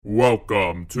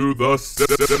Welcome to the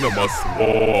Cinema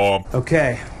Swamp.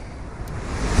 Okay,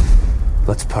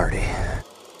 let's party.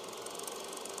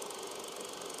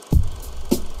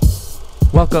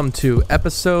 Welcome to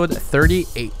episode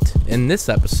 38. In this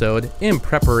episode, in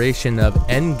preparation of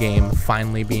Endgame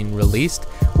finally being released,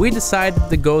 we decided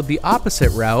to go the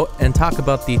opposite route and talk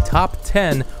about the top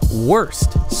 10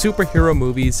 worst superhero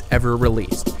movies ever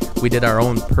released. We did our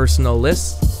own personal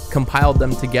lists, compiled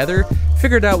them together,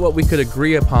 figured out what we could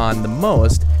agree upon the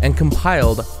most, and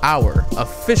compiled our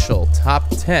official top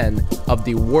 10 of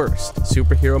the worst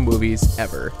superhero movies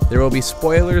ever. There will be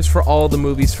spoilers for all the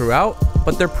movies throughout,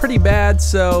 but they're pretty bad,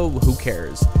 so who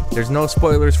cares? There's no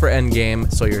spoilers for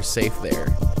Endgame, so you're safe there.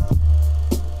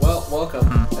 Well, welcome.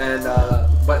 And,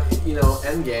 but, you know,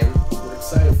 Endgame, we're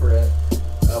excited for it.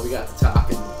 We got to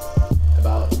talking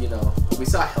about, you know, we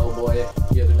saw Hellboy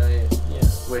the other night. Yeah.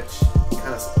 Which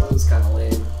was kind of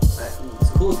lame. It's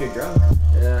cool if you're drunk.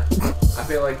 Yeah. I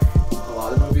feel like a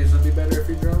lot of movies would be better if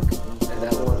you're drunk. And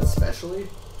that one especially.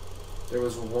 There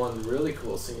was one really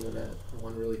cool scene in it.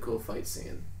 One really cool fight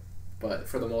scene. But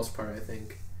for the most part, I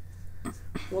think...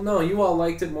 Well, no, you all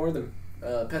liked it more than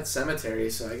Pet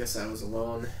Sematary, so I guess I was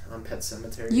alone on Pet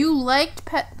Sematary. You liked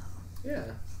Pet... Yeah.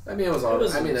 I mean, it was all... It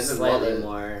was I didn't love slightly it.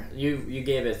 more. You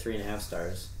gave it 3.5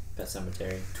 stars. Pet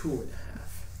Sematary. 2.5.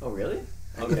 Oh, really?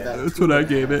 I gave that That's 2.5, what I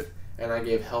gave it. And I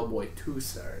gave Hellboy 2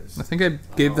 stars. I think I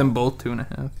gave them both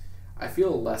 2.5. I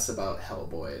feel less about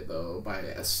Hellboy, though, by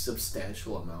a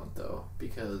substantial amount, though,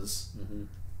 because,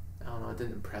 I don't know, it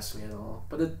didn't impress me at all.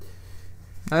 But it...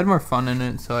 I had more fun in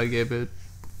it, so I gave it...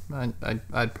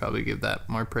 I'd probably give that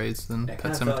more praise than I Pet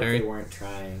kind of felt like Sematary. they weren't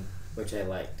trying, which I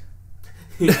liked.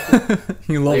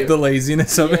 You love the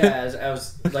laziness of it? Yeah, I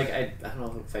was like, I don't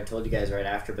know if I told you guys right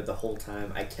after, but the whole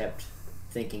time I kept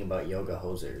thinking about Yoga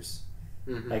Hosers.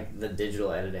 Like, the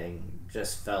digital editing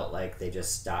just felt like they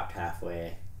just stopped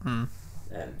halfway. And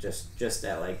just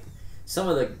at, like, some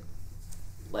of the,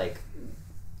 like,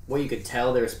 what you could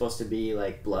tell they were supposed to be,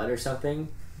 like, blood or something.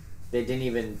 They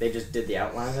just did the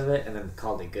outline of it and then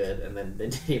called it good, and then they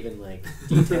didn't even, like,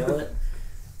 detail it.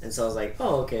 And so I was like,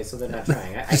 oh, okay, so they're not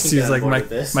trying. I can get on board with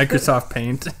this. Microsoft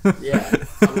Paint. Yeah.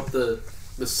 How about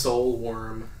the soul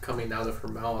worm coming out of her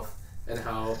mouth and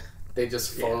how they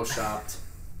just photoshopped...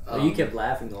 Well, you kept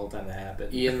laughing the whole time that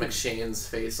happened. Ian McShane's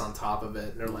face on top of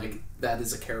it, and they're like, that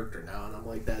is a character now. And I'm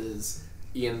like, that is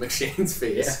Ian McShane's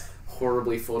face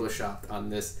horribly photoshopped on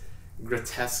this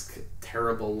grotesque,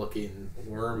 terrible-looking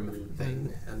worm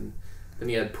thing. And then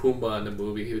he had Pumbaa in the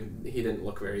movie. He didn't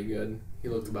look very good. He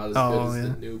looked about as good as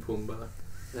the new Pumbaa.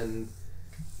 And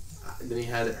then he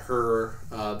had her,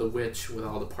 the witch, with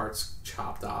all the parts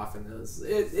chopped off. And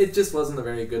it just wasn't a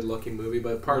very good-looking movie.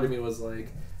 But part of me was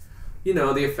like, you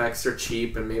know, the effects are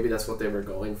cheap, and maybe that's what they were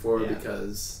going for,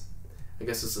 because I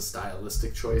guess it's a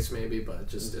stylistic choice maybe, but it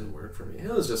just didn't work for me. It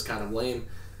was just kind of lame.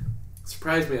 It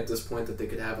surprised me at this point that they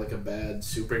could have like a bad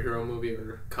superhero movie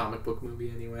or comic book movie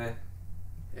anyway,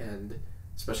 and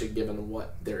especially given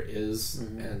what there is,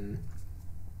 and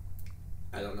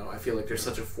I don't know, I feel like there's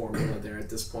such a formula there at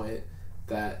this point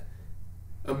that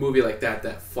a movie like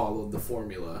that followed the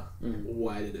formula,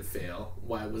 why did it fail?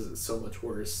 Why was it so much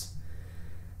worse?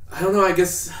 I don't know, I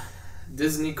guess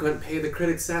Disney couldn't pay the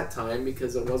critics that time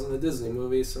because it wasn't a Disney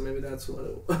movie, so maybe that's what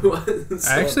it was.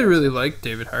 I actually really liked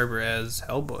David Harbour as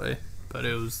Hellboy, but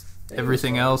it was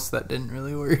everything else that didn't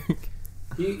really work.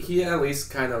 He at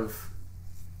least kind of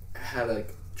had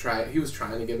he was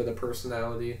trying to give it a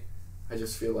personality. I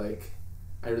just feel like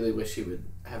I really wish he would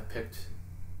have picked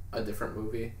a different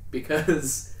movie,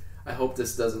 because I hope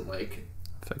this doesn't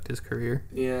affect his career.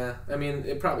 Yeah, I mean,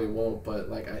 it probably won't, but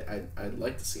like I'd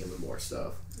like to see him in more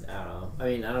stuff. I don't know. I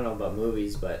mean, I don't know about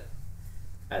movies, but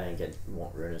I think it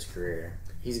won't ruin his career.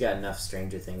 He's got enough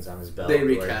Stranger Things on his belt. They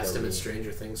recast him in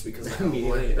Stranger Things because of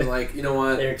Hellboy. They're like, you know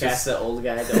what? They recast the old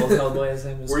guy, the old Hellboy as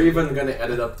him. We're even going to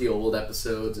edit up the old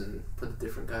episodes and put a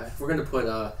different guy. We're going to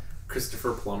put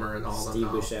Christopher Plummer and all of them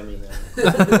now. Steve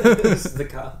Buscemi. This is the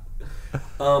cop.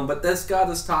 But this got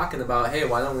us talking about, hey,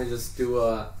 why don't we just do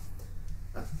a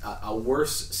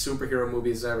worse superhero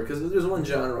movies ever? Because there's one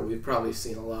genre we've probably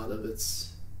seen a lot of.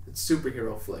 It's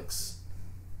superhero flicks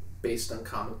based on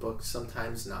comic books.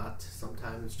 Sometimes not.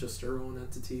 Sometimes just our own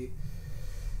entity.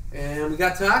 And we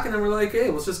got talking and we're like, hey,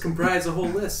 let's just comprise a whole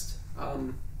list.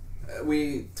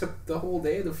 We took the whole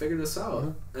day to figure this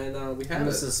out. And we had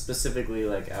this is specifically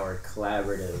like our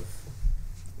collaborative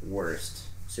worst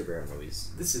superhero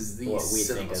movies. This is the what we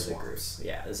Cinema think as a group. Swamps.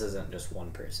 Yeah, this isn't just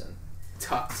one person.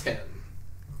 Top 10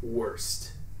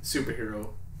 worst superhero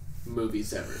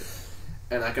movies ever.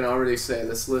 And I can already say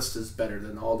this list is better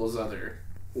than all those other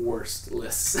worst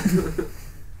lists.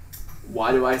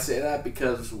 Why do I say that?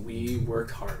 Because we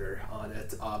worked harder on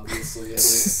it, obviously.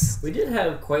 We did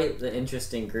have quite the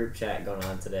interesting group chat going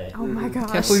on today. Oh my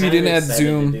gosh. Can't believe you didn't add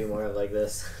Zoom. To do more like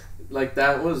this. Like,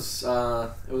 that was,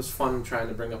 it was fun trying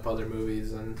to bring up other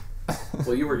movies, and,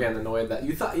 well, you were getting annoyed that,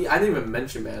 you thought, I didn't even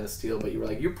mention Man of Steel, but you were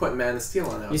like, you're putting Man of Steel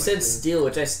on it. You said Steel,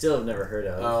 which I still have never heard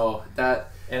of. Oh,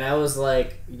 that... And I was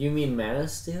like, you mean Man of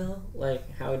Steel?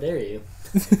 Like, how dare you?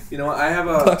 You know what, I have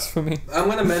a... Blasphemy. I'm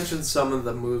going to mention some of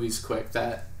the movies quick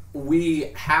that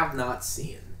we have not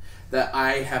seen, that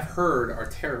I have heard are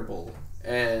terrible,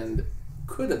 and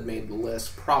could have made the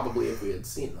list, probably, if we had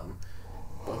seen them.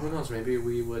 But who knows, maybe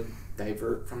we would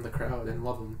divert from the crowd and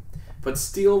love them. But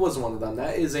Steel was one of them.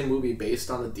 That is a movie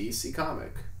based on a DC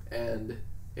comic, and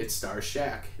it stars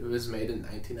Shaq. It was made in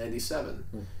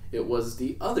 1997. It was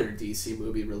the other DC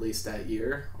movie released that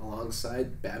year,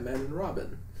 alongside Batman and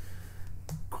Robin.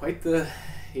 Quite the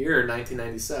year,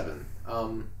 1997.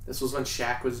 This was when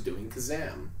Shaq was doing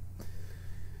Kazam.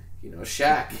 You know,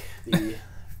 Shaq, the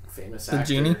famous actor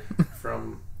genie?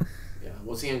 from... Yeah,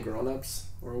 was he in Grown Ups?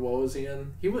 Or what was he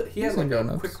in? He had in like a Grown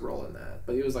Ups. quick role in that,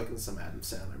 but he was like in some Adam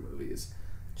Sandler movies.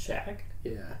 Shaq?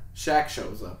 Yeah, Shaq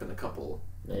shows up in a couple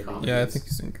Maybe. comedies. Yeah, I think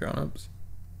he's in Grown Ups.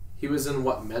 He was in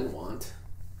What Men Want.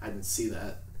 I didn't see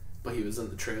that, but he was in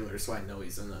the trailer, so I know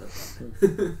he's in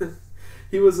it.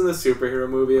 He was in a superhero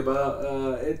movie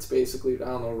about, it's basically, I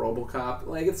don't know, RoboCop.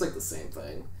 Like, it's like the same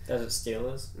thing. That's what Steel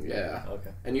is? Yeah.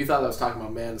 Okay. And you thought I was talking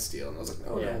about Man of Steel, and I was like,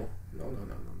 no, Yeah. no.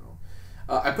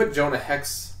 I put Jonah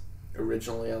Hex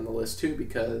originally on the list, too,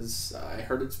 because I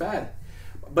heard it's bad.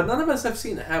 But none of us have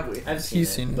seen it, have we? I've seen He's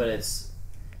it, seen it. but it's...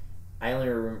 I only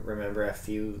remember a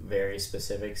few very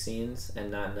specific scenes,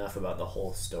 and not enough about the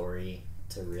whole story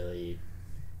to really...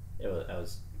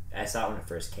 I saw it when it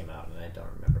first came out, and I don't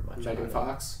remember much Megan about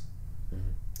Fox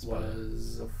it.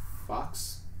 was a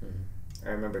fox. I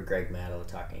remember Greg Maddow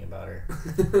talking about her,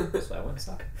 so I went and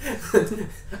saw it.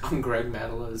 On Greg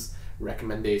Madela's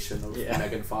recommendation of Yeah.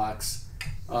 Megan Fox.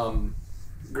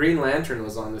 Green Lantern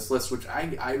was on this list, which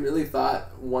I really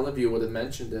thought one of you would have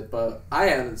mentioned it, but I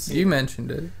haven't seen You it.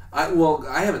 mentioned it. I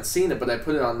haven't seen it, but I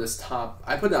put it on this top.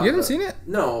 I put it on You haven't seen it?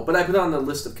 No, but I put it on the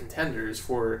list of contenders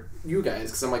for you guys,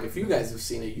 because I'm like, if you guys have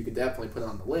seen it, you could definitely put it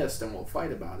on the list, and we'll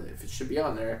fight about it if it should be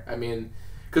on there. I mean,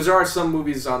 because there are some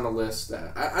movies on the list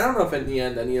that I don't know if in the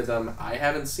end any of them I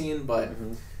haven't seen, but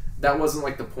that wasn't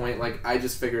like the point. Like, I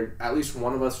just figured at least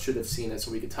one of us should have seen it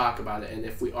so we could talk about it, and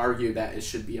if we argue that it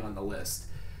should be on the list.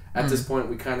 At this point,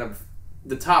 we kind of,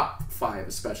 the top 5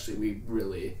 especially, we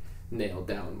really nailed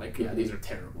down. Like, yeah, these are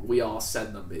terrible. We all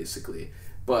said them, basically.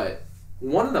 But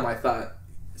one of them I thought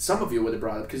some of you would have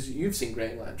brought up, because you've seen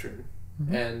Green Lantern,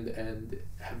 and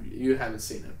you haven't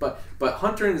seen it. But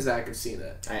Hunter and Zach have seen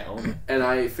it. I own it. And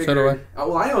I figured... do I.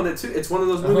 Well, I own it, too. It's one of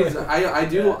those movies. I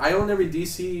do. Yeah. I own every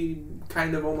DC,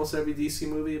 kind of almost every DC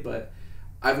movie, but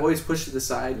I've always pushed it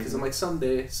aside, because I'm like,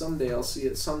 someday I'll see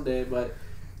it, someday, but...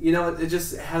 You know, it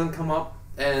just hasn't come up,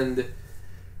 and I'm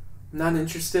not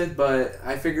interested, but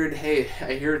I figured, hey,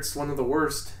 I hear it's one of the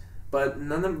worst, but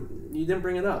you didn't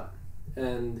bring it up.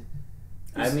 And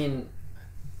I mean,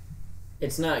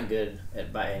 it's not good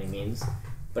by any means,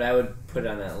 but I would put it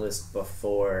on that list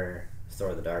before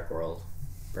Thor: The Dark World,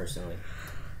 personally.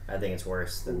 I think it's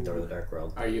worse than Thor: The Dark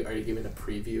World. Are you giving a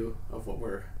preview of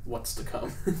what's to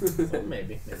come? Well,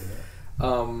 maybe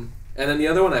not. And then the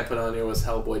other one I put on here was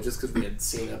Hellboy, just because we had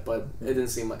seen it, but it didn't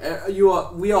seem like...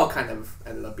 we all kind of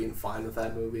ended up being fine with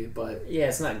that movie, but... Yeah,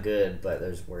 it's not good, but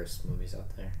there's worse movies out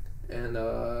there. And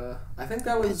I think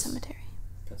that was...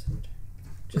 Pet Cemetery.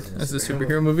 That's a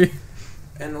superhero movie.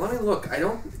 And let me look.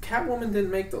 Catwoman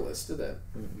didn't make the list, did it?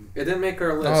 It didn't make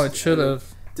our list. Oh, it should have.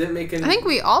 Didn't make any... I think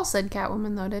we all said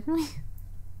Catwoman, though, didn't we?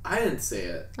 I didn't say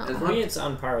it. Oh. And I mean, it's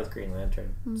on par with Green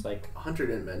Lantern. It's like... Hunter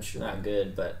didn't mention not it.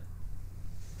 good, but...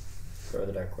 Thor: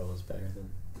 The Dark World is better than...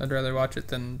 I'd rather watch it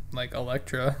than, like,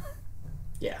 Elektra.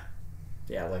 Yeah.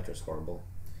 Yeah, Elektra's horrible.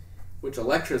 Which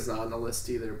Elektra's not on the list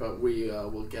either, but we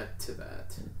will get to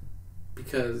that.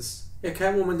 Because, yeah,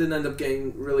 Catwoman didn't end up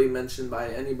getting really mentioned by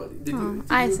anybody.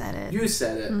 I said it. You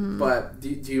said it, but do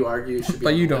you argue it should be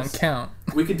But on you the don't list? count.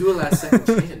 We could do a last second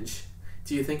change.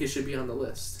 Do you think it should be on the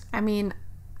list? I mean...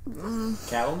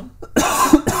 Catwoman?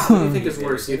 What do you think is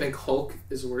worse? Do you think Hulk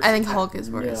is worse? I think Hulk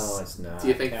is worse. No, it's not. Do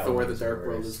you think Thor: The Catwoman's Dark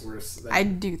World worse. is worse? Than... I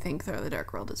do think Thor: The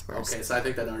Dark World is worse. Okay, so I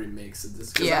think that already makes it.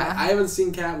 Because Yeah. I haven't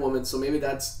seen Catwoman, so maybe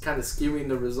that's kind of skewing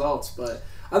the results, but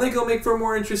I think it'll make for a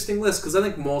more interesting list, because I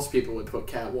think most people would put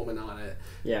Catwoman on it.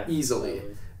 Yeah. Easily.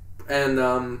 And,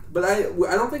 but I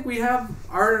don't think we have...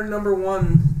 Our number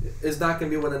one is not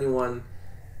going to be what anyone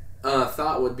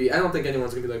thought would be, I don't think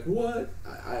anyone's going to be like, what?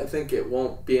 I think it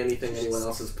won't be anything anyone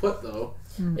else has put, though.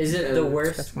 Is it And the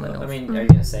worst? catch my I nose. mean, are you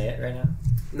gonna say it right now?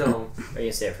 No. Or are you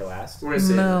gonna say it for last? We're going to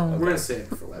say No. it. We're going to say it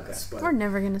for last. We're But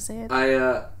never gonna say it.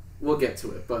 we'll get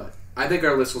to it, but I think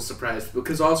our list will surprise people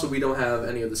because also we don't have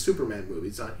any of the Superman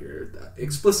movies on here.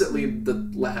 Explicitly, the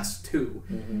last two.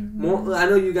 More, I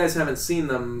know you guys haven't seen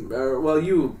them. Well,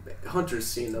 Hunter's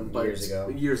seen them, but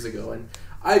years ago, and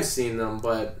I've seen them,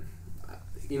 but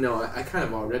I kind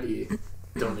of already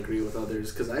don't agree with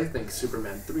others because I think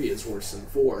Superman 3 is worse than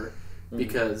 4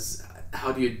 because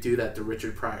how do you do that to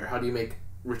Richard Pryor? How do you make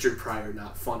Richard Pryor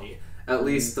not funny? At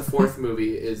least the fourth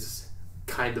movie is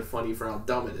kind of funny for how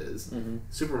dumb it is.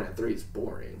 Superman 3 is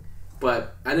boring.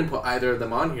 But I didn't put either of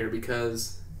them on here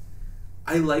because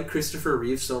I like Christopher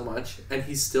Reeve so much, and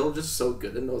he's still just so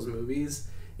good in those movies.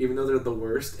 Even though they're the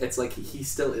worst, it's like he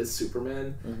still is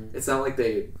Superman. It's not like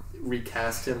they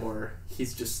recast him or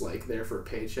he's just like there for a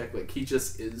paycheck. Like he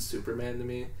just is Superman to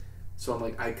me. So I'm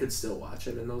like, I could still watch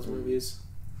him in those movies.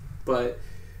 But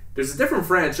there's a different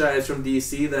franchise from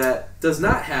DC that does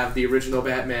not have the original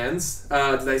Batmans.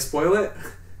 Did I spoil it?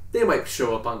 They might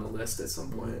show up on the list at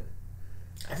some point.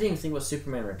 I didn't even think about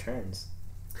Superman Returns.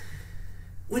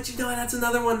 Which, that's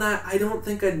another one that I don't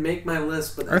think I'd make my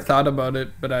list. But I thought about it,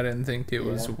 but I didn't think it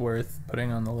was worth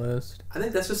putting on the list. I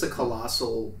think that's just a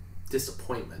colossal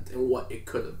disappointment in what it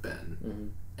could have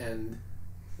been. And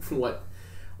what...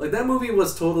 Like, that movie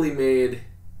was totally made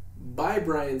by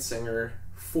Bryan Singer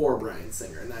for Bryan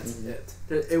Singer, and that's it.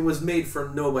 It was made for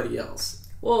nobody else.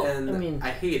 Well, And I mean,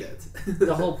 I hate it.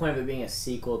 the whole point of it being a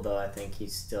sequel, though, I think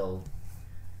he's still...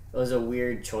 It was a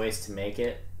weird choice to make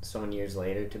it so many years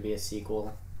later to be a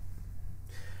sequel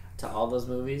to all those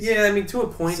movies. Yeah, I mean, to a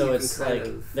point, So you it's can kind like,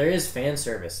 of... there is fan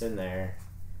service in there,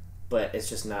 but it's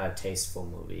just not a tasteful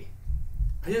movie.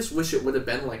 I just wish it would have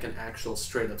been like an actual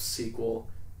straight-up sequel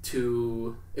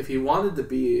to... If he wanted to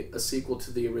be a sequel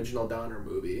to the original Donner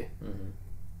movie,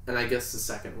 and I guess the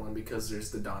second one because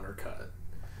there's the Donner cut,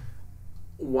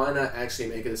 why not actually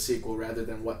make it a sequel rather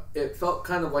than what... It felt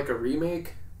kind of like a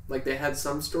remake. Like, they had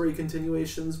some story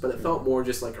continuations, but it felt more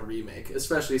just like a remake,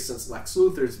 especially since Lex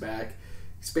Luthor's back.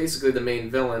 He's basically the main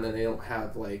villain, and they don't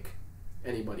have, like,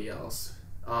 anybody else.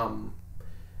 But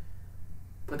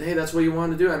hey, that's what you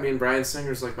want to do. I mean, Bryan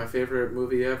Singer's, like, my favorite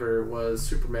movie ever was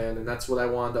Superman, and that's what I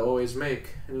wanted to always make.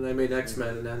 And then I made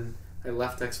X-Men, and then I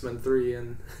left X-Men 3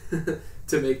 and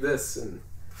to make this, and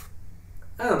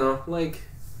I don't know, like,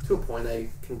 to a point I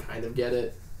can kind of get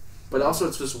it. But also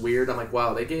it's just weird. I'm like,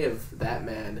 wow, they gave that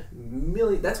man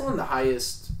that's one of the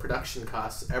highest production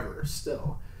costs ever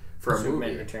still for a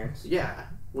Superman movie. Returns? Yeah,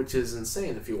 which is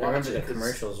insane if you I watch remember it. the 'cause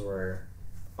commercials were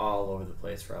all over the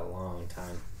place for a long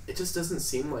time. It just doesn't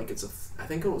seem like it's I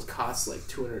think it was cost like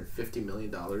 $250 million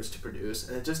to produce,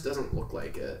 and it just doesn't look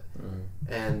like it.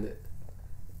 And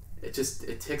it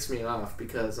ticks me off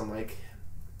because I'm like,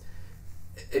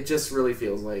 it just really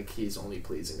feels like he's only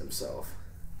pleasing himself.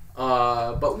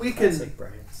 But we can... Classic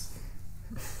Brian's.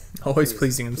 Always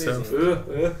pleasing himself.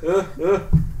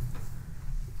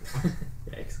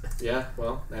 Yikes. Yeah,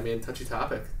 well, I mean, touchy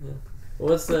topic. Well,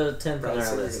 what's the 10th on Bryan our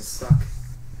Singer can list? suck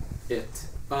it.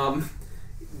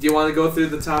 Do you want to go through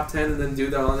the top 10 and then do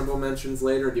the honorable mentions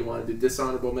later, or do you want to do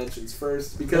dishonorable mentions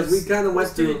first? Because we kind of went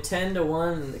Let's do through... 10 to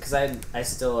 1, because I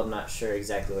still am not sure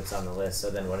exactly what's on the list, so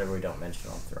then whatever we don't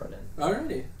mention, I'll throw it in.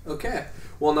 Alrighty, okay.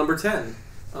 Well, number 10.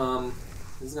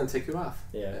 This is going to tick you off.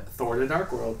 Yeah. Thor: The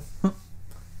Dark World. Oh,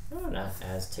 not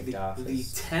as ticked off. The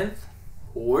 10th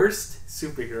worst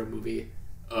superhero movie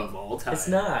of all time. It's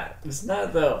not. It's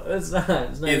not, though. It's not.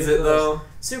 It's not Is even it, close. though?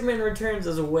 Superman Returns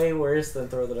is way worse than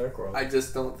Thor: The Dark World. I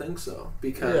just don't think so.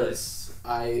 Because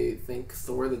I think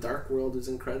Thor: The Dark World is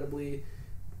incredibly...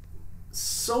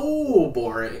 so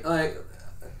boring. Like,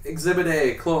 Exhibit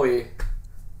A, Chloe.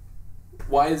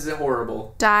 Why is it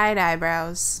horrible? Dyed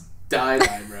eyebrows. Dyed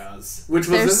eyebrows. Which was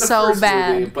They're in the so first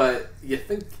bad. movie, but you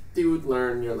think dude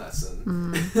learn your lesson.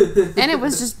 And it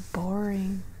was just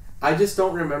boring. I just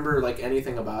don't remember like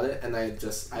anything about it, and I have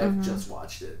just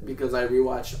watched it because I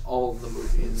rewatched all of the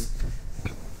movies.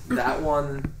 That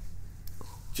one,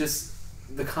 just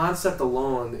the concept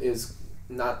alone is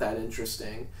not that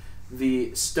interesting.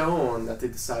 The stone that they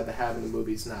decide to have in the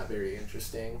movie is not very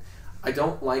interesting. I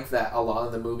don't like that a lot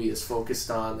of the movie is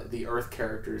focused on the Earth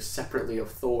characters separately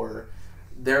of Thor.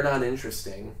 They're not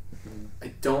interesting.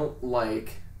 I don't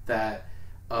like that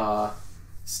Stellar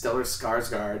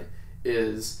Skarsgård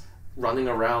is running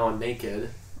around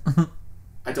naked.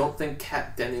 I don't think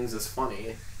Kat Dennings is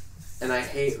funny. And I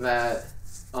hate that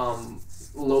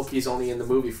Loki's only in the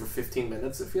movie for 15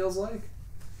 minutes, it feels like.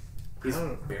 He's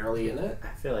barely in it.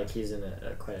 I feel like he's in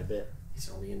it quite a bit. He's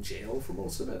only in jail for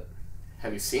most of it.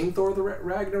 Have you seen Thor the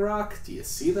Ragnarok? Do you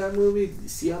see that movie? Do you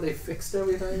see how they fixed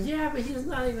everything? Yeah, but he's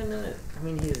not even in it. I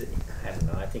mean, I don't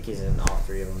know. I think he's in all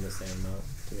three of them the same amount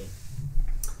to me.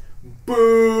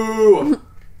 Boo!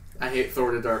 I hate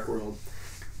Thor the Dark World.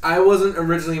 I wasn't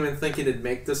originally even thinking to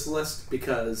make this list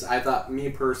because I thought, me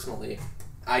personally,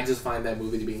 I just find that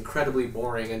movie to be incredibly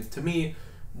boring. And to me,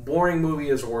 boring movie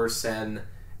is worse than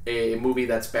a movie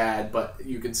that's bad, but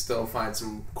you can still find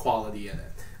some quality in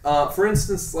it. For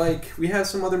instance, like, we have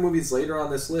some other movies later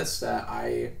on this list that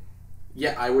I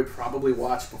would probably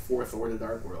watch before Thor the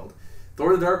Dark World.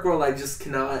 Thor the Dark World, I just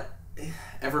cannot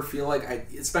ever feel like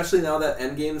especially now that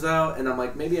Endgame's out, and I'm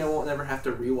like, maybe I won't ever have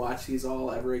to rewatch these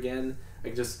all ever again. I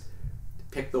can just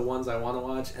pick the ones I want to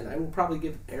watch, and I will probably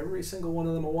give every single one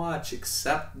of them a watch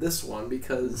except this one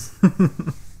because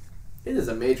it is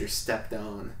a major step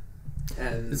down.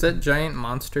 And Is that giant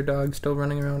monster dog still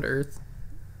running around Earth?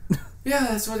 yeah,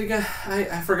 that's what he got.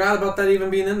 I forgot about that even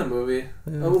being in the movie.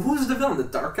 Yeah. Oh, who's the villain? The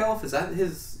Dark Elf? Is that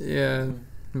his? Yeah.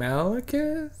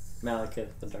 Malekith? Malekith,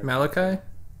 the Dark. Malachi?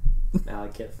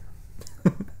 Malekith.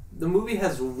 The movie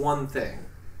has one thing.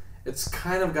 It's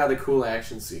kind of got a cool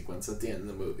action sequence at the end of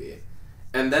the movie.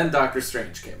 And then Doctor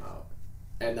Strange came out.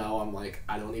 And now I'm like,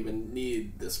 I don't even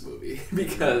need this movie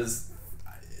because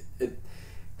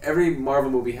every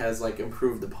Marvel movie has like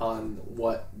improved upon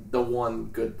what the one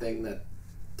good thing that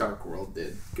Dark World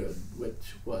did good,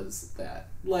 which was that.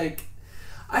 Like,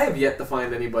 I have yet to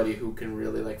find anybody who can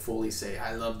really like fully say,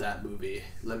 I love that movie,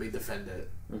 let me defend it.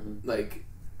 Mm-hmm. Like,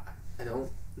 I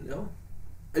don't know.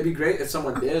 It'd be great if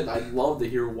someone did. I'd love to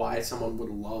hear why someone would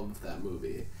love that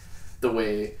movie the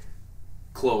way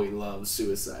Chloe loves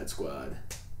Suicide Squad.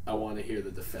 I want to hear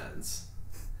the defense.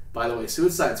 By the way,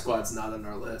 Suicide Squad's not on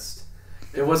our list.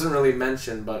 It wasn't really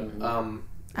mentioned, but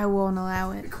I won't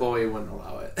allow it. Chloe wouldn't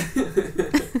allow it.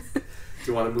 Do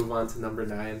you want to move on to number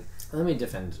 9? Let me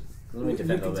defend a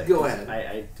little bit. Go ahead.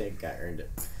 I think I earned it.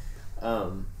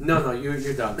 No,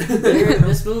 you're done.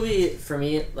 This movie, for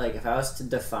me, like, if I was to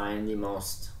define the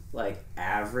most, like,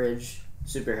 average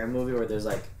superhero movie where there's,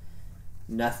 like,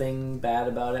 nothing bad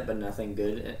about it but nothing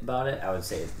good about it, I would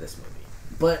say it's this movie.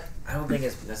 But I don't think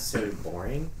it's necessarily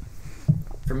boring.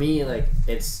 For me, like,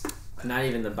 it's not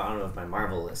even the bottom of my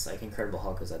Marvel list. Like, Incredible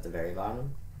Hulk is at the very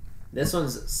bottom. This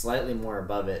one's slightly more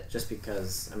above it just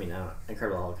because, I mean,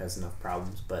 Incredible Hulk has enough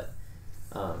problems, but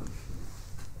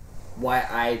why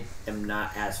I am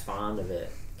not as fond of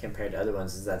it compared to other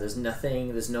ones is that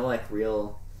there's no, like,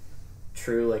 real,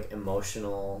 true, like,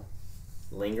 emotional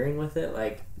lingering with it.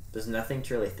 Like, there's nothing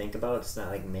to really think about. It's not,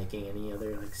 like, making any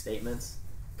other, like, statements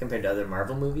compared to other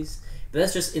Marvel movies. But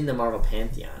that's just in the Marvel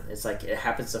pantheon. It's like it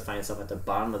happens to find itself at the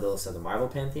bottom of the list of the Marvel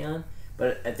pantheon.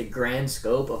 But at the grand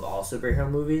scope of all superhero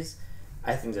movies,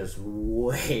 I think there's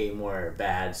way more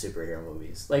bad superhero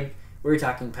movies. Like, we were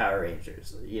talking Power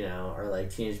Rangers, you know, or like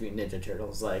Teenage Mutant Ninja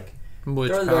Turtles. Like,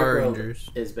 Which Thor: The Power Dark World Rangers?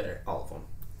 is better. All of them.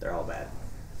 They're all bad.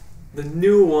 The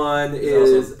new one It's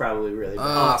is also probably really bad.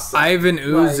 awesome. Ivan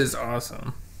Ooze Like- is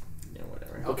awesome. Yeah,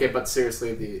 whatever. Okay, but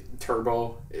seriously, the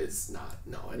Turbo is not.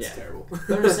 No, it's Yeah. terrible.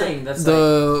 But I'm just saying, that's like...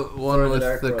 The one Thor: The with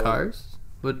Dark the World. cars?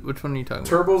 Which one are you talking about?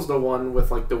 Turbo's the one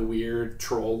with like the weird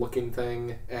troll-looking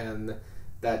thing, and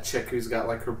that chick who's got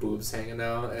like her boobs hanging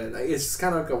out, and it's just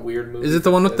kind of like a weird movie. Is it the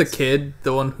one with the It's- kid?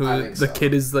 The one who I think the so.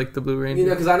 kid is like the Blue Ranger? You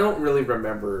know, because I don't really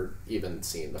remember even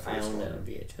seeing the I first own it on one,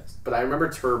 VHS. but I remember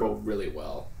Turbo really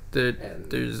well. And-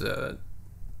 There's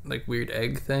like weird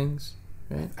egg things,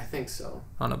 right? I think so.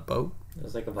 On a boat. It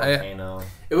was like a volcano.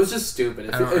 It was just stupid.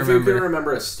 I don't If you remember. can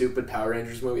remember a stupid Power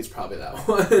Rangers movie, it's probably that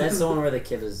one. That's the one where the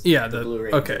kid is Yeah, the the- Blue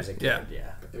Ranger okay, is a kid.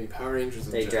 yeah. I mean, Power Rangers.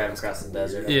 in They general drive is across the kinda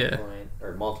desert weird. at Yeah. one point,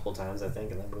 or multiple times, I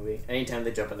think, in that movie. Anytime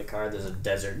they jump in the car, there's a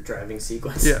desert driving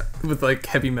sequence. Yeah, with like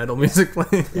heavy metal music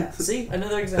playing. Yeah. See,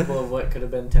 another example of what could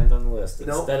have been 10th on the list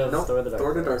instead of Nope, Thor: The Dark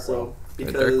World. World. The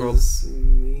Because Dark World.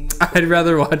 me, I'd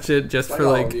rather watch it just like for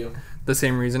all like of you. the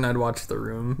same reason I'd watch The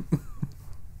Room.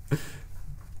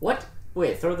 What?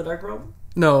 Wait, Thor: The Dark World?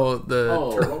 No, the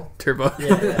Oh. Turbo.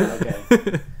 Yeah,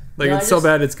 okay. Like No, it's I so just-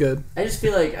 bad it's good. I just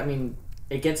feel like, I mean,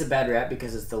 it gets a bad rap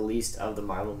because it's the least of the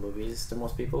Marvel movies to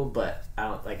most people, but I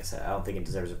don't, like I said, I don't think it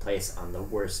deserves a place on the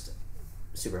worst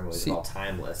superhero movies See- of all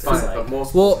time list. Fine, It's but like,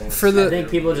 most Well, people for the- I think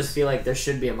people just feel like there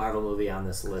should be a Marvel movie on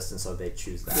this list, and so they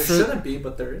choose there that. shouldn't be,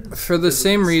 but there is. For the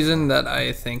same reason that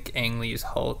I think Ang Lee's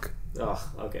Hulk.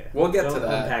 Oh, okay. We'll get Don't to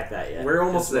that. unpack that yet. We're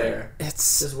almost Just wait. there.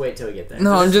 It's Just wait till we get there.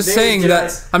 no. I'm It's just very saying different-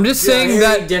 that. I'm just saying very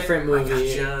that. different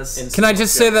movie. Just- Can I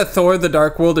just say that Thor: The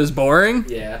Dark World is boring?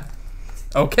 Yeah.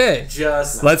 Okay,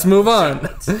 Just let's move on.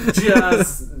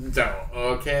 just don't.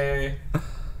 Okay. All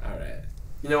right.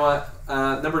 You know what?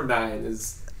 Number 9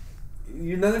 is...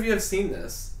 None of you have seen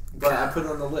this, but I put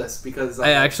it on the list because...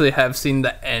 I actually have seen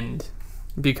the end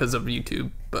because of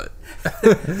YouTube, but...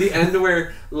 the end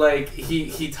where, like,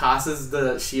 he tosses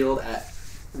the shield at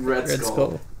Red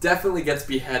Skull. Definitely gets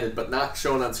beheaded, but not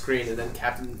shown on screen, and then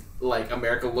Captain, like,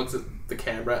 America looks at the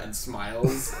camera and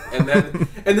smiles, and then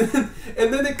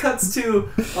it cuts to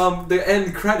the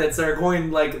end credits that are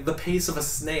going like the pace of a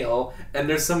snail, and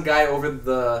there's some guy over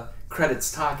the credits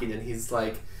talking, and he's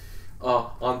like,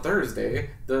 on Thursday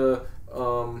the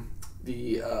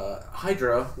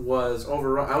Hydra was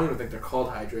overrun. I don't even think they're called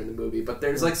Hydra in the movie, but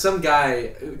there's like some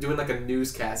guy doing like a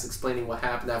newscast explaining what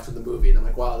happened after the movie, and I'm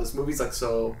like, wow, this movie's like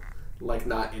so like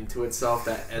not into itself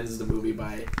that ends the movie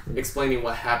by explaining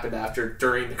what happened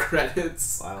during the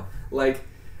credits. Wow. Like,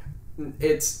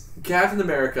 it's Captain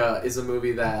America is a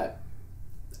movie that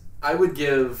I would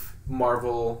give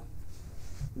Marvel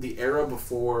the era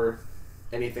before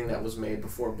anything that was made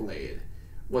before Blade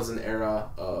was an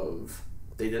era of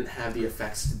they didn't have the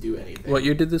effects to do anything. What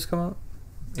year did this come out?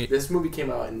 This movie came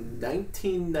out in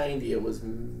 1990. It was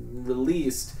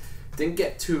released. Didn't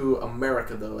get to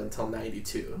America, though, until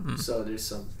 92. So there's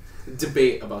some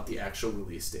debate about the actual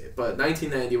release date. But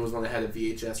 1990 was when it had a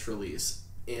VHS release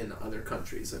in other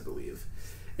countries, I believe.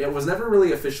 It was never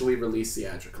really officially released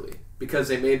theatrically because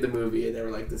they made the movie and they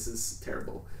were like, this is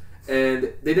terrible.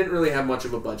 And they didn't really have much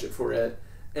of a budget for it.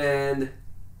 And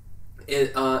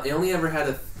it only ever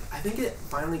had I think it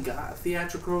finally got a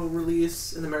theatrical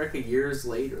release in America years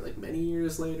later, like many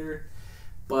years later.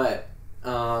 But...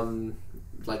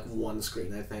 like one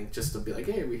screen, I think, just to be like,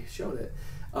 hey, we showed it.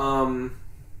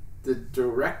 The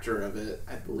director of it,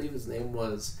 I believe his name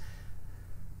was,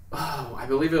 I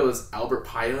believe it was Albert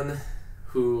Pyun,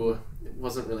 who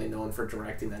wasn't really known for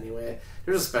directing anyway.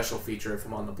 There's a special feature of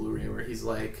him on the Blu-ray where he's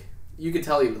like, you could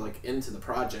tell he was like into the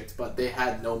project, but they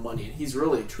had no money, and he's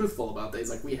really truthful about that. He's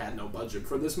like, we had no budget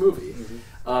for this movie.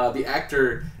 The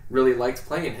actor really liked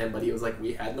playing him, but he was like,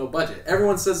 we had no budget.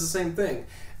 Everyone says the same thing.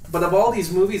 But of all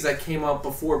these movies that came out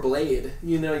before Blade,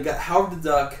 you know, you got Howard the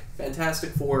Duck,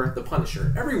 Fantastic Four, The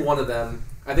Punisher. Every one of them,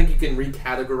 I think you can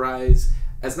recategorize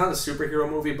as not a superhero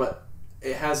movie, but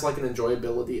it has like an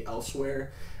enjoyability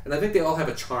elsewhere. And I think they all have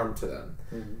a charm to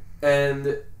them.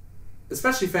 And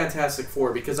especially Fantastic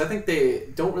Four, because I think they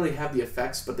don't really have the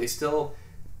effects, but they still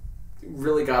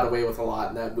really got away with a lot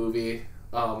in that movie.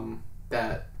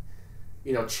 That,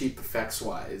 you know, cheap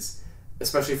effects-wise.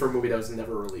 Especially for a movie that was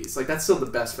never released. Like, that's still the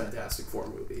best Fantastic Four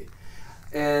movie.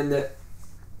 And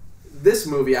this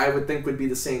movie, I would think, would be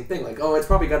the same thing. Like, oh, it's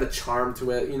probably got a charm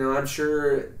to it. You know, I'm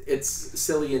sure it's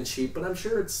silly and cheap, but I'm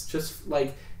sure it's just,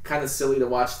 like, kind of silly to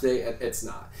watch today. It's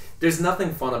not. There's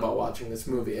nothing fun about watching this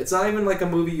movie. It's not even like a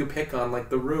movie you pick on, like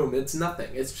The Room. It's nothing.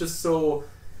 It's just so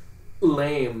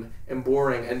lame and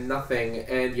boring and nothing,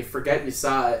 and you forget you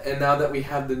saw it. And now that we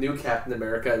have the new Captain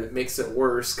America, it makes it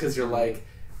worse, because you're like...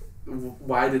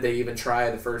 why did they even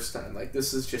try the first time? Like,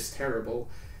 this is just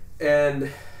terrible. And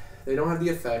they don't have the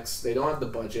effects. They don't have the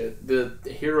budget. The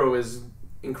hero is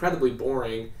incredibly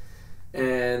boring.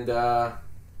 And,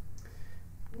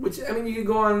 which, I mean, you could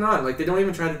go on and on. Like, they don't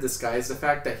even try to disguise the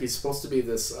fact that he's supposed to be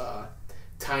this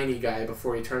tiny guy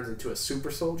before he turns into a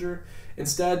super soldier.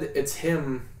 Instead, it's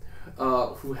him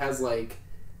who has, like,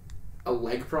 a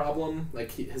leg problem.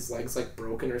 Like, his leg's, like,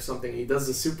 broken or something. He does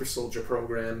the super soldier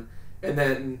program. And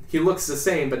then he looks the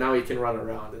same, but now he can run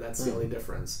around, and that's the only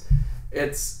difference.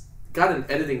 It's got an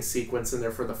editing sequence in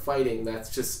there for the fighting that's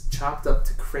just chopped up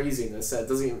to craziness that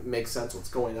doesn't even make sense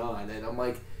what's going on. And I'm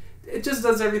like, it just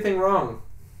does everything wrong.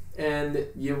 And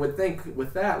you would think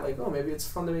with that, like, oh, maybe it's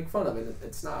fun to make fun of it.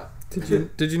 It's not.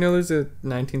 Did you know there's a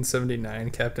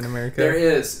 1979 Captain America? There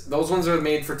is. Those ones are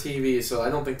made for TV, so I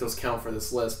don't think those count for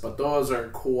this list, but those are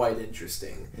quite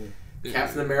interesting.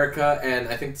 Captain America, and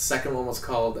I think the second one was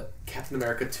called Captain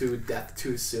America 2 Death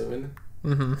Too Soon,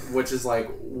 which is like,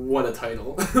 what a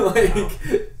title. Like, wow.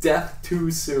 Death Too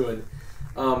Soon.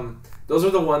 Those are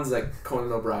the ones that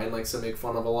Conan O'Brien likes to make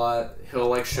fun of a lot. He'll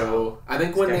like show... I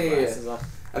think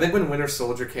when Winter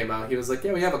Soldier came out, he was like,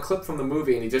 yeah, we have a clip from the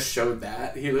movie, and he just showed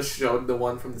that. He just showed the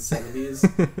one from the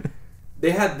 70s. They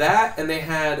had that, and they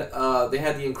had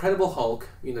the Incredible Hulk,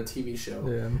 you know, TV show.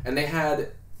 Yeah. And they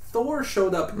had... Thor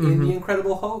showed up in The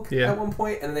Incredible Hulk at one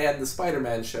point, and they had the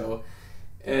Spider-Man show.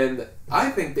 And I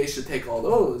think they should take all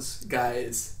those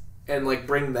guys and, like,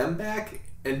 bring them back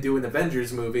and do an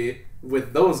Avengers movie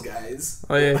with those guys.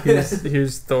 Oh, yeah,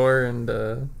 here's Thor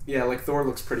and... Yeah, like, Thor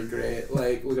looks pretty great.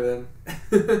 Like, look at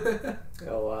him.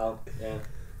 Oh, wow. Yeah.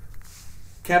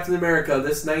 Captain America,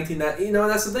 this 1990, you know,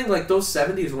 that's the thing, like, those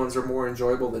 70s ones are more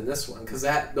enjoyable than this one, because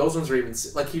those ones are even,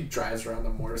 like, he drives around a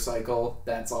motorcycle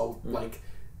that's all, like,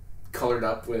 colored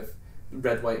up with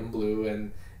red, white, and blue,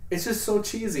 and it's just so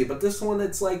cheesy. But this one,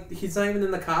 it's like, he's not even in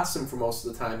the costume for most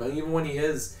of the time, and even when he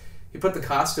is, he put the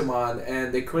costume on,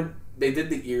 and they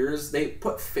did the ears, they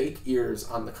put fake ears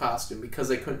on the costume, because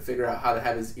they couldn't figure out how to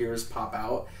have his ears pop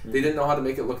out. They didn't know how to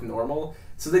make it look normal.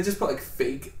 So they just put, like,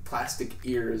 fake plastic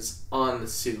ears on the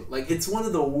suit. Like, it's one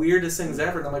of the weirdest things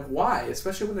ever. And I'm like, why?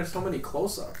 Especially when there's so many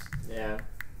close-ups. Yeah.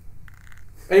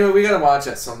 Anyway, we gotta watch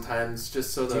it sometimes,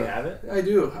 just so that... Do you have it? I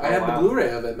do. I have the Blu-ray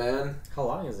of it, man. How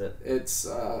long is it? It's,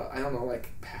 I don't know,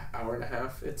 like, hour and a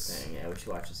half. It's... Dang, yeah, we should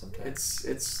watch it sometime.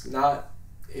 It's not...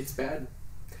 It's bad.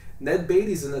 Ned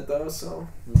Beatty's in it, though, so...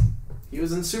 He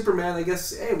was in Superman, I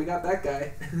guess. Hey, we got that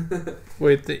guy.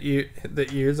 Wait, the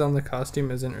ears on the costume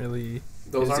isn't really...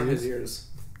 Those aren't his ears.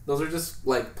 Those are just,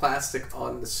 like, plastic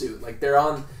on the suit. Like, they're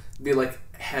on the, like,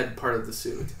 head part of the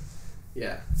suit.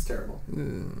 Yeah, it's terrible.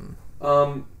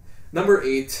 Number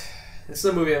 8. This is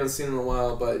a movie I haven't seen in a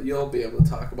while, but you'll be able to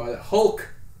talk about it. Hulk!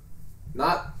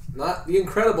 Not the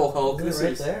Incredible Hulk. Is This it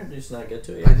right is there? You just not get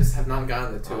to it I yet? just have not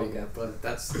gotten it to it Okay. yet, but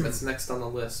that's next on the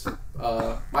list.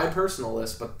 My personal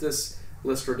list, but this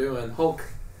list we're doing, Hulk.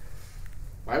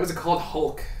 Why was it called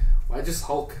Hulk? Why just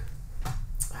Hulk?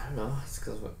 I don't know. It's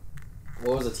because what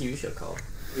was the TV show called?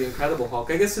 The Incredible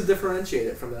Hulk. I guess to differentiate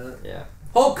it from that. Yeah.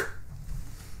 Hulk!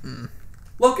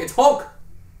 Look, it's Hulk!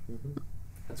 Mm-hmm.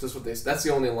 That's just what they say. That's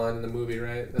the only line in the movie,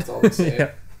 right? That's all they say.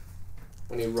 Yeah.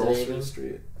 When he rolls they through the even-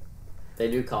 street. They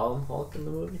do call him Hulk in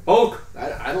the movie? Hulk!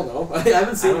 I don't know. I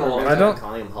haven't seen it in a long remember time. I don't-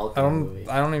 calling him Hulk I in the movie.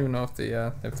 don't even know if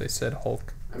they said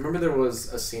Hulk. I remember there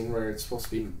was a scene where it's supposed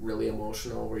to be really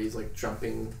emotional, where he's like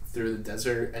jumping through the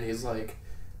desert, and he's like,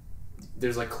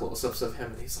 there's like close-ups of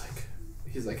him, and he's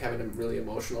like having a really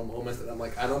emotional moment, and I'm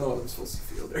like, I don't know what I'm supposed to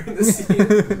feel during this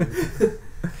scene.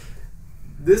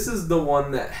 This is the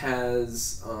one that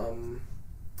has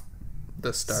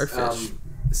The starfish.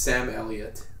 Sam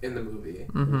Elliott in the movie.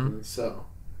 Mm-hmm. So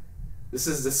this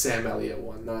is the Sam Elliott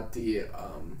one, not the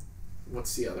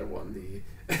what's the other one? The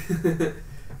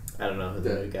I don't know who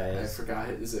the new guy I is. forgot.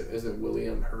 Is it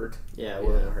William Hurt? Yeah,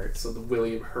 William Hurt. So the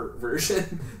William Hurt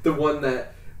version, the one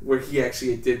where he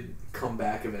actually did come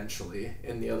back eventually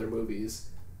in the other movies.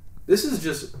 This is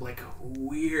just like a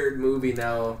weird movie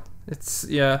now. It's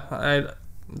the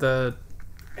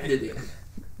Editing.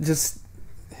 just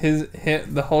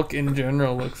the Hulk in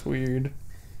general looks weird.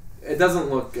 It doesn't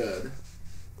look good,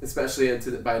 especially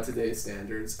by today's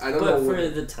standards. I don't But know. for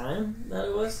the time that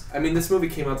it was? I mean, this movie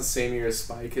came out the same year as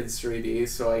Spy Kids 3D,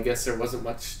 so I guess there wasn't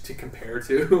much to compare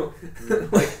to.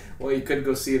 Like, well, you could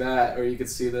go see that, or you could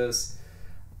see this.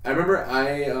 I remember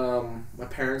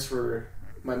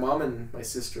my mom and my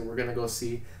sister were gonna go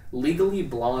see Legally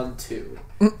Blonde 2,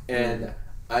 and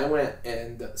I went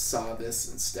and saw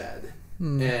this instead,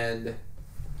 and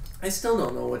I still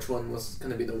don't know which one was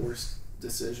gonna be the worst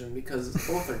decision, because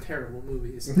both are terrible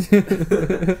movies.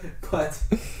 But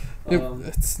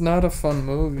It's not a fun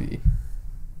movie.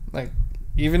 Like,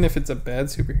 even if it's a bad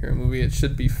superhero movie, it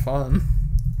should be fun,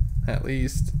 at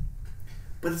least.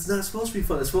 But it's not supposed to be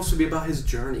fun. It's supposed to be about his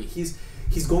journey. He's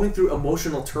going through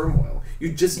emotional turmoil.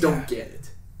 You just don't get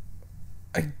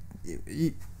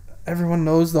it. Everyone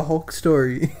knows the Hulk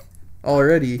story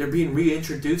already. They're being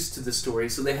reintroduced to the story,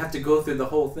 so they have to go through the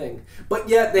whole thing. But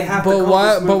yet they have to But call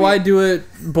why? this movie, But why do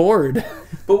it bored?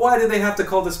 But why do they have to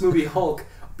call this movie Hulk?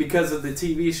 Because of the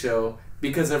TV show.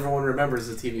 Because everyone remembers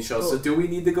the TV show. So do we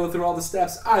need to go through all the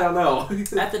steps? I don't know.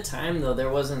 At the time, though, there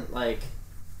wasn't, like...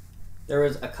 There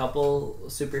was a couple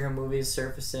superhero movies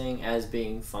surfacing as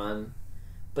being fun,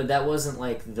 but that wasn't,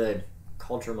 like, the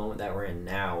culture moment that we're in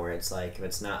now, where it's like, if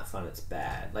it's not fun, it's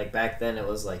bad. Like, back then, it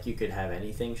was like, you could have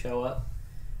anything show up.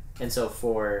 And so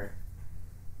for,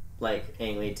 like,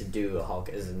 Ang Lee to do a Hulk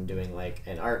isn't doing, like,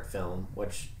 an art film,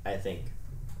 which I think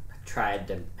tried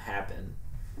to happen.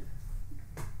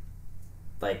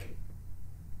 Like,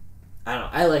 I don't know.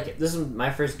 I like it. This was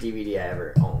my first DVD I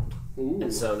ever owned. Ooh.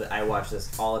 And so I watched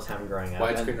this all the time growing up.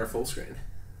 Widescreen or full screen?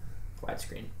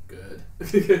 Widescreen. Good.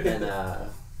 And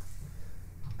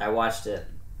I watched it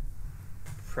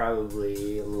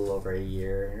probably a little over a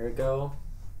year ago,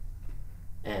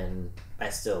 and I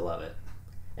still love it.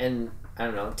 And I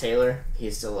don't know, Taylor, he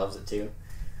still loves it too.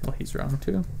 Well, he's wrong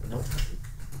too. Nope.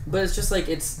 But it's just like,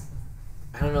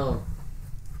 I don't know,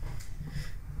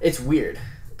 it's weird.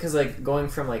 Because, like, going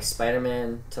from, like,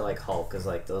 Spider-Man to, like, Hulk, because,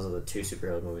 like, those are the two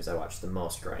superhero movies I watched the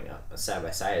most growing up, side by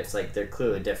side. It's, like, they're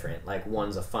clearly different. Like,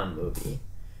 one's a fun movie.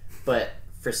 But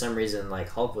for some reason, like,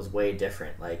 Hulk was way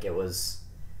different. Like, it was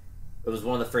it was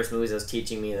one of the first movies that was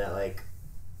teaching me that like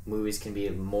movies can be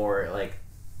more like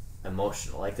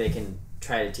emotional. Like they can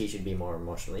try to teach you to be more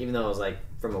emotional, even though it was like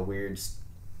from a weird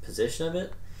position of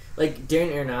it. Like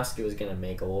Darren Aronofsky was gonna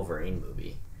make a Wolverine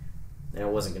movie, and it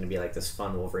wasn't gonna be like this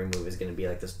fun Wolverine movie. It was gonna be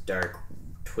like this dark,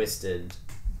 twisted,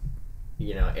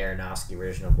 Aronofsky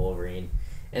version of Wolverine.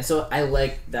 And so I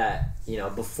like that,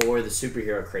 before the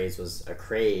superhero craze was a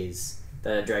craze,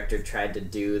 that a director tried to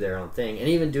do their own thing and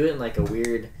even do it in like a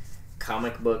weird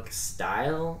comic book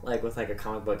style, like with like a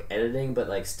comic book editing, but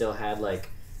like still had like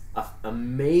a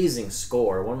amazing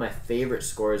score, one of my favorite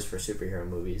scores for superhero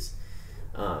movies.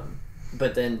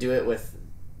 But then do it with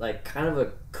like kind of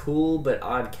a cool but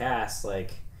odd cast,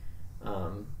 like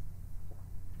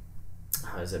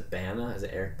is it Bana? Is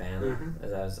it Eric Bana?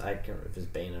 Mm-hmm. I can't remember if it's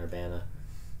Bana or Bana.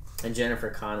 And Jennifer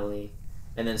Connelly,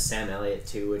 and then Sam Elliott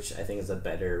too, which I think is a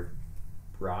better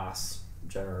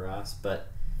General Ross. But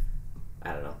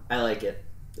I don't know. I like it.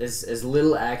 As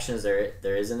little action as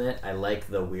there is in it, I like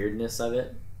the weirdness of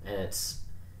it, and it's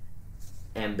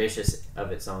ambitious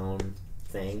of its own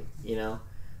thing.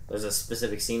 There's a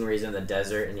specific scene where he's in the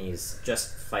desert and he's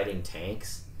just fighting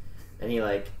tanks, and he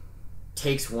like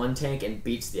takes one tank and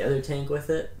beats the other tank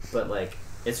with it, but like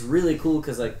it's really cool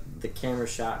because like the camera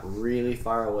shot really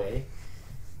far away,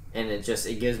 and it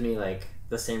gives me like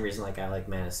the same reason like I like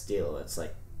Man of Steel. It's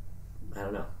like I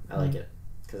don't know, I like it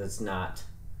because it's not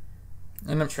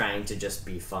trying to just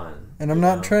be fun. And I'm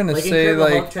not trying to like say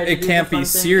like it can't be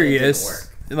serious.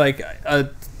 Like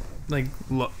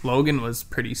Logan was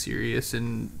pretty serious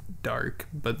and dark,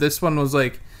 but this one was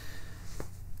like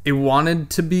it wanted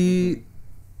to be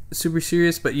super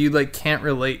serious, but you like can't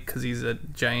relate because he's a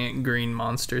giant green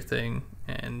monster thing,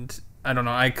 and I don't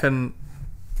know, I couldn't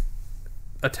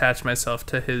attach myself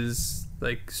to his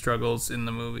like struggles in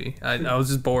the movie. I was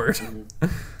just bored. I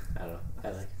don't know, I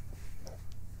like it. Do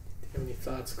you have any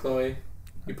thoughts, Chloe?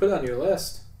 You put it on your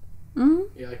list.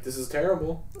 You're like, this is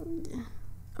terrible.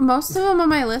 Most of them on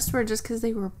my list were just because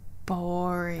they were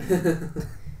boring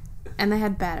and they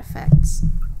had bad effects.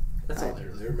 That's all I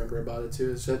really remember about it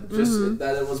too. Is just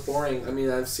that it was boring. I mean,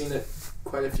 I've seen it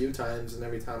quite a few times, and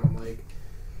every time I'm like,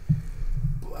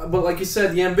 but like you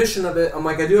said, the ambition of it, I'm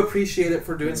like, I do appreciate it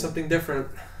for doing something different,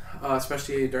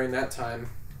 especially during that time.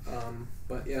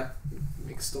 But yeah,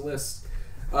 makes the list.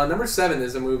 Number 7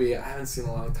 is a movie I haven't seen in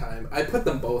a long time. I put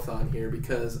them both on here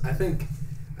because I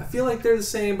feel like they're the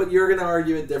same, but you're gonna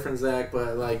argue it different, Zach.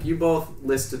 But like you both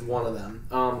listed one of them,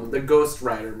 the Ghost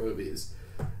Rider movies,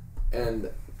 and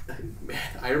man,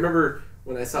 I remember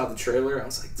when I saw the trailer, I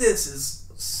was like, this is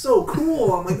so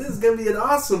cool. I'm like, this is gonna be an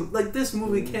awesome, like this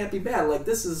movie can't be bad. Like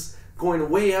this is going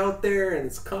way out there, and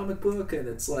it's a comic book, and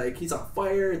it's like he's on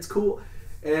fire. It's cool,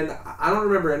 and I don't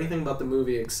remember anything about the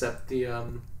movie except the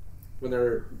when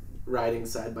they're riding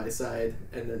side by side,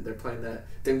 and then they're playing that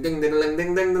ding ding ding ding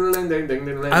ding ding ding ding ding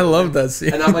ding. I love that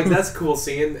scene, and I'm like, that's a cool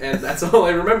scene, and that's all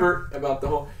I remember about the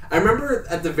whole. I remember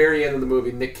at the very end of the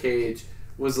movie, Nick Cage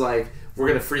was like, we're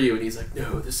gonna free you, and he's like,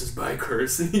 no, this is my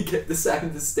curse, and he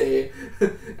decided to stay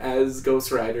as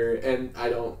Ghost Rider, and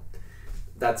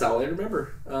that's all I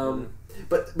remember.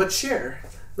 But share,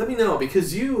 let me know,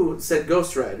 because you said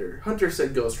Ghost Rider, Hunter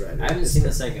said Ghost Rider. I haven't seen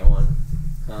the second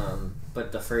one,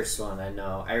 but the first one I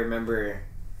know. I remember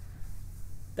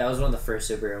that was one of the first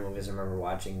superhero movies I remember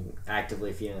watching,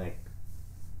 actively feeling like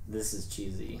this is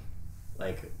cheesy,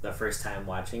 like the first time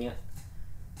watching it.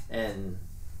 And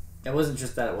it wasn't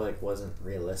just that it like wasn't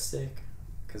realistic,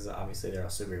 because obviously they're all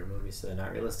superhero movies, so they're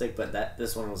not realistic. But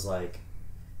this one was like,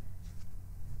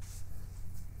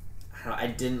 I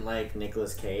didn't like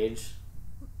Nicolas Cage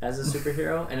as a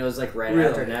superhero, and it was like right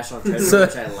after National Treasure,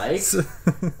 which I liked.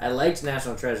 I liked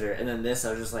National Treasure, and then this,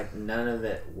 I was just like, none of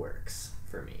it works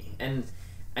for me. And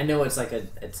I know it's like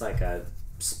a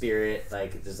spirit,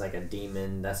 like there's like a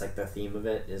demon. That's like the theme of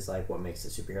it, is like what makes the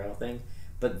superhero thing.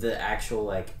 But the actual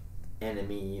like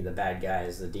enemy, the bad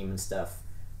guys, the demon stuff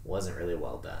wasn't really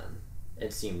well done.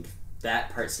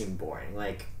 That part seemed boring.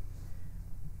 Like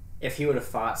if he would have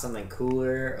fought something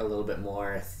cooler, a little bit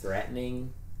more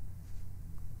threatening,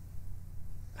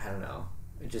 I don't know,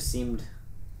 it just seemed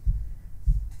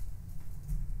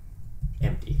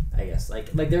empty, I guess.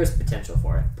 Like there was potential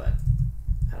for it, but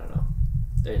I don't know,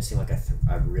 there didn't seem like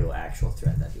a real actual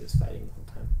threat that he was fighting the whole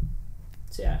time.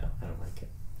 So yeah, I don't like it,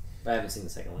 but I haven't seen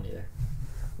the second one either.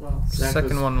 Well, the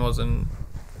second one wasn't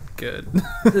good.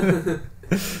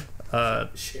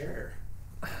 Share.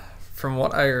 From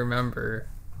what I remember,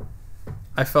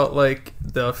 I felt like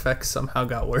the effects somehow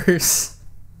got worse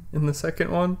in the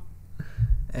second one,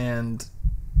 and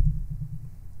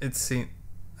it seemed,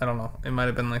 I don't know, it might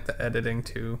have been like the editing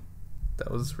too that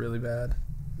was really bad.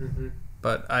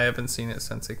 but I haven't seen it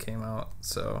since it came out.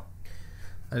 So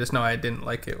I just know I didn't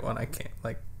like it when I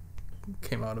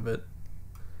came out of it.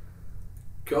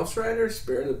 Ghost Rider: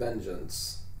 Spirit of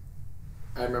Vengeance.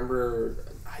 I don't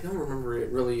remember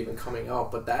it really even coming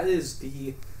out, but that is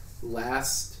the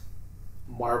last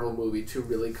Marvel movie to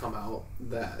really come out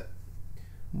that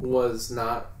was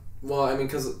not... Well, I mean,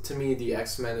 because to me, the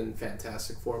X-Men and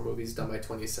Fantastic Four movies done by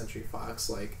 20th Century Fox,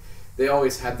 like, they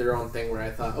always had their own thing where I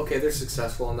thought, okay, they're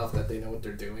successful enough that they know what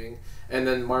they're doing. And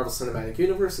then Marvel Cinematic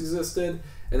Universe existed,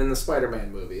 and then the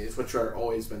Spider-Man movies, which are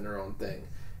always been their own thing.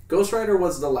 Ghost Rider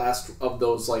was the last of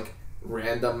those, like,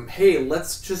 random, hey,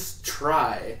 let's just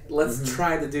try. Let's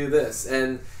try to do this.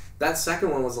 And that second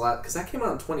one was a lot, because that came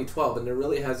out in 2012, and there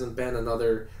really hasn't been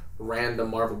another random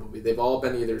Marvel movie. They've all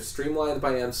been either streamlined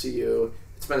by MCU,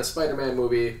 it's been a Spider-Man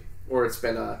movie, or it's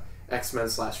been a X-Men /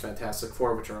 Fantastic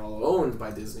Four, which are all owned by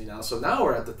Disney now. So now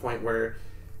we're at the point where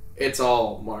it's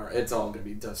all going to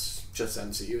be just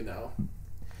MCU now.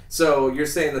 So you're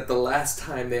saying that the last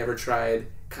time they ever tried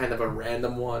kind of a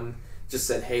random one, just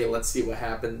said, hey, let's see what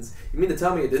happens. You mean to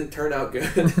tell me it didn't turn out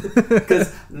good?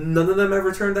 Because none of them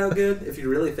ever turned out good, if you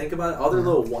really think about it. All their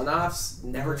little one-offs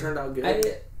never turned out good.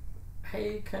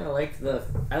 I kind of liked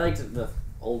the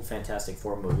old Fantastic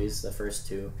Four movies, the first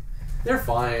two. They're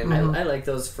fine. I like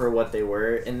those for what they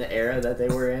were in the era that they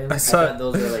were in. I thought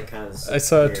those were like kind of... I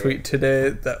saw a tweet today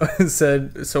that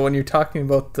said, so when you're talking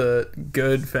about the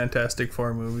good Fantastic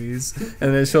Four movies,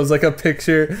 and it shows like a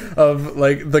picture of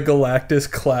like the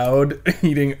Galactus cloud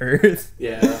eating Earth.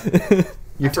 Yeah.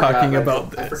 You're talking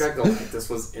about this. I forgot Galactus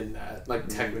was in that. Like,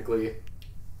 technically...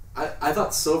 I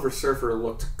thought Silver Surfer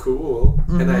looked cool,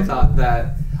 and I thought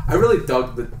that... I really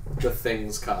dug the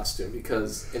Thing's costume,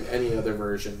 because in any other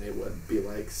version they would be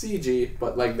like CG,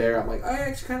 but like there I'm like, I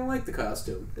actually kind of like the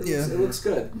costume. It looks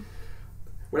good.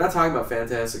 We're not talking about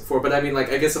Fantastic Four, but I mean,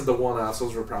 like, I guess of the one-offs,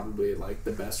 those were probably like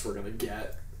the best we're gonna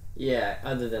get. Yeah,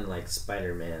 other than like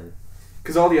Spider-Man.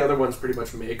 Because all the other ones pretty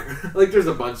much make like there's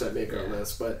a bunch that make our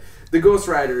list, but the Ghost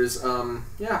Riders, I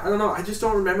don't know, I just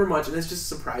don't remember much, and it's just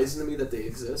surprising to me that they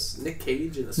exist. Nick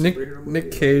Cage in a superhero movie.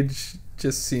 Nick Cage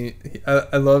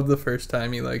I love the first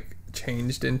time he like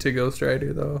changed into Ghost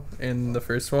Rider though in the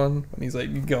first one when he's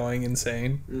like going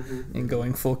insane and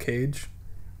going full Cage.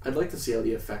 I'd like to see how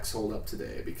the effects hold up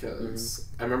today, because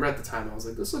I remember at the time I was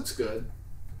like, this looks good.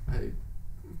 I'm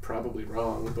probably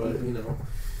wrong, but you know,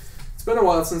 it's been a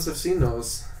while since I've seen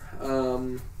those.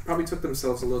 Probably took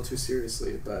themselves a little too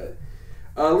seriously, but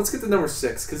let's get to number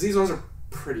 6, because these ones are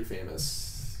pretty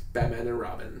famous. Batman and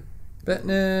Robin. Bat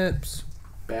nipples.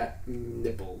 Bat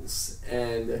nipples.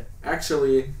 And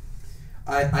actually,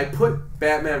 I put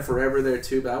Batman Forever there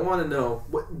too, but I want to know,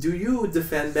 do you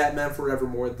defend Batman Forever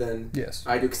more than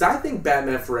I do? Because I think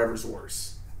Batman Forever's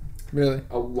worse. Really?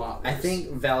 A lot worse. I think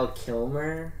Val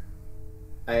Kilmer...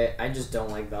 I just don't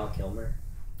like Val Kilmer.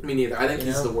 Me neither. I think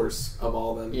he's the worst of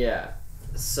all of them. Yeah.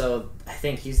 So I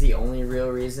think he's the only real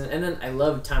reason. And then I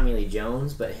love Tommy Lee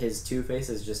Jones, but his Two-Face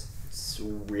is just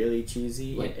really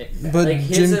cheesy. But like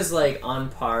his is like on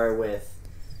par with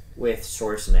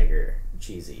Schwarzenegger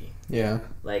cheesy. Yeah.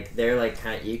 Like they're like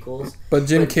kind of equals. But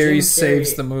Jim Carrey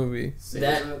saves the movie.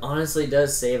 That honestly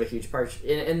does save a huge part.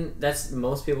 And that's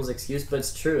most people's excuse, but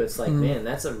it's true. It's like, man,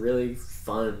 that's a really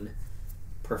fun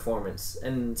performance.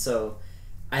 And so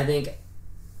I think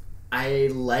I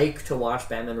like to watch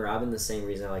Batman and Robin the same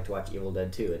reason I like to watch Evil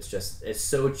Dead 2. It's just, it's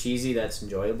so cheesy that it's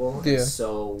enjoyable. Yeah. It's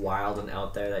so wild and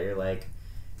out there that you're like,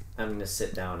 I'm going to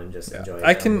sit down and just enjoy it.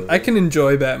 I can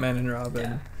enjoy Batman and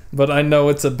Robin, but I know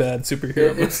it's a bad superhero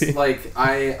movie. It's like,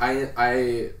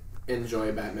 I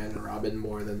enjoy Batman and Robin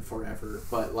more than Forever,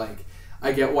 but like,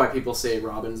 I get why people say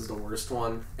Robin's the worst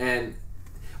one,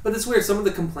 but it's weird. Some of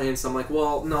the complaints, I'm like,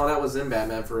 well, no, that was in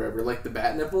Batman Forever. Like the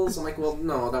bat nipples, I'm like, well,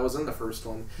 no, that was in the first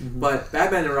one. But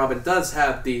Batman and Robin does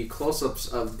have the close-ups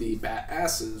of the bat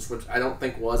asses, which I don't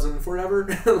think was in Forever.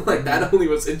 Like that only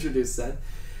was introduced then.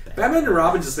 Batman and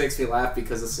Robin just makes me laugh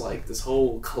because it's like this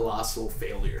whole colossal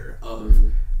failure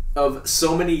of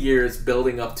so many years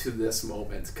building up to this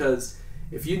moment. Because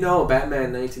if you know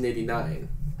Batman 1989,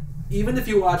 even if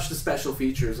you watch the special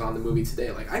features on the movie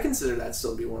today, like I consider that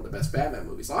still to be one of the best Batman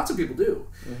movies. Lots of people do.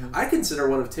 I consider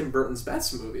one of Tim Burton's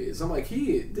best movies. I'm like,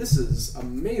 this is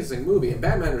amazing movie. And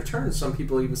Batman Returns, some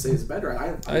people even say is better.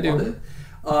 And I love it.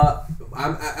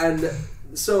 And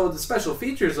so the special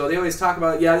features, though, they always talk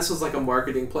about, this was like a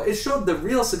marketing play. It showed the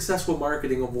real successful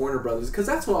marketing of Warner Brothers, because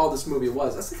that's what all this movie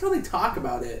was. That's like how they talk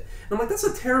about it. And I'm like, that's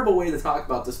a terrible way to talk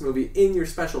about this movie in your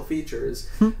special features.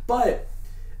 But...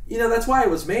 that's why it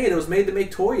was made. It was made to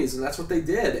make toys, and that's what they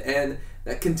did. And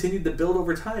that continued to build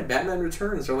over time. Batman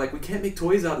Returns, they're like, we can't make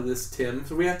toys out of this, Tim,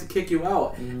 so we have to kick you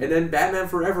out. And then Batman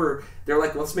Forever, they're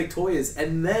like, let's make toys.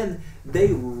 And then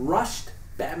they rushed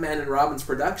Batman and Robin's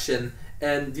production.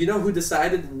 And do you know who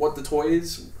decided what the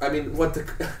toys... I mean, what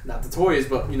the... Not the toys,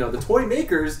 but, the toy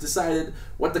makers decided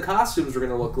what the costumes were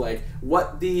going to look like,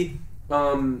 what the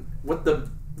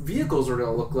vehicles were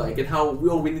going to look like, and how,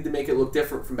 we need to make it look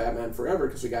different from Batman Forever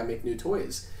because we got to make new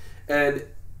toys. And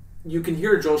you can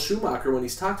hear Joel Schumacher when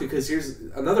he's talked to, because here's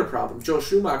another problem. Joel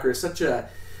Schumacher is such a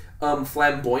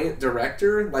flamboyant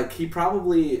director. Like, he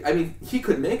probably... I mean, he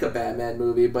could make a Batman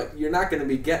movie, but you're not going to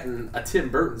be getting a Tim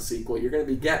Burton sequel. You're going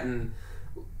to be getting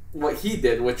what he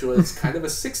did, which was kind of a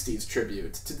 60s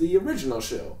tribute to the original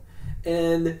show.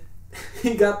 And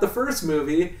he got the first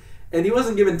movie, and he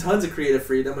wasn't given tons of creative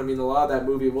freedom. I mean, a lot of that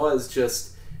movie was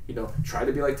just... try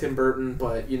to be like Tim Burton,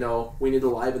 but, we need to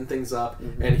liven things up.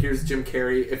 And here's Jim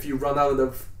Carrey. If you run out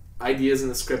of ideas in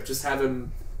the script, just have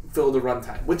him fill the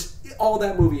runtime, which all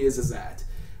that movie is that.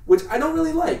 Which I don't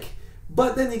really like.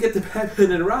 But then you get to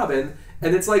Batman and Robin,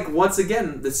 and it's like, once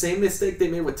again, the same mistake they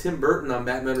made with Tim Burton on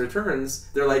Batman Returns.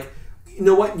 They're like, you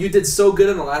know what? You did so good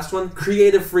in the last one.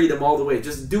 Creative freedom all the way.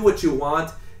 Just do what you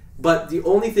want. But the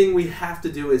only thing we have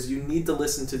to do is you need to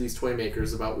listen to these toy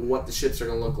makers about what the ships are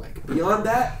going to look like. Beyond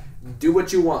that, do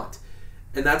what you want.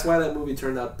 And that's why that movie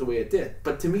turned out the way it did.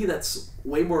 But to me, that's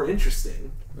way more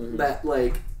interesting. That,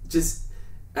 just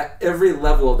at every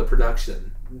level of the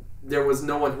production, there was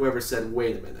no one who ever said,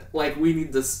 wait a minute. We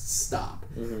need to stop.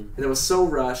 And it was so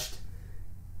rushed.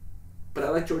 But I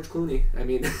like George Clooney. I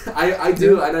mean, I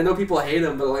do, and I know people hate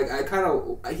him, but I kind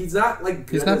of... He's not good.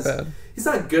 He's not bad. He's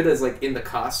not good as in the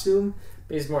costume.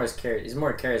 But he's more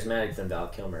charismatic than Val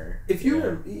Kilmer. If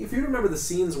you remember the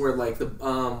scenes where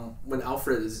when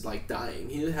Alfred is dying,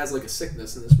 he has a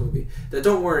sickness in this movie that,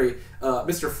 don't worry,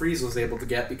 Mr. Freeze was able to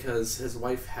get because his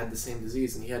wife had the same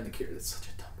disease and he had to cure it. It's such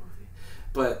a dumb movie.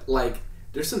 But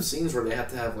there's some scenes where they have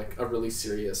to have a really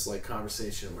serious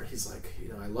conversation where he's like,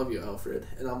 I love you, Alfred,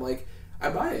 and I'm like, I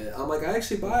buy it. I'm like, I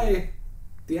actually buy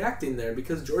the acting there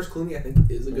because George Clooney, I think,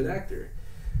 is a good actor.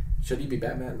 Should he be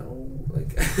Batman? No.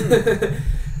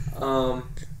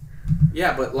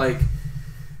 Yeah, but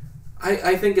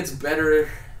I think it's better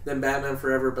than Batman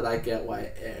Forever, but I get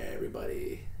why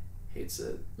everybody hates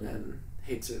it and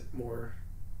hates it more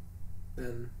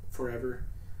than Forever.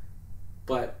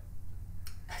 But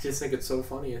I just think it's so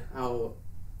funny how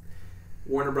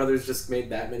Warner Brothers just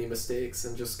made that many mistakes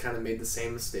and just kind of made the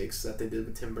same mistakes that they did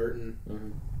with Tim Burton.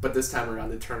 But this time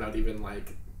around, it turned out even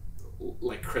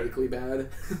critically bad.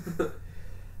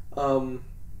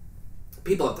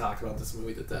 People have talked about this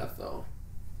movie to death, though.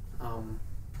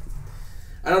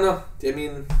 I don't know. I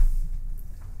mean,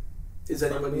 is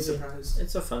anybody surprised?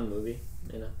 It's a fun movie,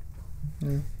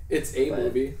 It's a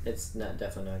movie. It's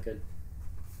definitely not good.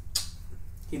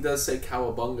 He does say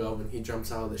cowabunga when he jumps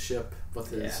out of the ship with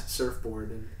his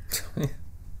surfboard. And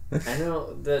I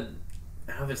don't know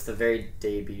if it's the very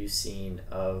debut scene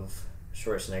of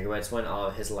Schwarzenegger, but it's when all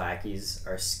of his lackeys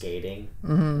are skating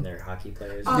and they're hockey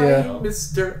players. I'm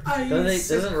Mr. Ice.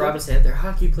 Doesn't Robin say that? They're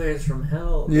hockey players from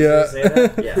hell? Does he say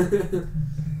that? Yeah.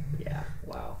 Yeah,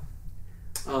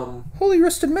 wow. Holy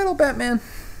rusted metal, Batman.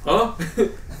 Huh?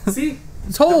 See?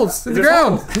 It's holes in the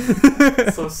ground.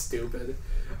 So stupid.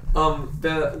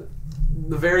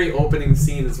 The very opening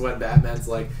scene is when Batman's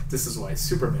like, this is why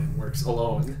Superman works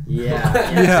alone. Yeah.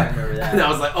 I remember that. And I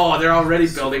was like, oh, they're already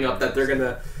building up that they're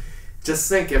gonna... Just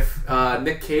think if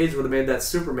Nick Cage would have made that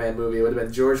Superman movie, it would have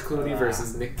been George Clooney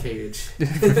versus Nick Cage.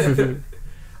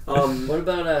 What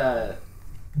about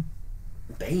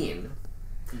Bane?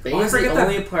 Bane's the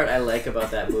only part I like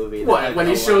about that movie. What? When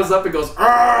he shows up and goes,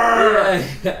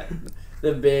 "Arrgh!" Yeah.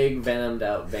 The big venomed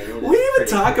out Bane. We didn't even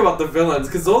talk about the villains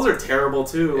because those are terrible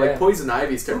too. Yeah. Poison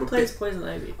Ivy's terrible. Who plays Poison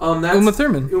Ivy? That's Uma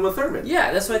Thurman. Uma Thurman.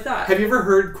 Yeah, that's what I thought. Have you ever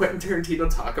heard Quentin Tarantino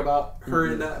talk about her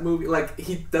in that movie?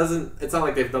 He doesn't. It's not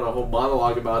like they've done a whole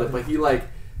monologue about it, but he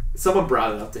someone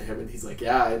brought it up to him, and he's like,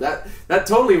 "Yeah, that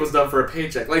totally was done for a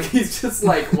paycheck." He's just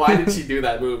like, "Why did she do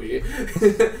that movie?"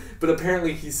 But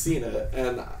apparently he's seen it,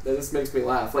 and that just makes me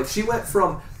laugh. She went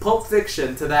from Pulp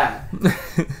Fiction to that.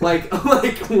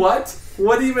 What?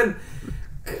 What even?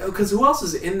 Because who else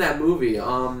is in that movie?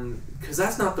 Because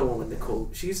that's not the one with Nicole.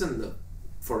 She's in the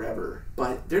Forever,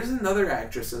 but there's another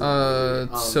actress in the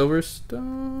movie.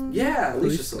 Silverstone. Yeah,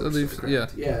 Alicia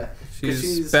Silverstone. Yeah.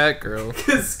 She's Batgirl.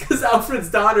 Because Alfred's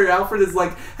daughter, Alfred is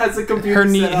has a computer.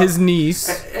 His niece,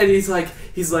 and he's like,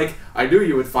 I knew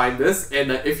you would find this,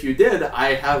 and if you did,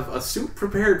 I have a suit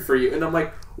prepared for you. And I'm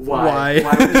like, Why?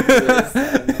 Why would you do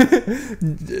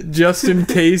this? Just in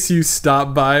case you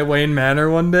stop by Wayne Manor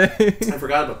one day. I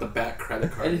forgot about the back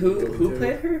credit card. And who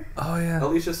played her? Oh yeah.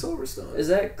 Alicia Silverstone. Is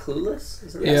that Clueless?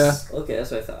 Is that Yeah. Okay,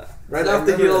 that's what I thought. Right I off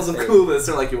the remember heels of that thing. Clueless,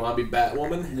 they're like, "You want to be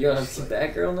Batwoman?" You want to be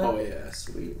Batgirl now? Oh yeah.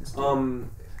 Sweet.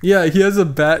 Yeah, he has a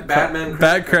Batman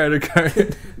credit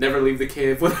card. Never leave the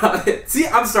cave without it. See,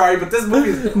 I'm sorry, but this movie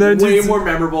is No, way just- more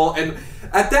memorable. And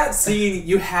at that scene,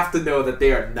 you have to know that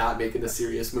they are not making a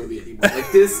serious movie anymore.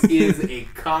 Like, this is a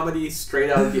comedy straight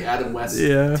out of the Adam West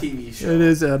Yeah, TV show. it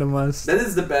is Adam West. That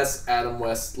is the best Adam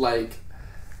West, like...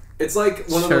 It's like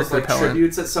one of Shark those like repellent.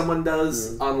 tributes that someone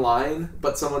does online,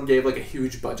 but someone gave like a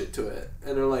huge budget to it,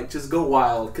 and they're like, "Just go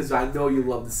wild, because I know you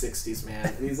love the '60s, man."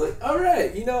 And he's like, "All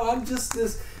right, I'm just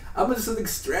an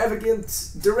extravagant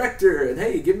director, and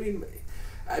hey, give me."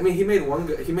 I mean, he made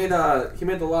he made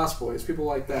The Lost Boys, people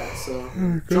like that. So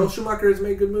Joel Schumacher has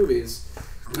made good movies.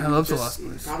 I love The Just- Lost he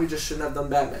Boys. Probably just shouldn't have done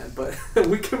Batman, but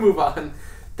we can move on.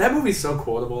 That movie's so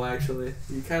quotable, actually.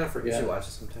 You kind of We forget. should watch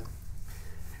it sometime.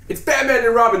 It's Batman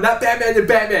and Robin, not Batman and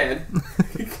Batman.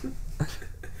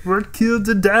 What killed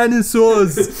the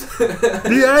dinosaurs?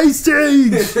 The Ice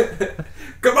Age!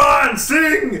 Come on,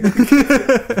 sing!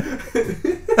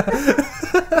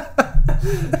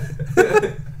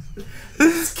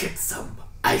 Let's kick some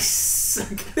ice.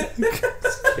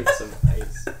 Kick some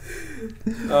ice.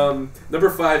 Number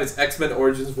 5 is X-Men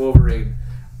Origins Wolverine.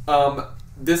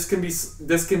 This can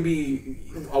be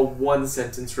a one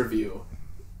sentence review.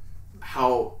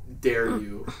 How dare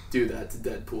you do that to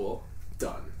Deadpool?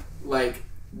 Done. Like,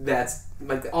 that's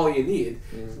like all you need.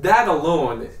 That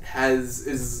alone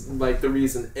is like the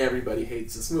reason everybody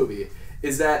hates this movie.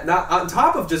 Is that not on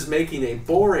top of just making a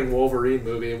boring Wolverine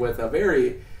movie with a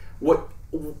very what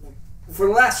for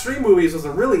the last 3 movies was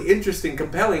a really interesting,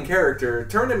 compelling character,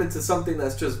 turn him into something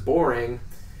that's just boring.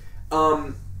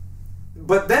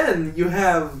 But then you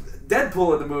have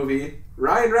Deadpool in the movie.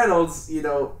 Ryan Reynolds, he's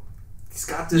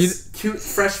got this cute,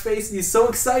 fresh face, and he's so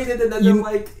excited, and then they're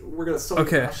like, we're going to sew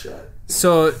your mouth shut.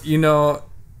 So,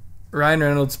 Ryan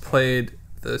Reynolds played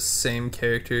the same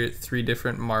character 3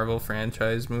 different Marvel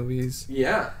franchise movies.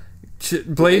 Yeah.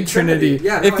 Blade Trinity.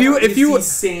 Yeah, no, if you it's the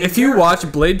same character.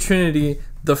 watch Blade Trinity,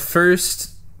 the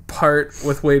first part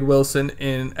with Wade Wilson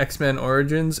in X-Men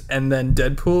Origins and then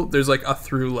Deadpool, there's like a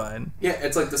through line. Yeah,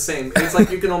 it's like the same. It's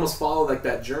like you can almost follow like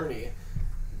that journey.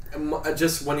 And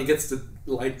just when he gets to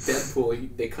like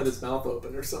Deadpool, they cut his mouth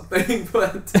open or something.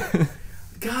 But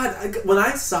God, when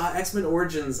I saw X-Men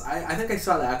Origins, I think I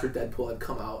saw it after Deadpool had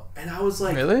come out, and I was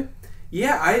like, Really?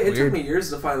 Yeah, it took Weird. me years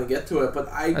to finally get to it, but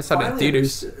I saw it in finally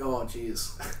theaters. understood- Oh,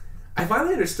 jeez. I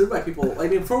finally understood why people... I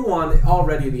mean, for one,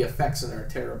 already the effects in it are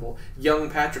terrible. Young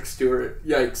Patrick Stewart,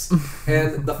 yikes.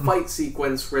 And the fight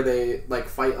sequence where they, like,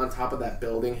 fight on top of that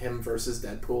building, him versus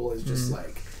Deadpool, is just,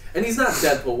 like... And he's not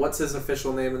Deadpool. What's his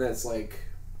official name? And it's, like...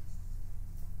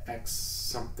 X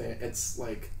something. It's,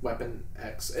 like, Weapon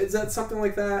X. Is that something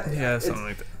like that? Yeah, It's- something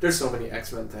like that. There's so many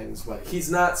X-Men things, but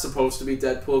he's not supposed to be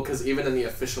Deadpool, because even in the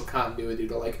official continuity,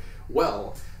 they're like,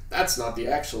 well, that's not the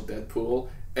actual Deadpool,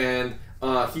 and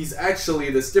he's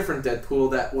actually this different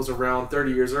Deadpool that was around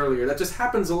 30 years earlier that just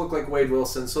happens to look like Wade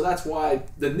Wilson, so that's why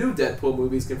the new Deadpool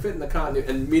movies can fit in the continuity,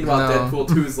 and meanwhile No.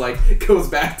 Deadpool 2 is like, goes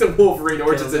back to Wolverine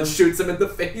Origins and him. shoots him in the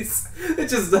face. It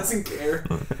just doesn't care.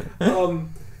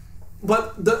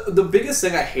 But the biggest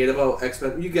thing I hate about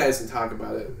X-Men, you guys can talk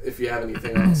about it if you have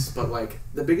anything else, but like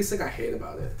the biggest thing I hate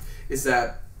about it is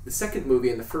that the second movie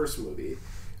and the first movie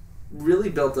really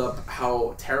built up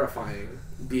how terrifying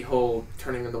the whole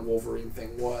turning into Wolverine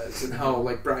thing was, and how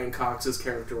like Brian Cox's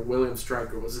character William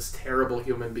Stryker was this terrible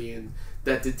human being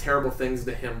that did terrible things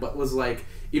to him, but was like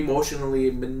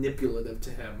emotionally manipulative to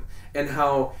him, and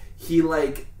how he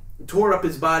like tore up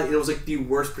his body. It was like the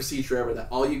worst procedure ever. That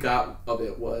all you got of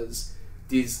it was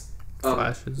these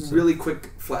Flashes. really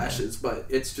quick flashes, but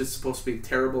it's just supposed to be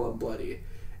terrible and bloody.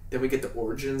 Then we get the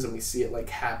origins and we see it like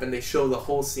happen. They show the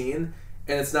whole scene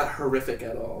and it's not horrific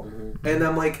at all. And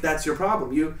I'm like, that's your problem.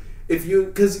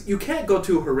 Because you can't go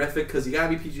too horrific because you gotta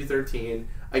be PG-13.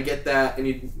 I get that, and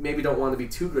you maybe don't want to be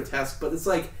too grotesque, but it's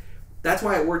like that's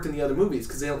why it worked in the other movies,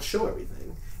 because they don't show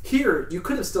everything. Here, you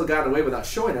could have still gotten away without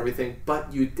showing everything,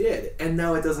 but you did, and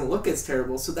now it doesn't look as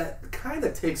terrible, so that kind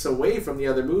of takes away from the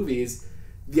other movies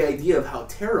the idea of how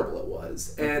terrible it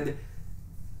was. And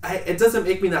it doesn't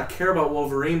make me not care about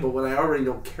Wolverine, but when I already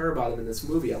don't care about him in this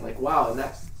movie, I'm like, wow, and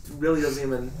that really doesn't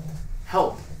even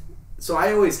help. So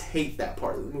I always hate that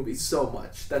part of the movie so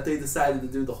much, that they decided to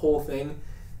do the whole thing,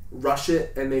 rush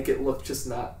it, and make it look just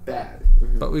not bad.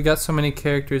 But we got so many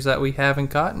characters that we haven't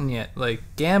gotten yet, like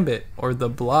Gambit or the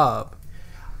Blob.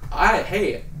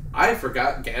 Hey, I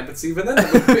forgot Gambit's even in the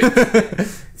movie.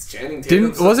 It's Channing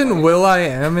Tatum. Wasn't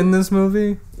Will.i.am in this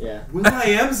movie? Yeah.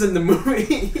 Will.i.am's in the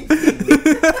movie.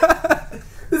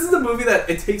 This is a movie that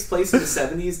it takes place in the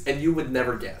 70s and you would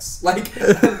never guess. Like,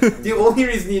 the only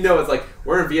reason you know is like,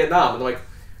 we're in Vietnam. And like,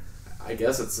 I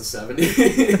guess it's the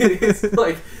 70s.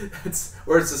 Like,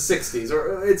 or it's the 60s.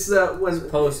 Or it's when...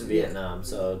 Post-Vietnam,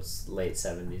 so it's late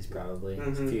 70s probably.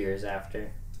 A few years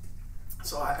after.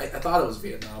 So I thought it was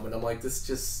Vietnam, and I'm like, this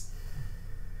just...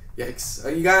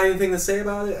 Yikes. You got anything to say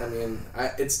about it? I mean,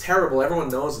 it's terrible. Everyone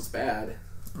knows it's bad.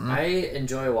 I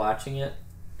enjoy watching it,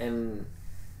 and...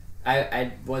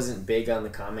 I wasn't big on the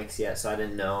comics yet, so I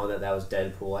didn't know that was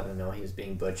Deadpool. I didn't know he was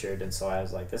being butchered, and so I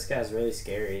was like, this guy's really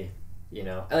scary, you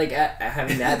know? Like,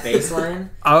 having that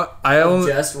baseline,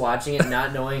 just watching it,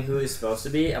 not knowing who he's supposed to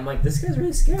be, I'm like, this guy's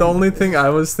really scary. The only thing I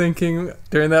was thinking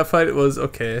during that fight was,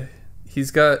 okay,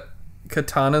 he's got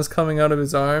katanas coming out of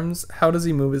his arms. How does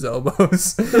he move his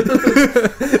elbows?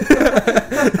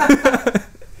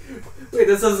 Wait,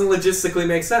 this doesn't logistically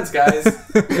make sense, guys.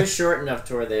 They're short enough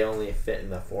to where they only fit in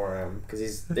the forearm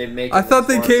because they make. I thought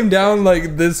they came down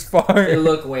like this far. They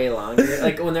look way longer.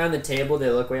 Like when they're on the table, they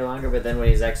look way longer. But then when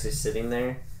he's actually sitting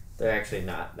there, they're actually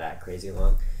not that crazy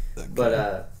long. Okay.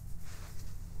 But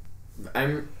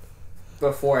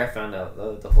before I found out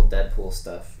the whole Deadpool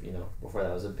stuff, you know, before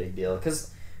that was a big deal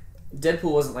because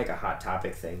Deadpool wasn't like a hot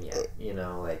topic thing yet. You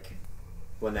know, like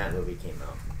when that movie came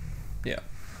out. Yeah.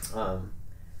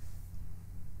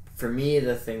 For me,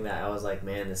 the thing that I was like,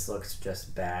 man, this looks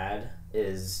just bad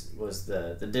was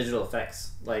the digital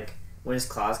effects. Like, when his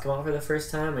claws come out for the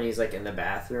first time and he's, like, in the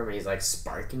bathroom and he's, like,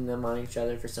 sparking them on each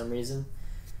other for some reason.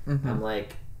 Mm-hmm. I'm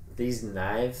like, these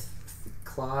knife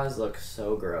claws look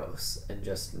so gross and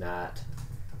just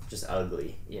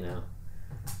ugly, you know?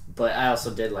 But I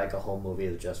also did, like, a whole movie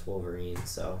with just Wolverine,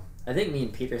 so I think me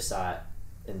and Peter saw it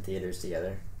in theaters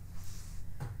together.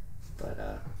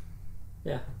 But,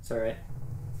 yeah, it's alright.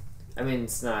 I mean,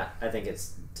 it's not... I think it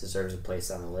deserves a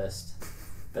place on the list.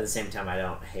 But at the same time, I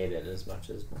don't hate it as much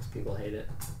as most people hate it.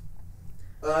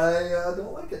 I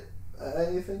don't like it.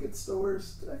 I think it's the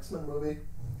worst X-Men movie.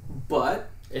 But...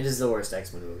 It is the worst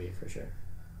X-Men movie, for sure.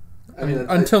 I mean,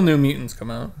 until New Mutants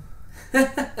come out.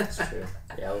 That's true.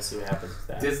 Yeah, we'll see what happens with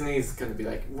that. Disney's going to be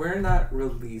like, we're not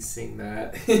releasing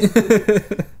that.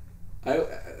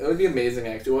 It would be amazing,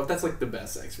 actually. What if that's like the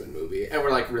best X-Men movie? And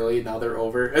we're like, really? Now they're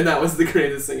over? And that was the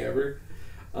greatest thing ever?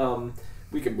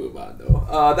 We can move on,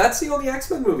 though. That's the only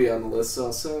X-Men movie on the list,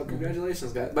 so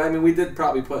congratulations, guys. But I mean, we did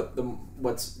probably put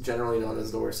what's generally known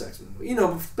as the worst X-Men movie. You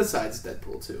know, besides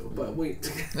Deadpool, too. But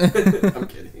I'm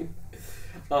kidding.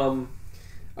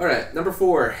 Alright, number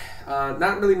 4.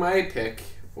 Not really my pick,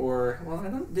 or... Well, I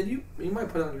don't... Did you... You might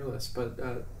put it on your list, but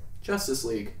Justice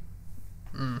League.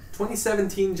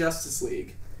 2017 Justice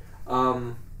League.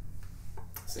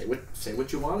 Say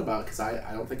what you want about it, because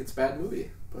I don't think it's a bad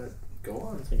movie, but go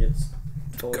on. I think it's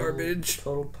garbage.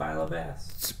 Total pile of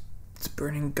ass. It's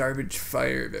burning garbage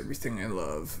fire of everything I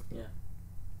love. Yeah.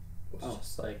 It's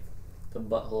just like the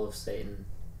butthole of Satan.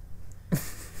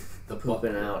 The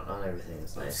pooping out on everything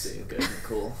is nice and good and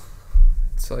cool.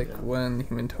 It's like when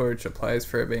Human Torch applies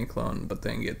for a bank loan, but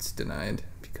then gets denied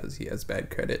because he has bad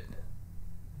credit.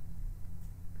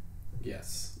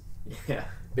 Yes. Yeah.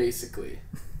 Basically.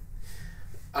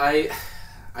 I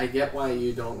get why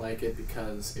you don't like it,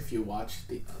 because if you watch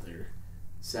the other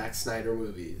Zack Snyder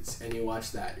movies and you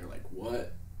watch that, you're like,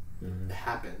 what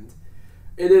happened?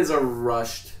 It is a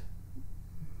rushed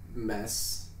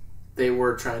mess. They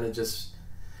were trying to just...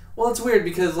 Well, it's weird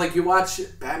because, like, you watch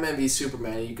Batman v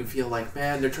Superman and you can feel like,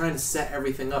 man, they're trying to set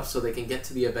everything up so they can get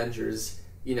to the Avengers,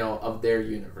 you know, of their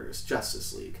universe,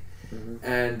 Justice League. Mm-hmm.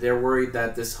 And they're worried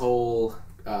that this whole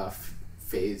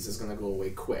phase is going to go away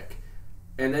quick.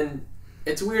 And then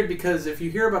it's weird because if you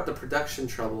hear about the production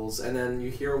troubles and then you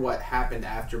hear what happened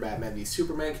after Batman v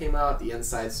Superman came out, the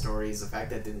inside stories, the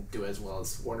fact that it didn't do as well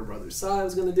as Warner Brothers thought it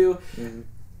was going to do,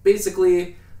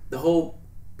 basically the whole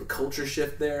culture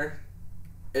shift there,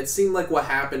 it seemed like what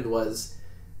happened was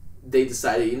they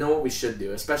decided, you know what we should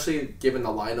do, especially given the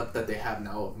lineup that they have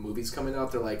now of movies coming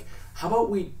out, they're like, how about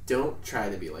we don't try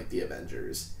to be like the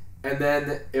Avengers? And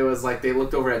then it was like they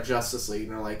looked over at Justice League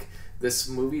and they're like, this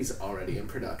movie's already in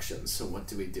production, so what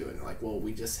do we do? And they're like, well,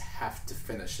 we just have to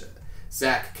finish it.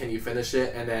 Zach, can you finish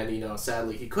it? And then, you know,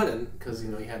 sadly he couldn't because, you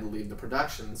know, he had to leave the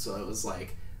production, so it was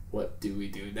like, what do we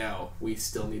do now? We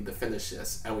still need to finish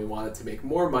this, and we wanted to make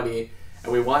more money,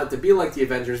 and we want it to be like the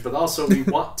Avengers, but also we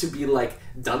want to be like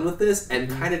done with this and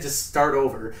kind of just start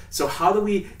over. So how do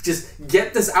we just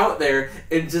get this out there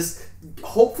and just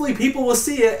hopefully people will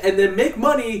see it and then make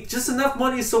money, just enough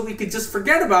money so we could just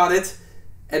forget about it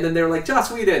And then they were like,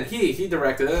 Joss Whedon, he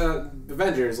directed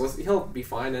Avengers. He'll be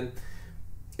fine. And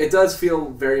it does feel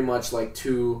very much like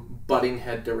two butting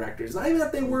head directors. Not even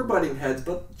that they were butting heads,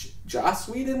 but Joss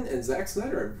Whedon and Zack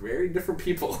Snyder are very different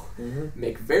people.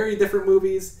 Make very different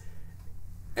movies.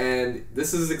 And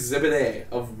this is Exhibit A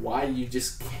of why you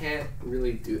just can't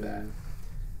really do that.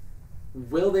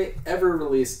 Will they ever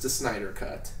release the Snyder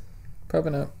Cut?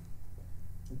 Probably not.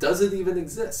 Does it even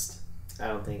exist? I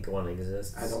don't think one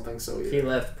exists. I don't think so If either. he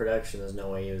left production, there's no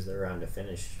way he was around to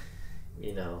finish.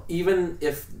 Even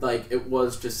if like it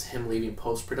was just him leaving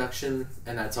post-production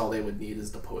and that's all they would need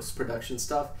is the post-production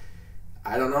stuff,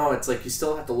 I don't know. It's like you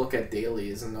still have to look at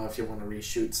dailies and know if you want to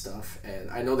reshoot stuff. And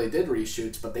I know they did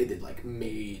reshoots, but they did like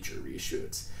major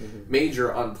reshoots, major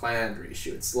unplanned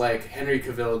reshoots. Like Henry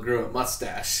Cavill grew a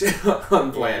mustache,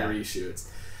 unplanned reshoots.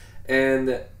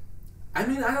 And I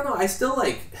mean, I don't know. I still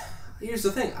like. Here's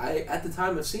the thing. At the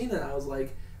time of seeing it, I was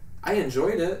like, I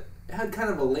enjoyed it. It had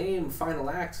kind of a lame final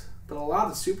act, but a lot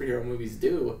of superhero movies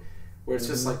do, where it's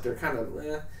just like they're kind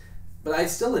of. But I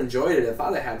still enjoyed it. I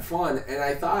thought I had fun, and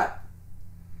I thought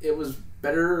it was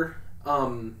better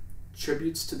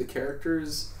tributes to the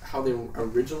characters, how they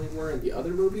originally were in the other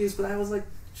movies, but I was like,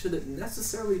 should it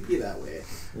necessarily be that way?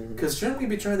 Because shouldn't we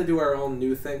be trying to do our own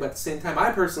new thing? But at the same time,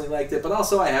 I personally liked it, but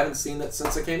also I haven't seen it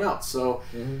since it came out. So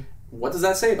what does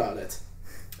that say about it?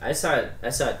 I saw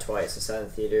it twice. I saw it in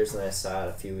theaters, and I saw it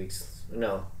a few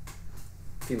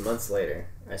months later.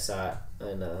 I saw it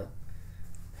and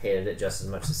hated it just as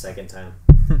much the second time.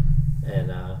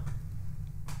 And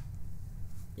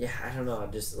yeah, I don't know.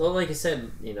 Just like I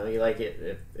said, you like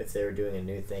it if they were doing a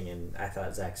new thing, and I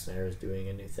thought Zack Snyder was doing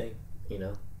a new thing.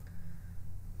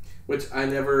 Which I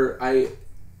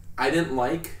didn't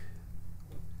like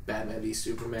Batman v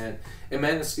Superman, and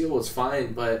Man of Steel was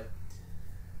fine, but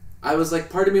I was like,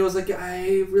 part of me was like,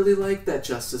 I really like that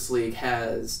Justice League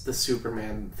has the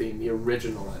Superman theme, the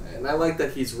original in it, and I like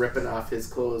that he's ripping off his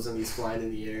clothes and he's flying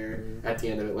in the air at the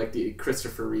end of it, like the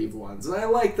Christopher Reeve ones, and I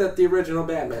like that the original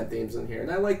Batman theme's in here,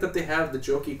 and I like that they have the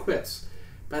jokey quips,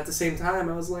 but at the same time,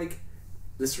 I was like,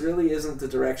 this really isn't the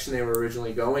direction they were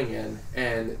originally going in,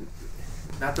 and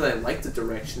not that I like the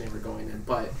direction they were going in,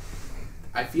 but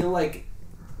I feel like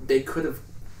they could have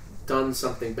done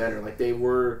something better, like they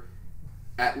were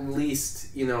at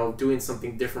least, doing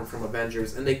something different from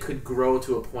Avengers, and they could grow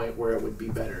to a point where it would be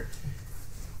better.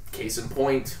 Case in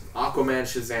point, Aquaman,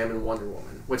 Shazam, and Wonder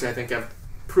Woman, which I think have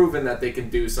proven that they can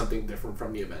do something different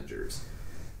from the Avengers.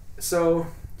 So,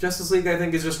 Justice League, I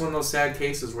think, is just one of those sad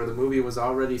cases where the movie was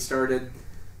already started,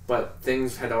 but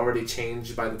things had already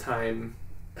changed by the time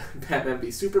Batman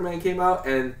v Superman came out,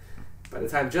 and by the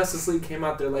time Justice League came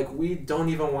out, they're like, we don't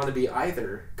even want to be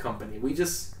either company. We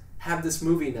just have this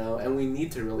movie now, and we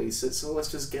need to release it, so let's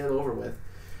just get it over with.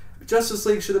 Justice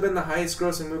League should have been the highest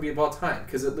grossing movie of all time,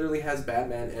 because it literally has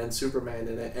Batman and Superman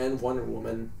in it, and Wonder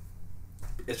Woman.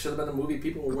 It should have been a movie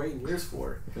people were waiting years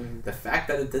for. The fact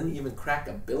that it didn't even crack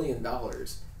 $1 billion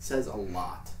says a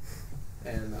lot.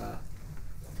 And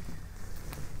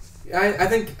I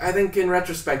think in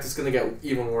retrospect it's going to get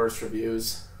even worse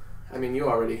reviews. I mean, you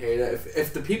already hate it.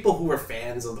 If the people who are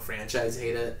fans of the franchise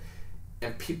hate it,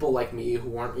 and people like me who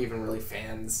weren't even really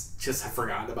fans just have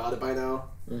forgotten about it by now,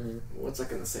 what's that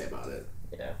going to say about it?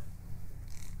 Yeah.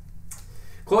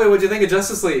 Chloe, what'd you think of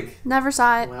Justice League? Never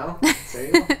saw it. Well, there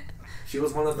you go. She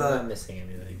was one of I'm the... not missing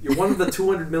anything. You're one of the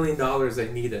 $200 million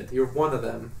they needed. You're one of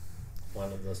them.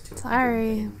 One of those two.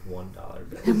 Sorry.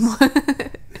 $1 bills.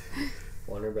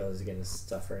 Warner Bros. Is going to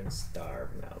suffer and starve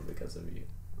now because of you.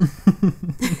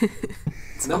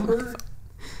 Number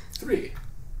 3.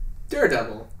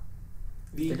 Daredevil.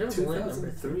 The Daredevil's only number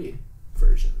 2003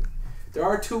 version. There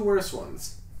are 2 worse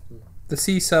ones. The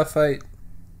seesaw fight.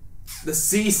 The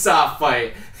seesaw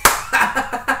fight.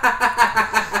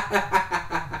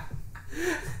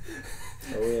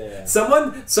 Oh yeah.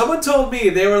 Someone told me,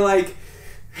 they were like,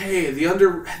 "Hey, the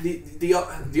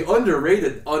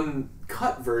underrated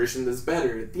uncut version is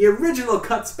better. The original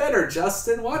cut's better,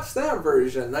 Justin. Watch that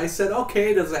version." And I said,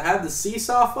 "Okay, does it have the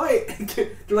seesaw fight?"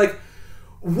 They're like,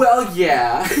 "Well,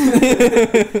 yeah,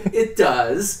 it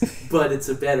does, but it's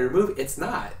a better movie." It's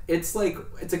not. It's like,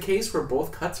 it's a case where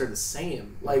both cuts are the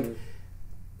same. Like,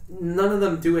 none of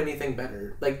them do anything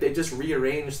better. Like, they just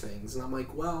rearrange things, and I'm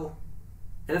like, well,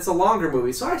 and it's a longer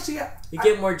movie, so actually, You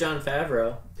get more Jon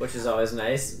Favreau, which is always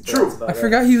nice. but True. that's about I it.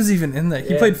 forgot he was even in that.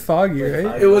 He Yeah. played Foggy, Played right?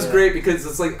 Foggy. it was Yeah. great because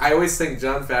it's like, I always think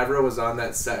Jon Favreau was on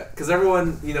that set, because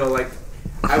everyone, like,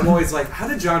 I'm always like, how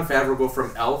did Jon Favreau go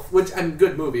from Elf, which I'm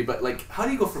good movie, but like, how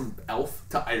do you go from Elf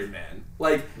to Iron Man?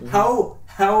 Like,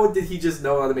 how did he just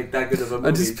know how to make that good of a movie?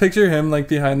 I just picture him like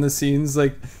behind the sines,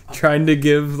 like trying to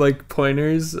give like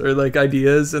pointers or like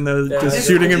ideas, and they're just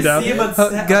shooting him down.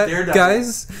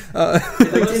 Guys, What Like, if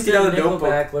we take it did out of the notebook.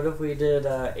 Nickelback? What if we did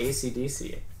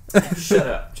AC/DC? Shut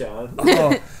up, John.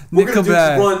 oh, We're gonna do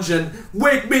Nickelback. grunge and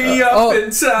wake me up in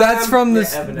time. That's from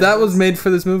this. Yeah, That was made for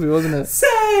this movie, wasn't it?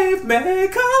 Save me,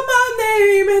 call my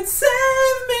name and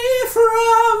save me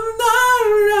from the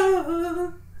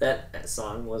run. That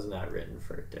song was not written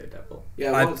for Daredevil.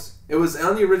 Yeah, it was. It was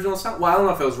on the original sound. Well, I don't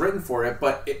know if it was written for it,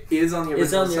 but it is on the original soundtrack.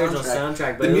 It's on the original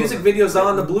soundtrack. But The it music was video's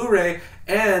on the written- Blu-ray,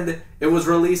 and it was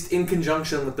released in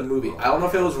conjunction with the movie. I don't know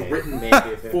if it was Okay, written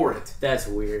maybe for it. That's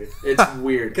weird. It's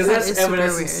weird. Because That that's is super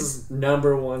Evanescence's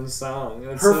 #1 song.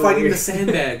 It's Her so fighting weird. the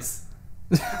sandbags.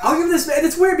 I'll give this, and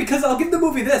it's weird because I'll give the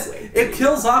movie this. It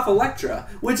kills off Elektra,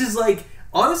 which is like,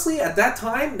 honestly, at that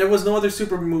time, there was no other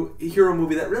hero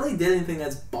movie that really did anything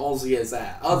as ballsy as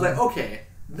that. I was like, okay,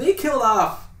 they killed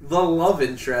off the love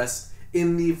interest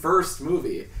in the first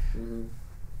movie.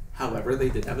 However, they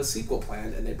did have a sequel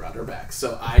planned, and they brought her back.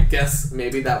 So I guess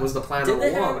maybe that was the plan all Did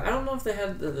they along. have? I don't know if they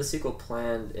had the sequel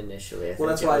planned initially. I think Well,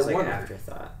 that's it why I was like wondered. an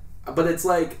afterthought. But it's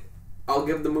like, I'll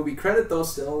give the movie credit though.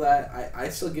 Still, that I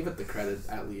still give it the credit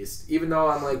at least, even though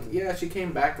I'm like, yeah, she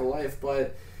came back to life,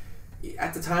 but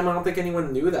at the time, I don't think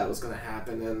anyone knew that was going to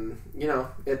happen, and you know,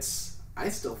 I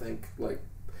still think like,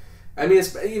 I mean,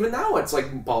 even now it's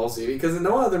like ballsy because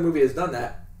no other movie has done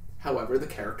that. However, the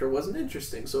character wasn't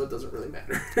interesting, so it doesn't really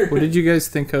matter. What did you guys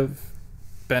think of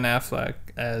Ben Affleck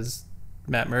as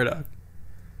Matt Murdock?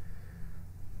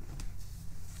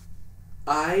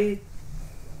 I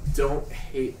don't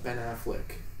hate Ben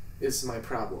Affleck. Is my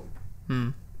problem.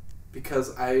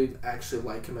 Because I actually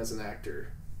like him as an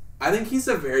actor. I think he's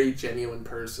a very genuine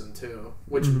person too,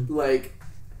 which like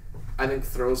I think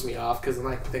throws me off because then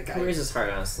I think He wears his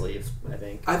heart on his sleeve. I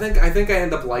think. I think I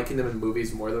end up liking him in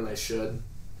movies more than I should.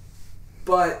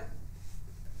 But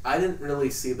I didn't really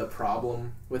see the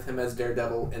problem with him as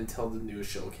Daredevil until the new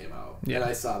show came out. Yeah. And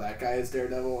I saw that guy as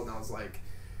Daredevil and I was like,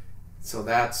 so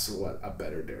that's what a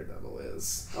better Daredevil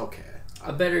is. Okay.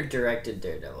 A better directed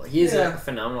Daredevil. He is Yeah. a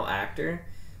phenomenal actor,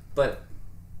 but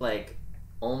like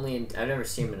only I've never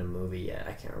seen him in a movie yet.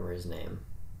 I can't remember his name.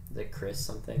 Is it Chris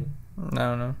something? I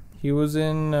don't know. He was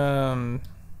in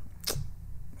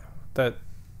that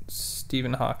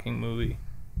Stephen Hawking movie.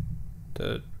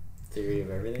 The Theory of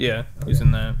Everything. yeah, he's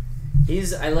in that.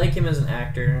 I like him as an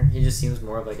actor. He just seems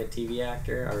more of like a TV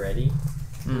actor already.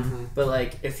 Mm-hmm. But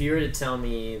like, if you were to tell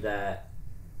me that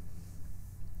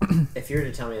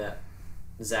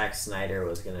Zack Snyder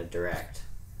was gonna direct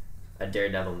a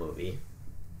Daredevil movie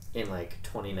in like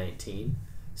 2019,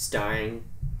 starring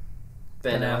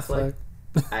Ben Affleck,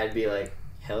 I'd be like,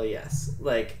 hell yes.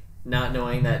 Like, not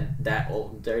knowing that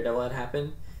old Daredevil had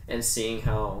happened and seeing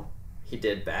how he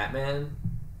did Batman,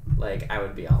 like, I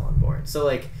would be all on board. So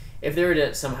like, if they were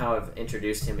to somehow have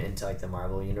introduced him into like the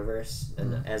Marvel universe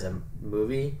and as a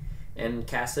movie and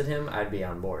casted him, I'd be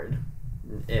on board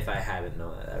if I hadn't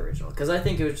known that original. Because I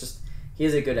think it was just, he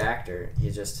is a good actor.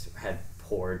 He just had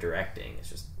poor directing. It's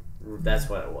just, that's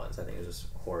what it was. I think it was just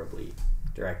horribly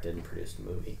directed and produced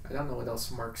movie. I don't know what else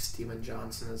Mark Steven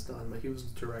Johnson has done, but he was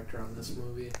the director on this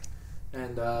movie.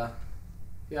 And,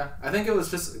 yeah, I think it was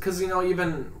just, because, you know,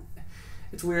 even,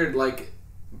 it's weird, like,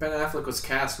 Ben Affleck was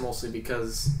cast mostly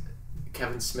because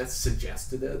Kevin Smith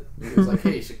suggested it. He was like,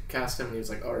 hey, you should cast him, and he was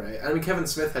like, alright. I mean, Kevin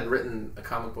Smith had written a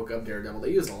comic book of Daredevil.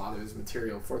 They used a lot of his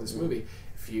material for this movie.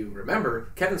 If you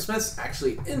remember, Kevin Smith's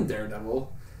actually in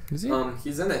Daredevil. Is he?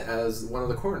 He's in it as one of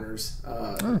the coroners.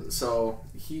 So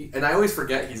and I always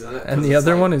forget he's in it. And 'cause the it's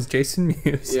other like- one is Jason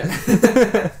Mewes.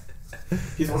 Yeah.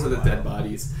 He's one of the dead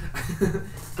bodies.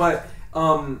 But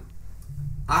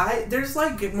there's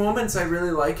like moments I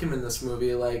really like him in this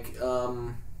movie. Like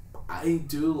I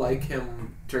do like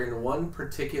him during one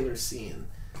particular scene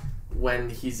when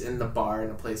he's in the bar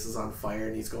and the place is on fire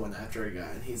and he's going after a guy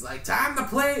and he's like, time to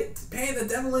pay the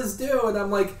devil his due, and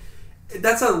I'm like,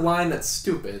 that's a line that's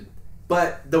stupid,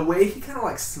 but the way he kind of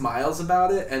like smiles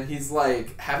about it and he's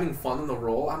like having fun in the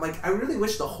role, I'm like, I really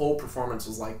wish the whole performance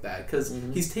was like that, because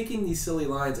he's taking these silly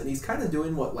lines and he's kind of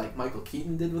doing what like Michael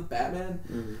Keaton did with Batman.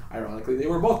 Ironically, they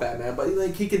were both Batman, but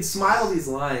like he can smile these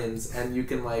lines and you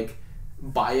can like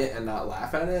buy it and not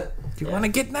laugh at it. Do you want to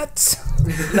get nuts?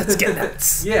 Let's get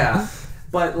nuts. Yeah,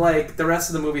 but like the rest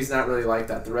of the movie's not really like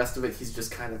that. The rest of it, he's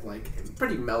just kind of like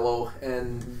pretty mellow,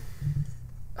 and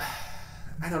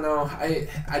I don't know.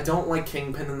 I don't like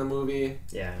Kingpin in the movie.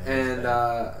 Yeah. And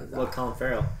Colin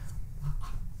Farrell.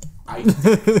 I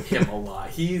dig him a lot.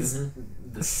 He's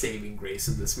the saving grace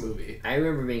of this movie. I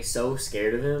remember being so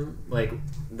scared of him. Like,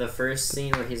 the first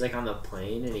scene where he's, like, on the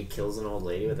plane and he kills an old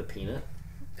lady with a peanut.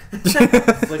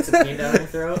 Flicks a peanut down her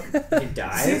throat. He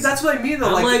dies. See, that's what I mean,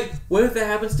 though. I'm like, what if that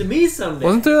happens to me someday?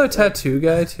 Wasn't there a tattoo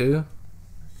guy too?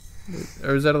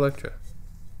 Or was that Elektra?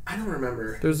 I don't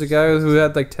remember. There was a guy who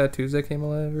had like tattoos that came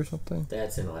alive or something.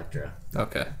 That's an Electra.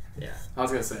 Okay. Yeah, I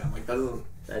was gonna say, I'm like, that doesn't.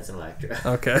 that's an Electra.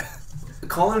 Okay.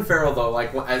 Colin Farrell though,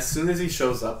 like as soon as he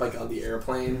shows up, like on the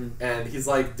airplane, and he's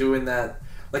like doing that,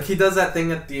 like he does that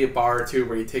thing at the bar too,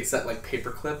 where he takes that like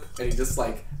paper clip and he just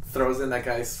like throws in that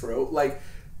guy's throat. Like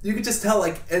you could just tell,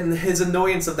 like, and his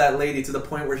annoyance of that lady to the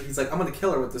point where he's like, I'm gonna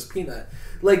kill her with this peanut.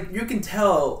 Like you can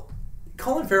tell.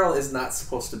 Colin Farrell is not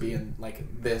supposed to be in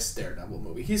like this Daredevil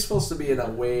movie. He's supposed to be in a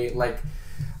way like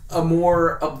a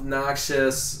more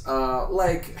obnoxious,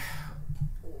 like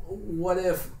what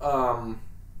if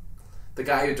the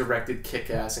guy who directed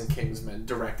Kick-Ass and Kingsman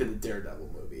directed a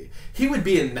Daredevil movie? He would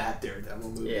be in that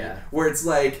Daredevil movie, Yeah. where it's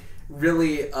like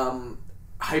really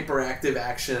hyperactive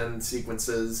action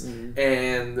sequences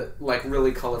and like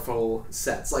really colorful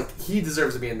sets. Like he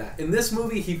deserves to be in that. In this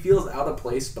movie, he feels out of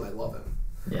place, but I love him.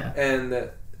 Yeah. And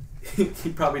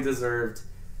he probably deserved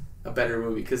a better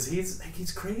movie because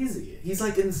he's crazy. He's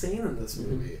like insane in this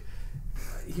movie.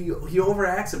 He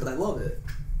overacts it, but I love it.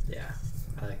 Yeah.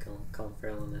 I like Colin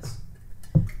Farrell in this.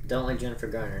 Don't like Jennifer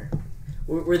Garner.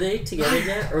 Were they together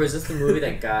yet, or was this the movie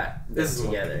that got them This is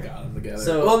together? what got them together.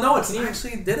 So, well, no, it's can you-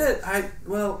 actually did it.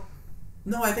 No,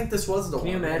 I think this was the Can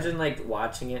one. you imagine like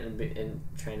watching it and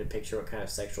trying to picture what kind of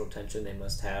sexual tension they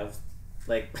must have,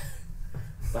 like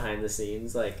behind the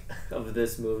scenes, like of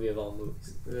this movie of all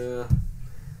movies? Yeah.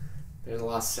 There's a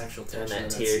lot of sexual And tension. that in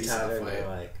teeter season totter, fight. and they're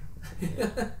like,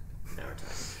 yeah, now we're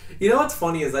talking. You know what's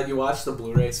funny is that you watch the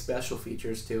Blu-ray special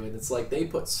features too, and it's like they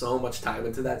put so much time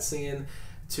into that scene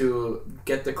to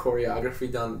get the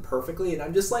choreography done perfectly, and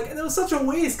I'm just like, and it was such a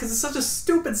waste because it's such a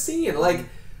stupid scene. Like,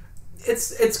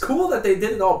 it's cool that they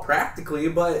did it all practically,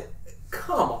 but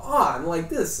come on, like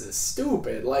this is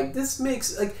stupid. Like this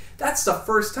makes like that's the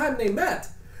first time they met.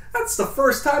 That's the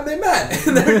first time they met,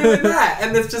 and they're doing that,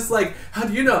 and it's just like, how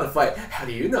do you know how to fight? How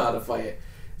do you know how to fight?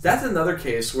 That's another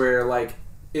case where like.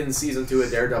 In season 2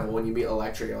 of Daredevil, when you meet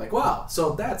Elektra, you're like, wow,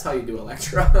 so that's how you do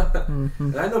Elektra.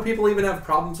 And I know people even have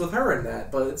problems with her in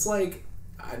that, but it's like,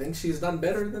 I think she's done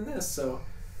better than this, so.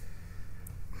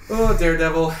 Oh,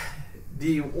 Daredevil,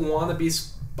 the wannabe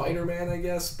Spider-Man, I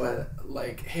guess, but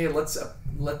like, hey, let's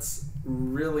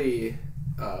really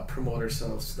promote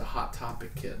ourselves to the Hot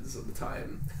Topic kids of the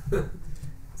time.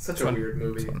 Such a weird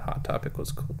movie. That's when Hot Topic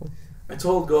was cool. I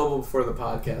told Goble before the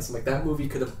podcast, I'm like, that movie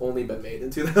could have only been made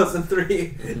in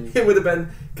 2003. It would have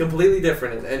been completely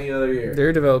different in any other year.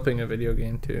 They're developing a video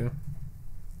game too.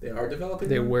 They are developing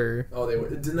They one? were. Oh, they were.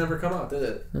 It did never come out, did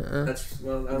it? Uh-uh.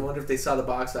 Well, I wonder if they saw the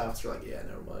box office. They're like, yeah,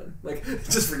 never mind. Like,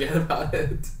 just forget about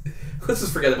it. Let's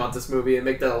just forget about this movie and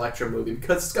make that Elektra movie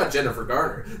because it's got Jennifer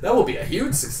Garner. That will be a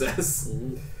huge success.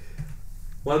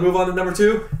 Want to move on to number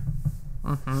 2?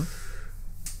 Mm-hmm.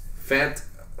 Fant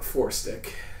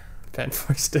 4-Stick. Fan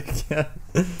for Stick, yeah.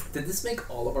 Did this make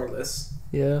all of our lists?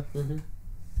 Yeah.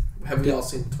 Have we all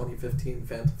seen 2015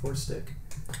 Fant 4-Stick?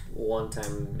 One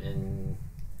time in.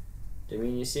 Did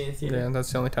you see it in theater? Yeah, that's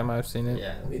the only time I've seen it.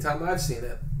 Yeah. Only time I've seen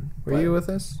it. Were you with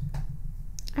us?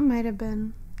 I might have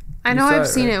been. I You know saw I've it,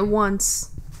 seen right? it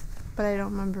once, but I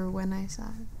don't remember when I saw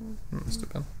it. Must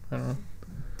have been. I don't know.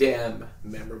 Damn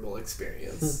memorable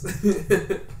experience.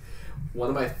 One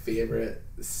of my favorite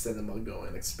cinema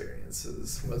going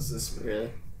experiences was this movie. Really?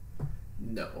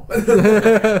 No.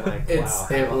 Like, wow.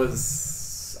 It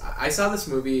was. I saw this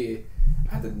movie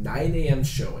at the 9 a.m.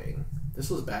 showing. This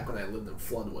was back when I lived in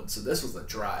Floodwood, so this was a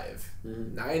drive.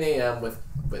 9 a.m.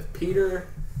 with Peter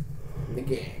and the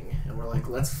gang. And we're like,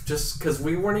 let's just. Because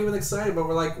we weren't even excited, but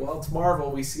we're like, well, it's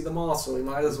Marvel. We see them all, so we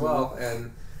might as well.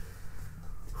 And.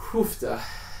 Hoofda.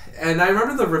 And I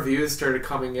remember the reviews started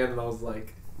coming in, and I was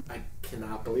like, I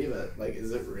cannot believe it. Like,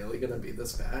 is it really going to be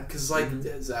this bad? Because, like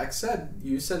Zach said,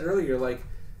 you said earlier, like,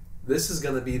 this is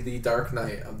going to be the Dark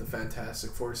Knight of the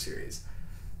Fantastic Four series.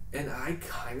 And I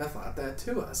kind of thought that,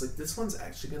 too. I was like, this one's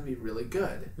actually going to be really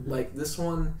good. Like, this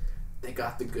one, they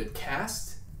got the good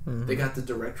cast. They got the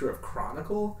director of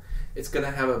Chronicle. It's going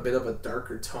to have a bit of a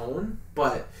darker tone,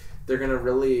 but they're going to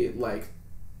really, like,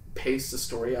 pace the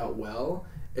story out well.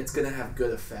 It's going to have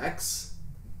good effects.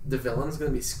 The villain's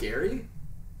going to be scary.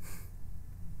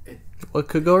 What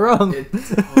could go wrong?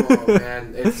 Oh,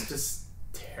 man. It's just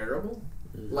terrible.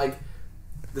 Like,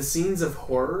 the scenes of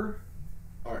horror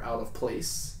are out of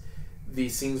place. The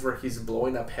scenes where he's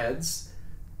blowing up heads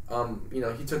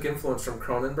he took influence from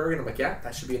Cronenberg, and I'm like, yeah,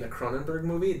 that should be in a Cronenberg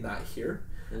movie, not here.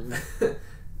 Mm-hmm.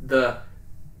 The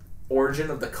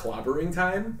origin of the clobbering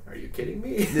time? Are you kidding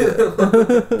me?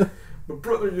 My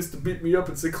brother used to beat me up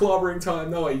and say clobbering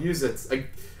time. Now I use it.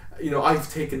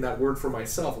 I've taken that word for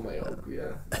myself. I'm like, oh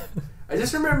yeah. I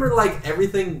just remember like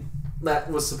everything that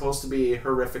was supposed to be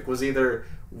horrific was either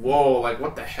whoa, like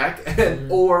what the heck,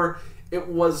 or it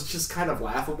was just kind of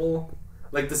laughable.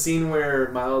 Like the scene where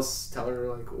Miles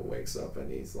Teller like wakes up and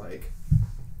he's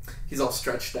all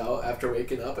stretched out after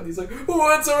waking up and he's like,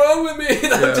 what's wrong with me?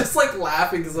 And I'm just like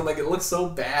laughing because I'm like, it looks so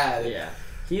bad. Yeah.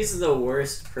 He's the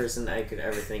worst person I could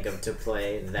ever think of to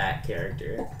play that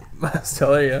character. Miles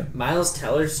Teller, yeah. Miles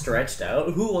Teller stretched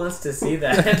out? Who wants to see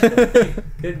that?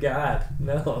 Good God,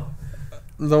 no.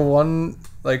 The one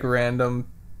like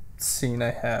random scene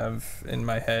I have in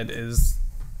my head is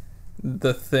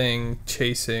the Thing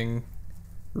chasing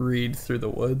Reed through the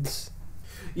woods.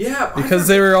 Yeah, because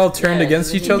they were all turned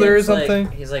against each other or something.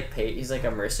 Like, he's like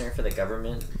a mercenary for the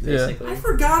government, basically. I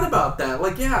forgot about that.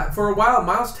 Like, yeah, for a while,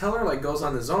 Miles Teller like goes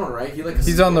on his own, right?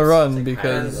 He's on the run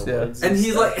because and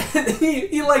he like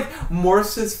he like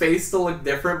morphs his face to look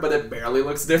different, but it barely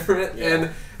looks different. Yeah.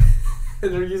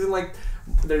 And they're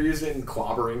using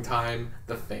clobbering time,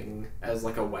 the Thing, as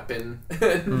like a weapon.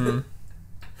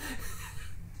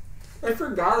 I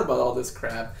forgot about all this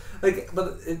crap.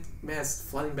 It's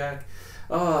flooding back.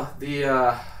 Oh,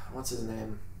 what's his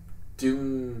name?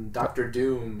 Dr.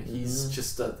 Doom. He's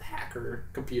just a hacker,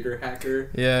 computer hacker.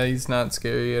 Yeah, he's not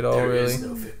scary at all, really. There is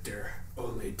no victor,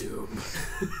 only doom.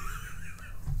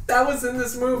 That was in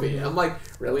this movie. I'm like,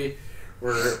 really?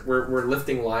 We're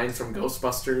lifting lines from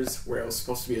Ghostbusters, where it was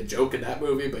supposed to be a joke in that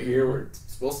movie, but here we're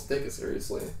supposed to take it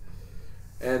seriously.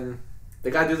 And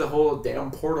they gotta do the whole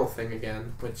damn portal thing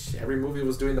again, which every movie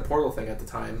was doing the portal thing at the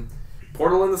time.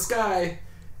 Portal in the sky,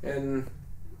 and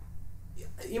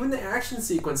even the action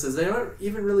sequences, they don't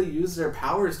even really use their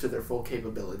powers to their full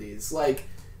capabilities. Like,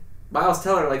 Miles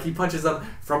Teller, like, he punches them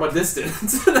from a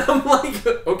distance, and I'm like,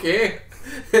 okay.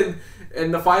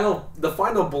 And the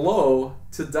final blow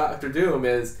to Dr. Doom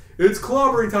is, it's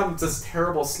clobbering time. It's this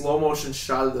terrible slow motion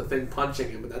shot of the Thing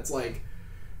punching him, and that's like,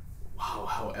 wow,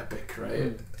 how epic,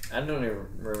 right? I don't even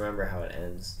remember how it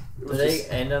ends. Do they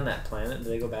end on that planet? Do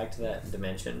they go back to that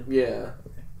dimension? Yeah.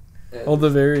 Okay. Well, the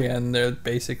very end, they're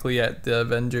basically at the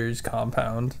Avengers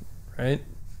compound, right?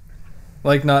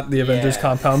 Like, not the Avengers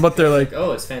compound, but they're like,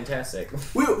 oh, it's fantastic.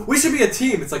 We should be a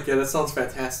team. It's like, yeah, that sounds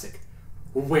fantastic.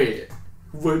 Wait,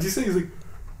 what did you say? He's like,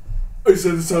 I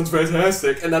said it sounds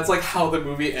fantastic. And that's like how the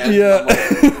movie ends. Yeah.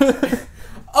 Like,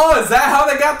 oh, is that how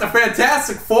they got the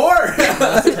Fantastic Four?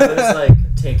 It's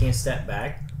like taking a step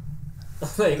back.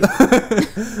 Like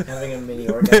having a mini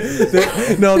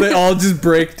orgasm. No, they all just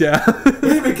break down. Wait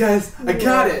a minute, guys. I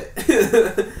got it.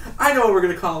 I know what we're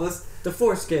going to call this. The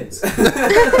Foreskins.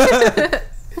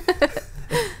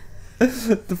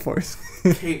 The Force.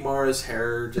 Kate Mara's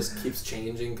hair just keeps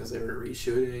changing because they were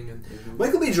reshooting. And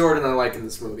Michael B. Jordan I like in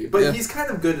this movie. But he's kind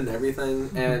of good in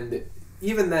everything. And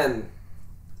even then,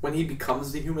 when he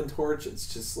becomes the Human Torch,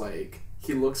 it's just like,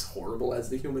 he looks horrible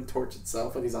as the Human Torch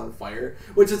itself when he's on fire.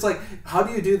 Which is like, how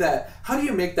do you do that? How do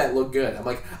you make that look good? I'm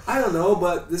like, I don't know,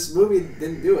 but this movie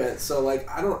didn't do it. So like,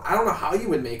 I don't know how you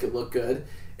would make it look good.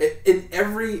 In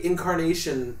every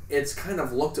incarnation, it's kind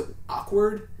of looked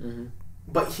awkward. Mm-hmm.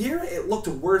 But here, it looked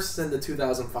worse than the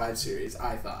 2005 series,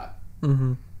 I thought.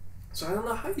 Mm-hmm. So I don't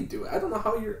know how you do it. I don't know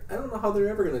how they're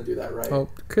ever going to do that right. Well,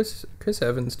 Chris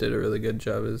Evans did a really good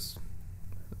job as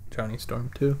Johnny Storm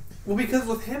too. Well, because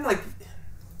with him, like,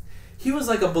 he was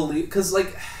like a believe, because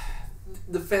like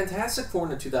the Fantastic Four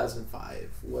in the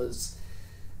 2005 was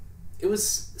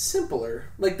simpler.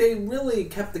 Like, they really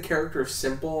kept the characters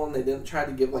simple, and they didn't try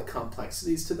to give like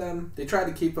complexities to them. They tried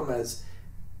to keep them as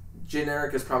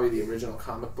generic as probably the original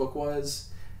comic book was.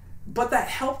 But that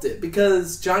helped it,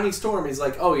 because Johnny Storm, he's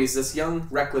like, oh, he's this young,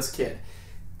 reckless kid.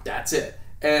 That's it.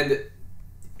 And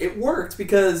it worked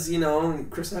because, you know,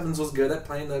 Chris Evans was good at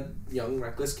playing a young,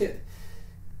 reckless kid.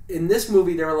 In this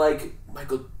movie, they were like,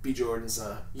 Michael B. Jordan's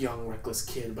a young, reckless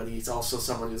kid, but he's also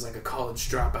someone who's like a college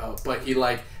dropout, but he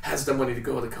like has the money to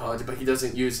go to college, but he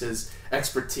doesn't use his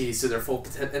expertise to their full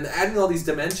potential. And adding all these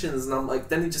dimensions, and I'm like,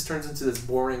 then he just turns into this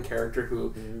boring character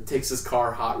who takes his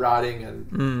car hot rodding,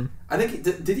 and I think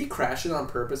did he crash it on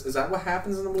purpose? Is that what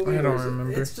happens in the movie? I don't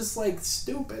remember. It's just like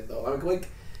stupid though. Like,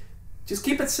 just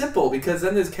keep it simple, because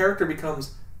then his character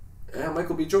becomes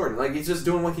Michael B. Jordan. Like, he's just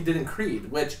doing what he did in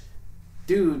Creed, which,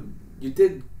 dude, you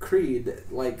did Creed,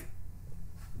 like,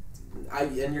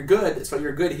 and you're good, so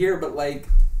you're good here, but like,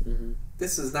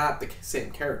 this is not the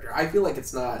same character. I feel like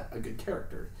it's not a good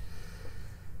character.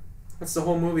 That's the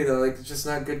whole movie, though. Like, just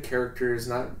not good characters,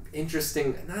 not an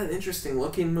interesting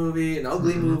looking movie, an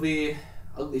ugly movie,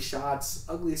 ugly shots,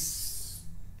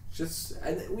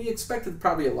 we expected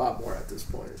probably a lot more at this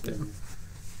point. Yeah.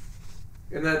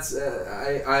 And that's,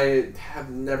 I have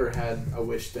never had a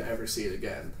wish to ever see it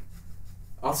again.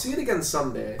 I'll see it again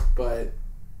someday, but...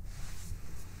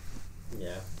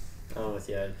 Yeah. I'm with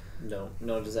you. I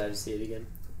no desire to see it again.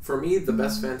 For me, the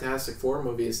best Fantastic Four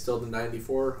movie is still the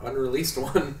 94 unreleased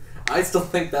one. I still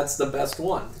think that's the best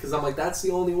one. Because I'm like, that's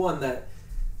the only one that...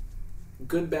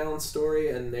 Good balanced story,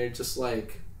 and they're just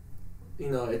like... You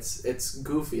know, it's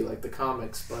goofy like the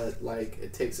comics, but like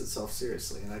it takes itself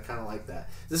seriously, and I kind of like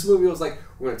that. This movie was like,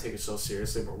 we're gonna take it so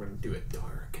seriously, but we're gonna do it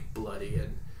dark and bloody,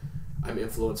 and I'm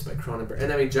influenced by Cronenberg.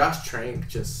 And I mean, Josh Trank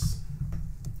just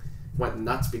went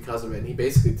nuts because of it, and he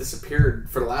basically disappeared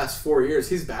for the last 4 years.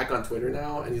 He's back on Twitter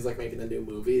now, and he's like making a new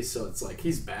movie, so it's like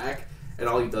he's back, and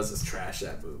all he does is trash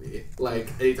that movie.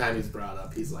 Like anytime he's brought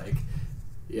up, he's like,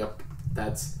 yep,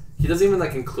 that's... He doesn't even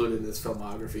like include it in his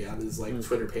filmography on his like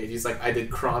Twitter page. He's like, I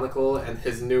did Chronicle and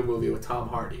his new movie with Tom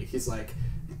Hardy. He's like,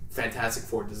 Fantastic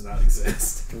Four does not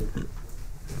exist.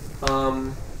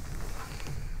 All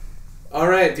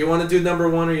right, do you want to do number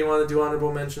one, or you want to do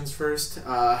honorable mentions first?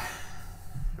 Or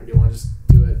do you want to just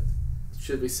do it?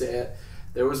 Should we say it?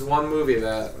 There was one movie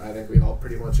that I think we all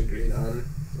pretty much agreed on.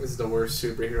 This is the worst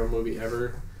superhero movie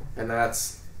ever, and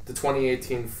that's the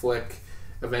 2018 flick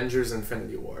Avengers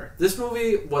Infinity War. This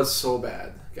movie was so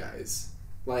bad, guys.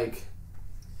 Like,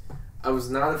 I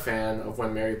was not a fan of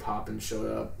when Mary Poppins showed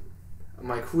up. I'm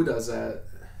like, who does that?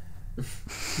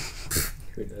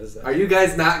 Who does that? Are you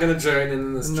guys not going to join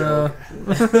in this joke?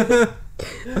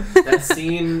 That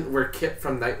scene where Kit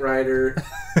from Knight Rider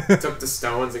took the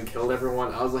stones and killed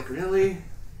everyone, I was like, really?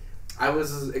 I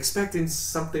was expecting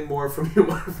something more from you,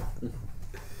 Marvel.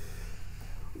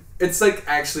 It's like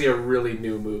actually a really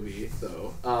new movie,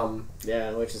 though.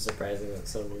 Yeah, which is surprising that it's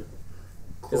so new.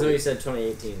 Because when you said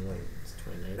 2018, like, it's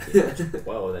 2019.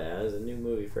 Whoa, that is a new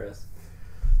movie for us.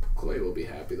 Chloe will be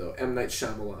happy, though. M. Night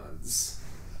Shyamalan's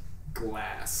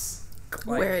Glass.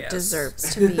 Where it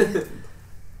deserves to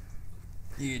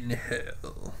be. In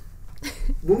hell.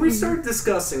 When we started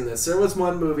discussing this, there was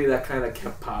one movie that kind of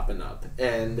kept popping up,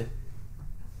 and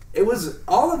it was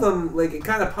all of them, like, it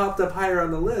kind of popped up higher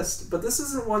on the list, but this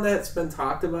isn't one that's been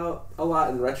talked about a lot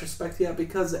in retrospect yet,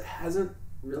 because it hasn't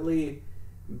really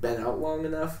been out long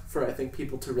enough for, I think,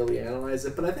 people to really analyze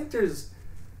it. But I think there's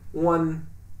one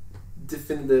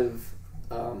definitive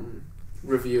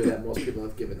review that most people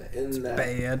have given it. In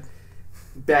that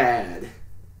bad.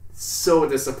 So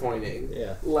disappointing.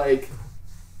 Yeah. Like,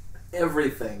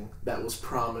 everything that was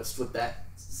promised with that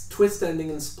twist ending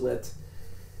in Split,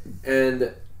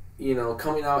 and, you know,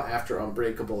 coming out after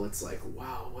Unbreakable, it's like,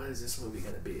 wow, what is this movie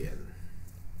gonna be? And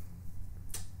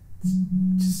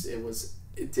just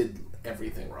it did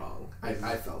everything wrong. I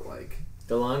felt like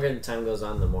The longer the time goes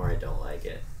on, the more I don't like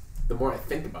it. the more I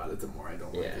think about it, the more I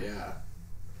don't like it. Yeah.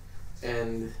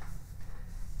 And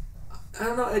I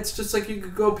don't know, it's just like you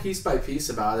could go piece by piece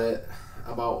about it,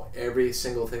 about every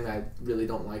single thing that I really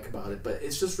don't like about it, but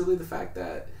it's just really the fact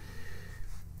that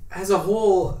as a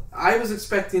whole, I was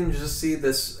expecting to just see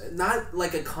this, not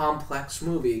like a complex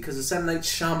movie, because it's M. Night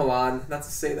Shyamalan, not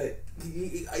to say that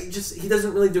he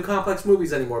doesn't really do complex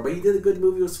movies anymore, but he did a good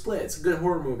movie with Split. It's a good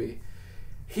horror movie.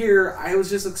 Here, I was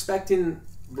just expecting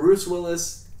Bruce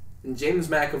Willis and James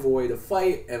McAvoy to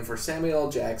fight, and for Samuel L.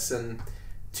 Jackson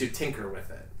to tinker with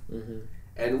it. Mm-hmm.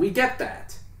 And we get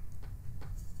that.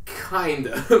 Kind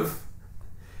of.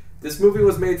 This movie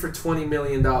was made for $20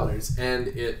 million, and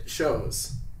it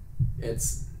shows.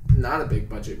 It's not a big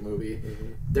budget movie.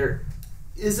 Mm-hmm. There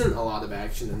isn't a lot of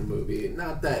action in the movie.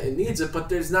 Not that it needs it, but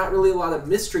there's not really a lot of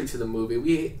mystery to the movie.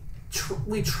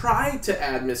 We try to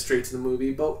add mystery to the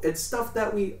movie, but it's stuff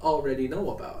that we already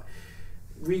know about.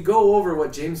 We go over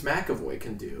what James McAvoy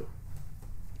can do.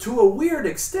 To a weird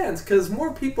extent, because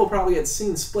more people probably had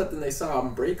seen Split than they saw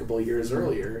Unbreakable years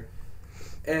earlier.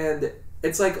 And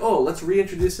it's like, oh, let's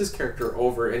reintroduce his character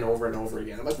over and over and over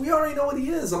again. I'm like, we already know what he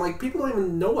is. I'm like, people don't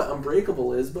even know what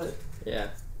Unbreakable is, but Yeah.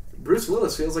 Bruce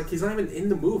Willis feels like he's not even in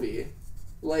the movie.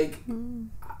 Like,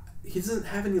 he doesn't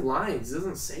have any lines. He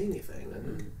doesn't say anything.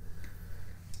 And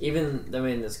Even, I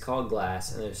mean, it's called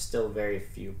Glass, and there's still very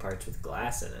few parts with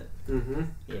glass in it. mm-hmm.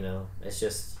 You know, it's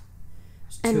just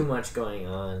too much going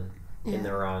on in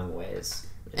the wrong ways.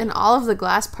 And all of the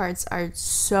glass parts are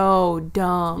so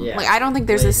dumb. Yeah. Like, I don't think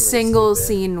there's a Blatantly single stupid.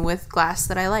 scene with glass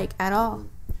that I like at all.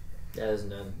 There's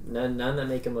none that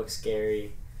make him look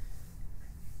scary.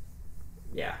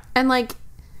 Yeah. And, like,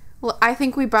 well, I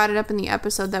think we brought it up in the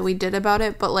episode that we did about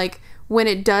it, but, like, when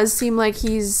it does seem like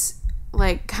he's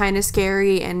like kind of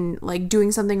scary and like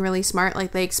doing something really smart.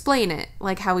 Like they explain it,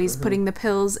 like how he's putting the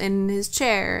pills in his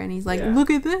chair and he's like, Yeah. look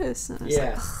at this. And it's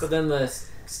like, But then the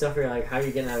stuff where you're like, how are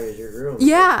you getting out of your room?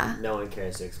 Yeah. Like, no one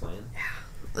cares to explain.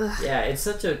 Ugh. Yeah, it's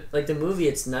such a like the movie.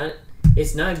 It's not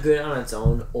good on its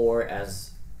own or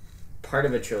as part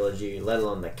of a trilogy, let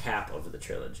alone the cap of the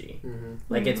trilogy.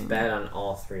 Like it's bad on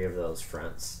all three of those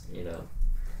fronts, you know.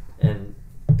 And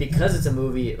because it's a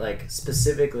movie, like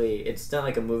specifically, it's not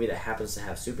like a movie that happens to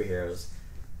have superheroes.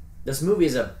 This movie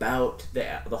is about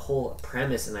the whole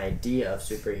premise and idea of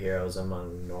superheroes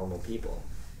among normal people,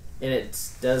 and it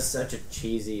does such a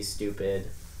cheesy, stupid,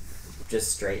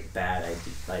 just straight bad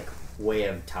idea, like way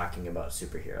of talking about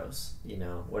superheroes. You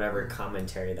know, whatever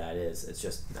commentary that is, it's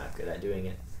just not good at doing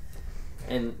it.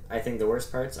 And I think the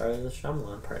worst parts are the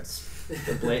Shyamalan parts,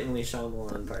 the blatantly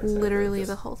Shyamalan parts. Literally are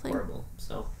just the whole thing. horrible.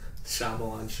 So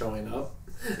Shyamalan showing up.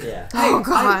 yeah. Oh Hey,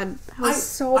 god, that was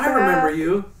so bad. I remember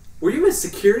you. Were you in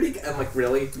security? I'm like,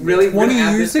 really? Really? 20 We're gonna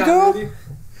have years this ago? continuity?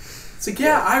 It's like,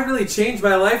 yeah, I really changed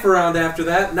my life around after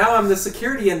that. Now I'm the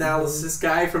security analysis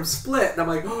guy from Split. And I'm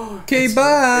like, oh, Okay, it's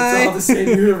bye. all the same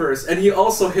universe. And he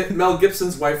also hit Mel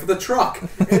Gibson's wife with a truck.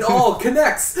 It all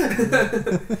connects.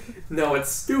 No, it's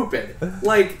stupid.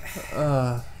 Like,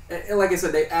 and like I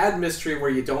said, they add mystery where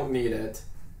you don't need it.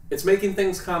 It's making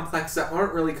things complex that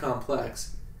aren't really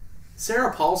complex.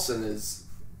 Sarah Paulson is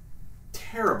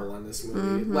terrible in this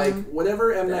movie. Like,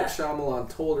 whatever M. Night Shyamalan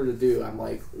told her to do, I'm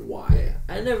like, why?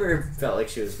 I never felt like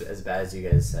she was as bad as you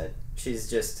guys said. She's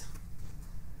just...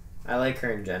 I like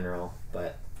her in general,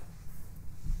 but...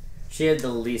 She had the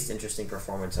least interesting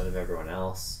performance out of everyone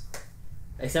else.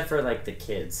 Except for, like, the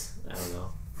kids. I don't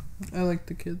know. I like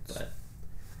the kids. But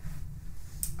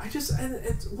And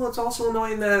it's also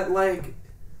annoying that, like,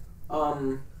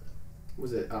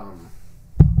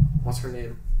 what's her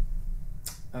name?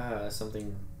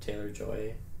 something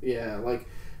Taylor-Joy. Yeah, like,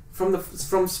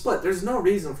 from Split, there's no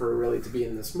reason for her really to be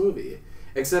in this movie.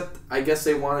 Except, I guess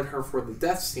they wanted her for the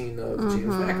death scene of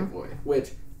James McAvoy.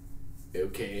 Which,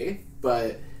 okay,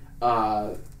 but,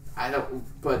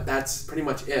 but that's pretty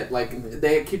much it. Like,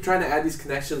 they keep trying to add these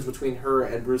connections between her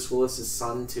and Bruce Willis's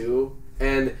son, too.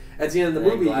 And at the end of the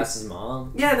movie... Glass's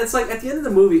mom. Yeah, and it's like, at the end of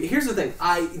the movie, here's the thing.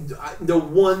 The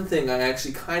one thing I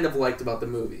actually kind of liked about the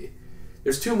movie,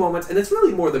 there's two moments, and it's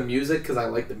really more the music, because I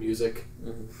like the music.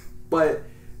 But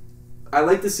I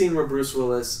like the scene where Bruce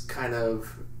Willis kind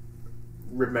of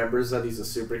remembers that he's a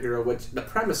superhero, which the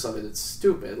premise of it is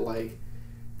stupid. Like,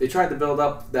 they tried to build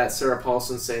up that Sarah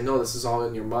Paulson saying, no, this is all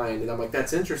in your mind. And I'm like,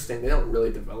 that's interesting. They don't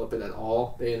really develop it at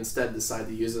all. They instead decide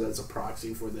to use it as a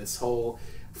proxy for this whole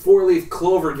four-leaf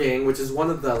clover gang, which is one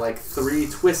of the, like, 3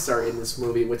 twists are in this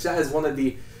movie, which that is one of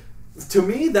the... To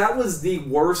me, that was the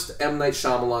worst M. Night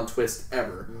Shyamalan twist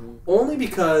ever. Only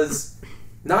because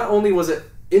not only was it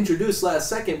introduced last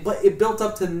second, but it built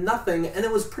up to nothing, and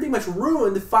it was pretty much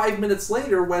ruined 5 minutes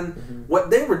later when what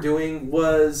they were doing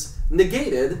was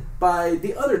negated by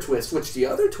the other twist, which the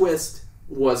other twist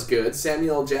was good.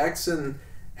 Samuel L. Jackson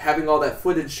having all that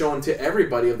footage shown to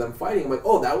everybody of them fighting. I'm like,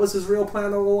 oh, that was his real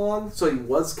plan all along? So he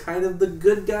was kind of the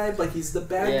good guy, but he's the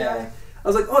bad guy? I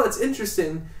was like, oh, that's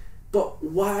interesting, but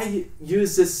why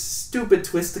use this stupid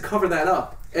twist to cover that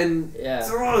up? And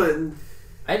throw it and...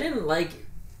 I didn't like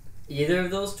either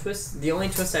of those twists. The only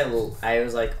twist I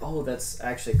was like, oh, that's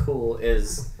actually cool,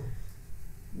 is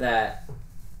that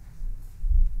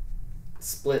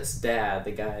Split's dad,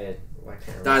 the guy, I can't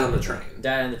remember, died on the train.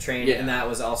 Died on the train, Yeah. and that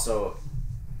was also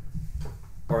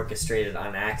orchestrated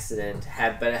on accident,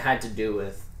 but it had to do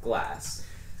with Glass.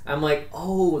 I'm like,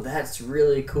 oh, that's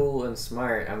really cool and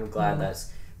smart. I'm glad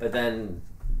that's... But then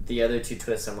the other 2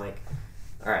 twists, I'm like,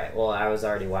 all right, well, I was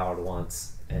already wowed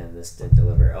once, and this did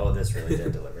deliver. Oh, this really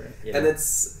did deliver. You know? And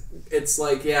it's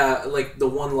like, yeah, like the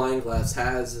one line Glass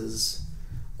has is,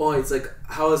 oh, it's like,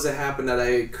 how does it happen that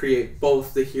I create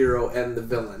both the hero and the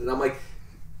villain? And I'm like,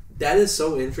 that is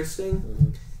so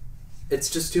interesting. It's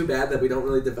just too bad that we don't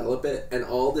really develop it, and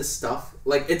all this stuff,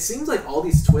 like, it seems like all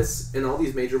these twists and all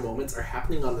these major moments are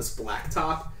happening on this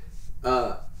blacktop,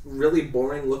 really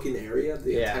boring looking area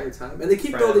the entire time, and they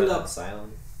keep building up.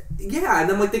 Asylum. Yeah, and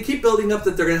then like they keep building up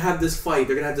that they're gonna have this fight,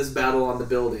 they're gonna have this battle on the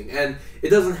building, and it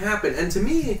doesn't happen. And to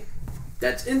me,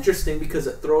 that's interesting because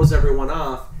it throws everyone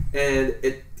off, and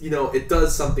it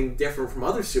does something different from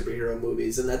other superhero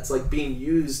movies, and that's like being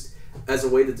used as a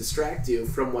way to distract you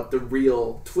from what the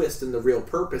real twist and the real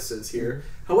purpose is here.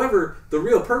 However, the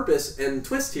real purpose and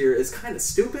twist here is kind of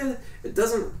stupid. It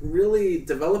doesn't really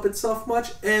develop itself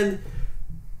much, and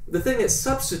the thing it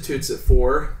substitutes it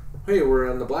for hey, we're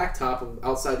on the blacktop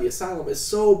outside the asylum is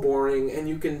so boring, and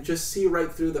you can just see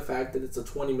right through the fact that it's a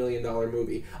 $20 million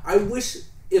movie. I wish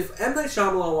if M. Night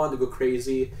Shyamalan wanted to go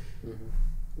crazy,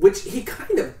 which he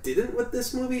kind of didn't with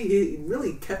this movie, he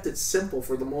really kept it simple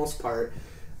for the most part,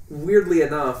 weirdly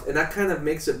enough, and that kind of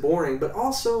makes it boring, but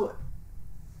also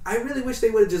I really wish they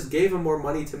would have just gave him more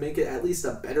money to make it at least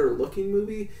a better looking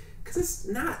movie, because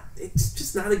it's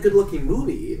just not a good looking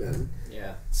movie even.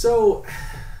 Yeah. So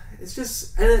it's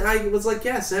just, and I was like,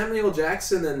 yeah, Samuel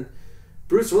Jackson and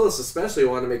Bruce Willis especially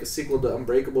wanted to make a sequel to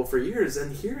Unbreakable for years,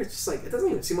 and here it's just like, it doesn't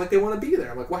even seem like they want to be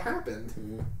there. I'm like, what happened?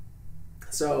 Mm-hmm.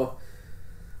 So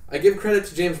I give credit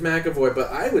to James McAvoy,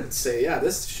 but I would say, yeah,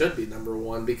 this should be number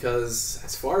one, because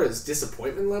as far as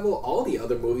disappointment level, all the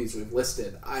other movies we've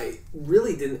listed, I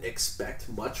really didn't expect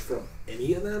much from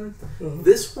any of them.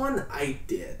 This one, I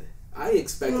did. I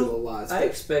expected a lot. I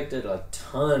expected a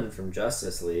ton from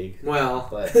Justice League. Well,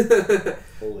 but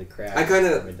holy crap! I kind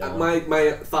of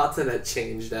my thoughts on it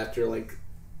changed after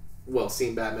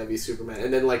seeing Batman v Superman,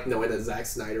 and then knowing that Zack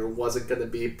Snyder wasn't gonna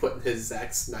be putting his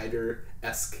Zack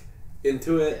Snyder-esque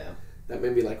into it. Yeah. That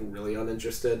made me really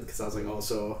uninterested, because I was like, oh,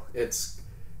 so it's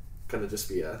gonna just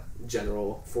be a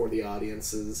general for the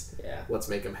audiences. Yeah. Let's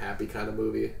make them happy kind of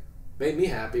movie. Made me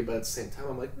happy, but at the same time,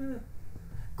 I'm like,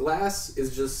 Glass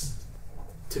is just,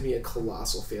 to me, a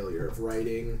colossal failure of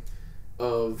writing,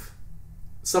 of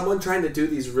someone trying to do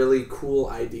these really cool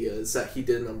ideas that he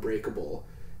did in Unbreakable,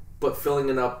 but filling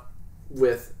it up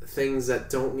with things that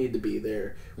don't need to be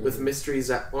there, with mysteries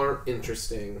that aren't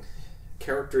interesting,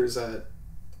 characters that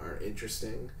aren't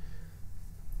interesting,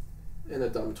 and a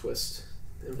dumb twist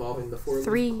involving the four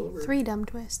Three dumb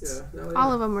twists. Yeah,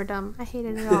 all of them were dumb. I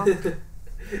hated it all.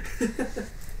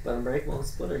 But Unbreakable and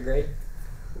Split are great.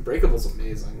 Unbreakable's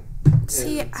amazing.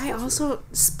 See, And I also...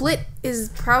 Split is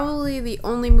probably the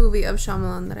only movie of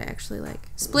Shyamalan that I actually like.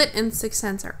 Split and Sixth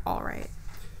Sense are alright.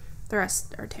 The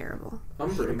rest are terrible.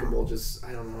 Unbreakable just,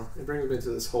 I don't know, it brings me to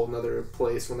this whole nother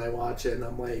place when I watch it, and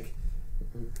I'm like,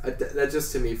 that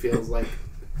just to me feels like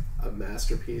a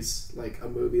masterpiece, like a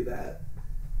movie that,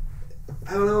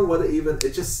 I don't know what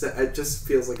it just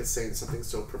feels like it's saying something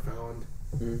so profound.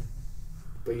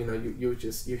 But you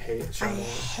hate Shyamalan. I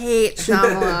hate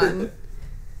Shyamalan.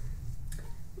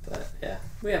 But yeah,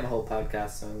 we have a whole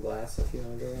podcast on Glass if you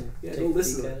want to go and Yeah, take go a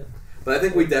listen peek to at it. But I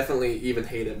think we definitely even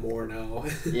hate it more now.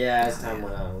 Yeah, as time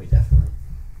went on, we definitely.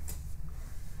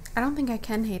 I don't think I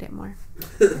can hate it more.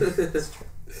 That's true.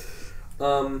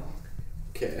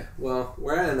 Okay, well,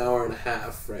 we're at an hour and a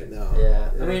half right now. Yeah,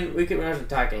 I mean, we're not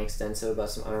talking extensive about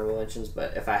some honorable mentions,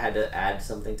 but if I had to add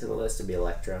something to the list, it'd be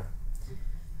Elektra.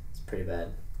 It's pretty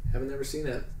bad. Haven't never seen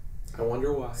it. I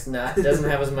wonder why. It's not. It doesn't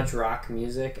have as much rock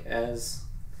music as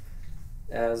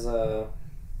Daredevil,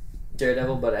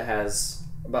 but it has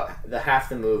about the half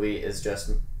the movie is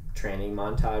just training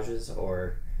montages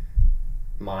or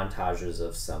montages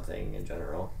of something in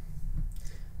general.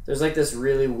 There's this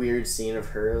really weird scene of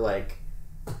her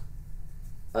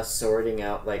sorting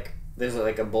out there's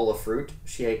a bowl of fruit.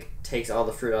 She takes all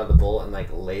the fruit out of the bowl and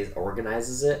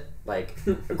organizes it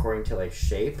according to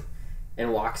shape,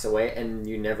 and walks away, and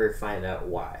you never find out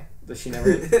why.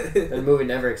 The movie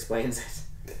never explains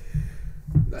it.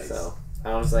 Nice. So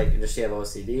I was does she have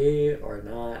OCD or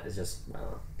not? It's just, I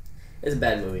don't know. It's a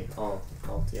bad movie all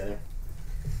together.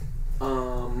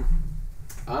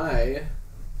 I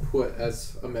put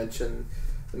as a mention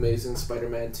Amazing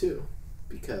Spider-Man 2,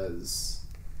 because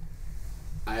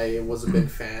I was a big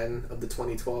fan of the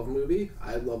 2012 movie.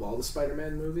 I love all the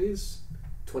Spider-Man movies.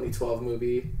 2012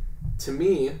 movie, to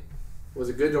me, was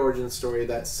a good origin story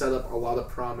that set up a lot of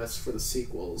promise for the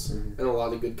sequels and a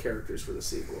lot of good characters for the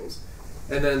sequels.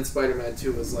 And then Spider-Man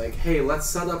 2 was like, hey, let's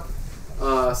set up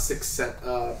a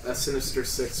Sinister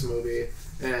Six movie,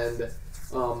 and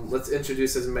let's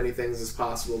introduce as many things as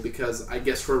possible, because I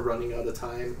guess we're running out of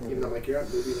time. Even though you're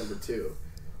at movie number 2.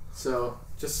 So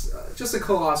just a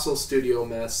colossal studio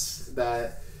mess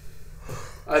that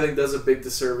I think does a big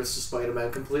disservice to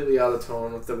Spider-Man, completely out of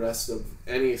tone with the rest of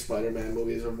any Spider-Man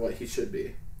movies of what he should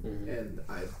be. And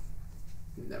I've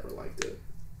never liked it.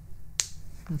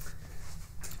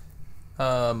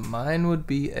 Mine would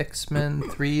be X-Men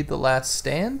 3 The Last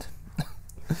Stand.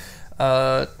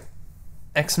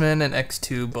 X-Men and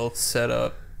X2 both set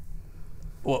up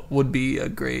what would be a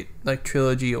great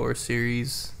trilogy or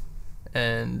series,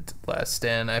 and Last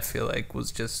Stand I feel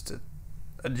was just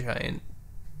a giant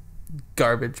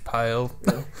garbage pile.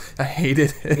 Really? I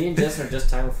hated it. Me and Justin, just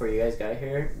time before you guys got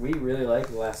here, we really like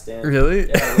The Last Stand. Really?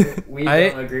 Yeah, we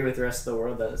don't agree with the rest of the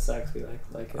world that it sucks. We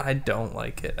like it. I don't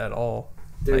like it at all.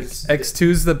 There's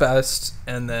X2's the best,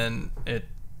 and then it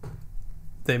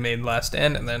they made Last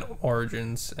Stand and then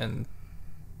Origins, and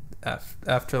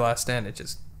after Last Stand, it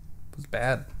just was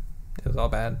bad. It was all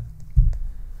bad.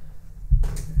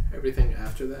 Everything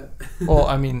after that. Well,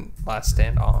 I mean, Last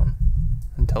Stand on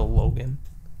until Logan.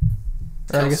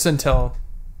 Or I guess until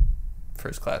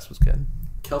First Class was good.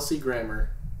 Kelsey Grammer,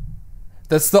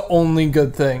 That's the only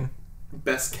good thing.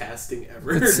 best casting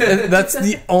ever. That's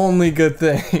the only good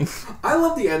thing. I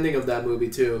love the ending of that movie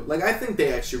too. Like, I think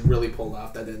they actually really pulled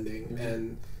off that ending,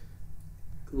 and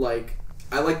like,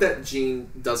 I like that Jean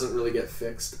doesn't really get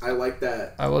fixed. I like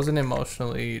that. I wasn't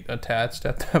emotionally attached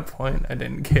at that point. I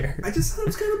didn't care. I just thought it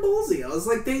was kind of ballsy. I was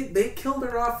like, they killed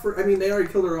her off for. I mean, they already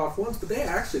killed her off once, but they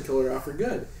actually killed her off for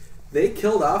good. They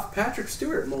killed off Patrick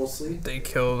Stewart mostly. They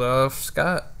killed off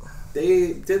Scott.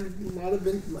 They did a lot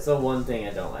of. So one thing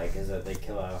I don't like is that they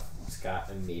kill off Scott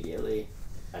immediately.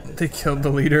 They killed the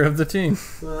leader of the team.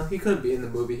 Well, he couldn't be in the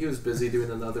movie. He was busy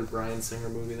doing another Bryan Singer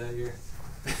movie that year.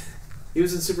 He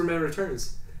was in Superman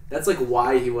Returns. That's like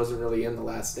why he wasn't really in The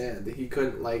Last Stand. He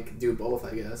couldn't like do both,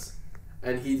 I guess.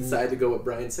 And he decided to go with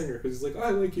Bryan Singer because he's like, I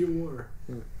like you more.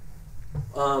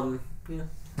 Yeah.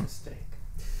 Mistake.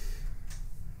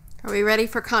 Are we ready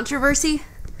for controversy?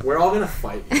 We're all gonna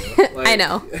fight you. Like, I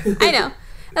know.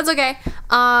 That's okay.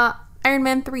 Iron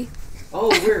Man 3. Oh,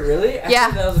 we're really? I Yeah,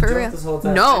 thought that was a for joke real. this whole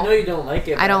time. No. I know you don't like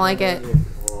it. I don't like it.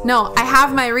 No, I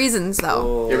have my reasons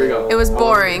though. Here we go. It was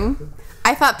boring.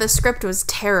 I thought the script was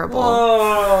terrible.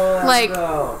 Oh, Like,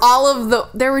 no. all of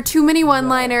there were too many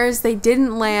one-liners. They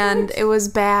didn't land. It was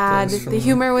bad. The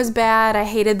humor was bad. I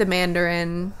hated the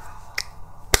Mandarin.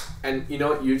 And you know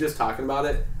what? You just talking about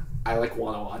it, I like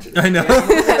want to watch it. I know.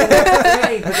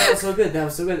 Hey, but that was so good. That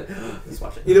was so good. Let's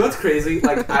watch it. You know what's crazy?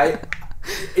 Like I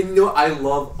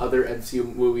love other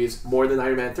MCU movies more than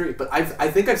Iron Man 3, but I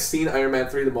think I've seen Iron Man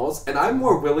 3 the most, and I'm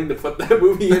more willing to put that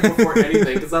movie in before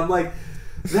anything because I'm like,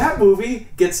 that movie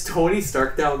gets Tony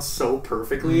Stark down so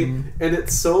perfectly, and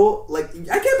it's so like I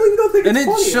can't believe you don't think And it's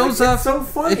it funny. shows Like, off. it's so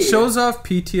funny. It shows off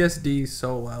PTSD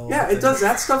so well. Yeah, it does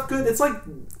that stuff good. It's like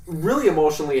really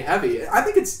emotionally heavy. I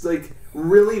think it's like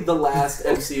really the last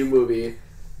MCU movie.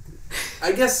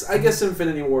 I guess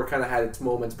Infinity War kind of had its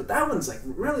moments, but that one's like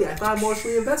really I thought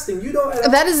emotionally investing. You know,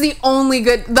 That is the only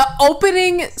good. The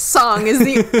opening song is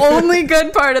the only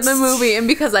good part of the movie, and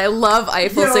because I love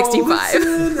Eiffel 65.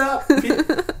 Listen up.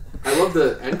 I love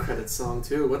the end credits song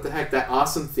too. What the heck? That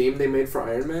awesome theme they made for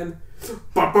Iron Man.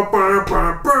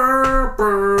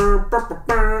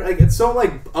 Like it's so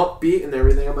like upbeat and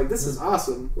everything. I'm like, this is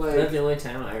awesome. Is that Like, the only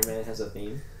time Iron Man has a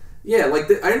theme? yeah, like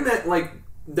the Iron Man, like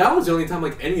that was the only time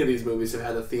like any of these movies have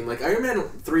had a theme. Like Iron Man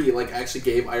 3, like actually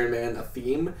gave Iron Man a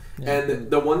theme, and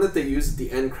the one that they used at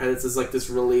the end credits is like this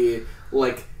really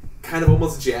like kind of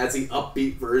almost jazzy,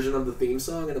 upbeat version of the theme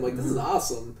song, and I'm like, this is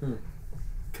awesome.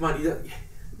 Come on,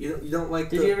 you don't like?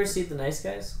 Did you ever see The Nice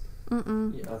Guys?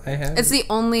 Mm-mm. Yeah, okay. I have. It's the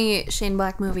only Shane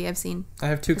Black movie I've seen. I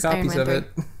have 2 It's Iron copies Man of it.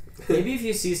 Maybe if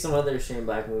you see some other Shane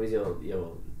Black movies,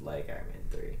 you'll like Iron Man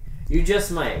 3. You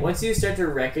just might. Once you start to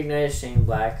recognize Shane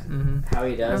Black, how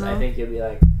he does, I think you'll be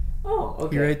like, oh,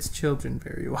 okay. He writes children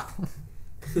very well.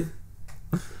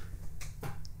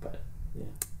 But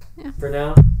Yeah. for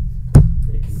now,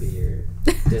 it can be your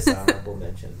dishonorable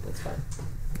mention. That's fine.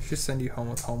 Just send you home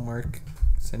with homework.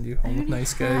 Send you I home with already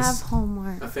nice have guys.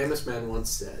 homework. A famous man once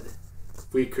said,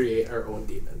 "We create our own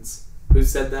demons." Who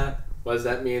said that? What does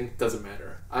that mean? Doesn't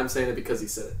matter. I'm saying it because he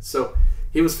said it. So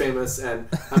he was famous, and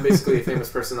I'm basically a famous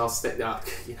person. I'll stay. Let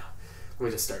me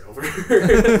just start over.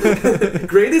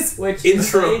 Greatest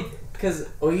intro. Because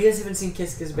you guys haven't seen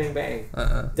Kiss Kiss Bang Bang.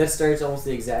 Uh-uh. That starts almost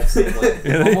the exact same way.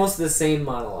 Really? Almost the same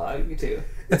monologue too.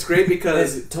 It's great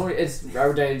because It's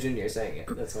Robert Downey Jr. saying it.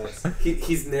 That's why it's.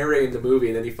 he's narrating the movie,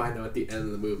 and then you find out at the end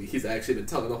of the movie he's actually been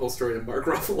telling the whole story to Mark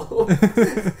Ruffalo.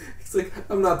 He's like,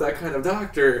 I'm not that kind of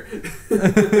doctor.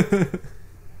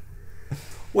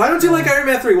 Why don't you like Iron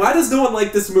Man 3? Why does no one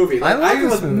like this movie? Like, I love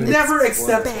this would movie. never It's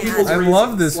accept bad. people's I reasons.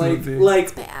 love this like, movie. Like,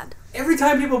 It's bad. every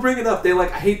time people bring it up, they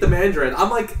like, I hate the Mandarin. I'm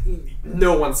like,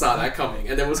 no one saw that coming,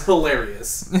 and it was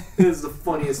hilarious. It was the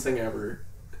funniest thing ever.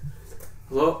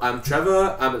 Hello, I'm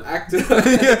Trevor. I'm an actor.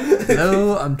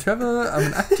 Hello, I'm Trevor. I'm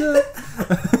an actor.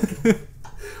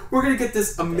 We're gonna get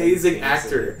this amazing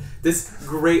actor, this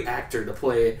great actor to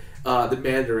play the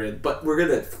Mandarin, but we're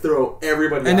gonna throw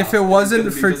everybody. And off. if it It's wasn't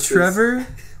gonna be for just Trevor,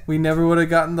 we never would have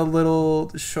gotten the little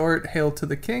short "Hail to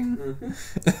the King,"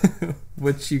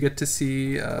 which you get to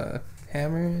see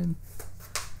Hammer in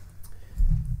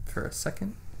for a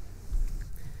second.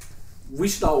 we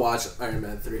should all watch Iron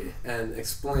Man 3 and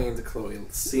explain to Chloe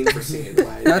scene for scene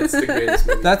why it's the greatest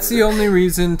movie. That's ever. the only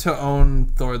reason to own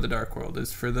Thor: The Dark World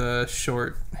is for the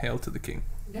short "Hail to the King."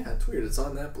 Yeah, it's weird. It's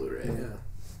on that Blu-ray. Yeah.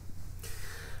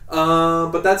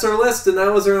 But that's our list, and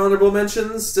that was our honorable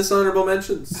mentions, dishonorable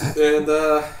mentions, and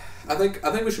I think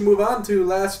we should move on to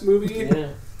last movie Yeah.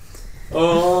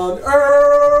 on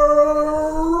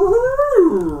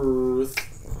Earth.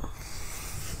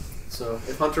 So,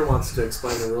 if Hunter wants to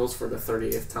explain the rules for the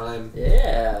 38th time,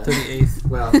 Yeah. 38th.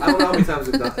 well, I don't know how many times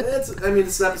we've done it. It's an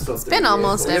episode. It's been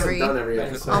almost every- done every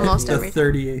episode. Almost The every.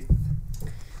 38th.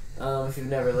 If you've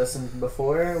never listened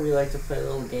before, we like to play a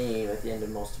little game at the end of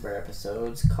most of our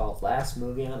episodes called Last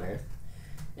Movie on Earth.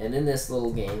 And in this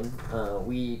little game,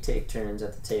 we take turns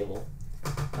at the table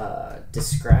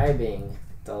describing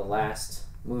the last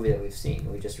movie that we've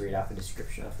seen. We just read off a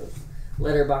description off of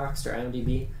Letterboxd or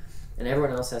IMDb, and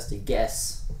everyone else has to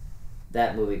guess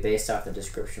that movie based off the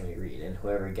description we read. And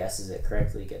whoever guesses it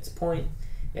correctly gets a point.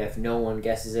 If no one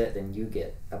guesses it, then you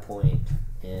get a point.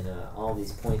 And all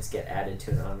these points get added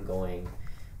to an ongoing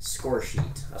score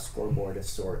sheet, a scoreboard of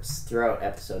sorts, throughout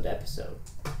episode to episode.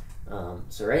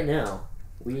 So right now,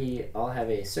 we all have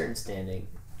a certain standing.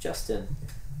 Justin,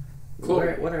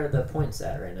 Chloe. what are the points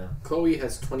at right now? Chloe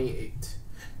has 28.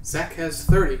 Zach has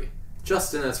 30.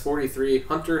 Justin has 43.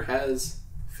 Hunter has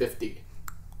 50.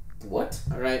 What?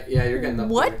 All right, yeah, you're getting up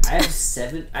What? there. I have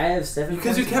seven.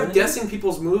 Because you points kept more guessing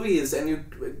people's movies, and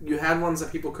you had ones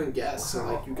that people couldn't guess, than so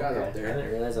you? like you got Okay. up I there.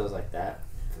 didn't realize I was like that.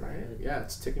 Right? Yeah,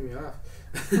 it's ticking me off.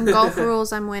 In golf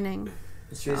rules, I'm winning.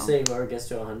 Should we Oh. say whoever gets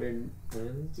to 100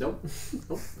 wins? Nope.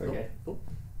 Nope. Okay. Nope.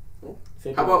 Nope.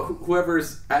 50. How about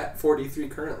whoever's at 43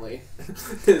 currently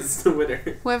is the winner?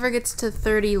 Whoever gets to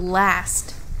 30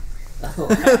 last.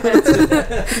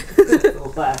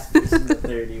 The last person to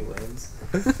 30 wins.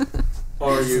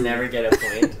 Or You just never get a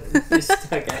point. You're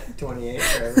stuck at 28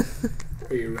 forever.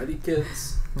 Are you ready,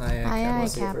 kids? Aye, aye, I'll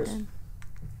say Captain.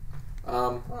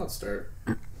 I'll start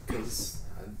because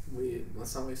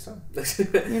let's not waste time.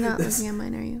 You're not looking at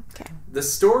mine, are you? Okay. The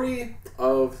story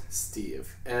of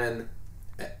Steve and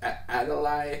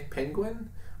Adelaide Penguin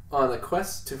on a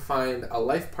quest to find a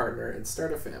life partner and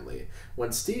start a family.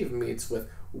 When Steve meets with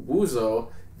Wuzo,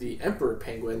 the emperor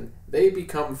penguin, they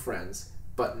become friends.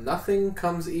 But nothing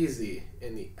comes easy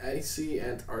in the icy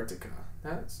Antarctica.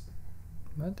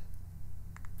 What?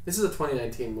 This is a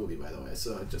 2019 movie, by the way,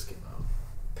 so it just came out.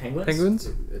 Penguins? Penguins?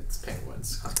 It's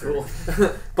penguins. Cool.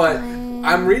 But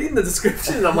I'm reading the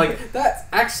description and I'm like, that's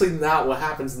actually not what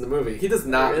happens in the movie. He does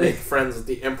not Really? make friends with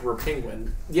the Emperor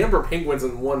Penguin. The Emperor Penguin's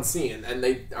in one scene, and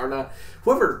they are not.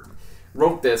 Whoever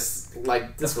wrote this,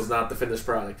 like, this was not the finished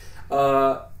product.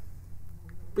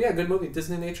 But yeah, good movie.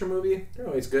 Disney nature movie. They're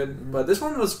always good. But this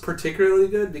one was particularly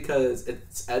good because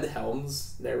it's Ed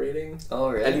Helms narrating. Oh,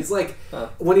 really? And he's like, Huh.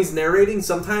 when he's narrating,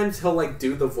 sometimes he'll like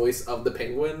do the voice of the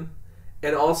penguin.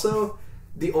 And also,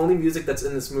 the only music that's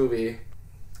in this movie,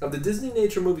 of the Disney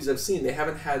nature movies I've seen, they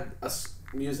haven't had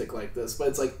music like this, but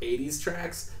it's like 80s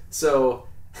tracks. So,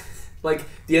 like,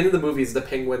 the end of the movie is the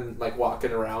penguin like walking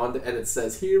around, and it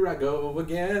says, "Here I go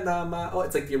again on my..." Oh,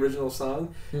 it's like the original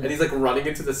song. And he's like running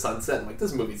into the sunset. I'm like,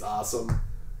 this movie's awesome.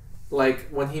 Like,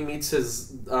 when he meets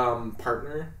his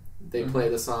partner, they play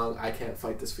the song "I Can't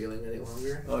Fight This Feeling Any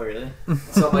Longer." Oh, really?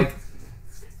 So I'm like,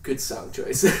 good sound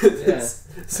choice. Yeah.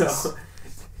 So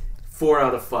 4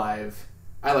 out of 5.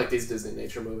 I like these Disney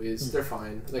nature movies. They're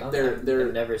fine. Like I've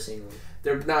they're never seen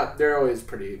one. they're always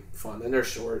pretty fun, and they're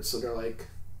short, so they're like,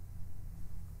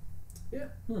 yeah,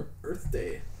 Earth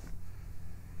Day.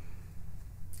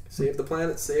 Save the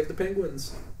planet, save the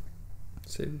penguins.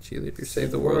 Save the cheerleader,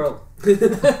 save the world.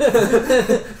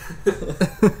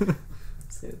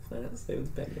 Save the planet,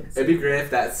 save the penguins. It'd be great if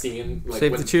that scene, like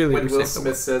Save when, the cheerleader, when Will save the Smith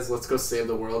world. says, "Let's go save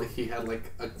the world," he had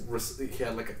like a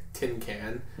tin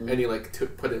can, and he like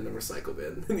put it in the recycle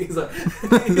bin, and he's like,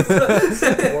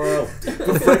 World.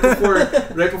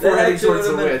 right before That heading actually towards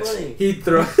the would've been witch, funny. he'd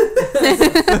throw.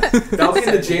 That'll be in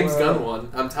the Save the James world. Gunn one.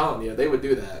 I'm telling you, they would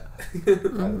do that.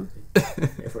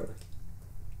 If we're lucky.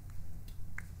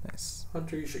 Nice.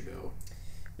 Hunter, you should go.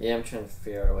 Yeah, I'm trying to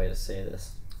figure out a way to say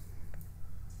this.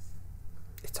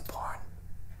 It's a porn.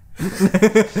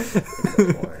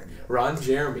 Porn. Ron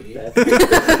Jeremy That's-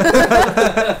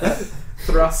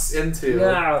 thrusts into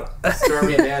No.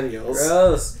 Stormy Daniels.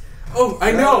 Gross. Oh,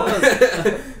 I know.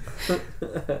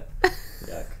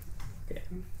 Yuck.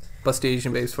 Busty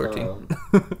Asian Babes 14.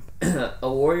 A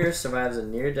warrior survives a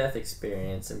near-death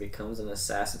experience and becomes an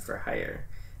assassin for hire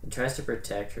and tries to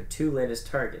protect her 2 latest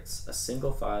targets, a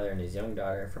single father and his young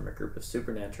daughter, from a group of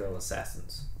supernatural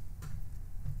assassins.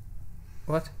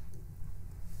 What?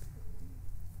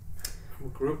 A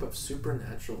group of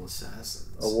supernatural assassins.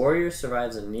 A warrior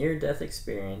survives a near-death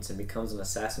experience and becomes an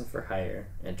assassin for hire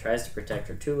and tries to protect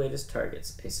her 2 latest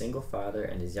targets, a single father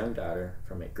and his young daughter,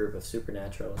 from a group of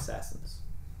supernatural assassins.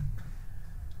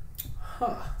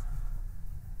 Huh.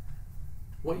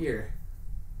 What year?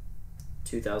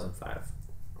 2005.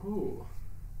 Ooh.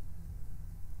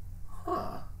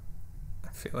 Huh. I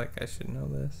feel like I should know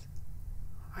this.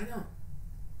 I don't.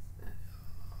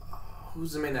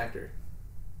 Who's the main actor?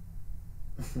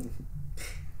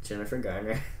 Jennifer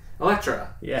Garner.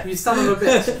 Elektra. Yeah. You son of a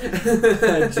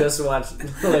bitch. I just watched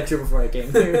Electra before I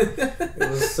came here. It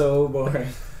was so boring.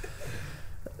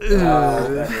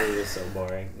 That movie was so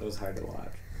boring. It was hard to watch.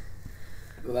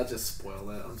 Well, that just spoiled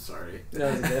it. I'm sorry.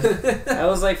 That was good. I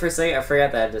was like, for a second, I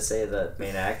forgot that I had to say the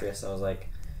main actress. I was like,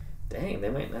 dang, they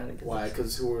might not have done Why? this.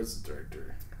 Because who was the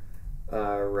director?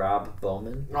 Rob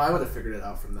Bowman. No, I would have figured it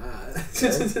out from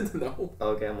that. No.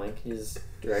 Okay, I'm like, he's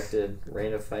directed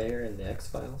Reign of Fire and The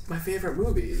X-Files. My favorite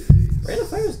movie. Reign of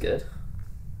Fire is good.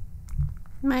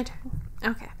 My turn.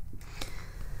 Okay.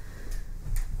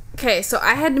 Okay, so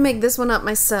I had to make this one up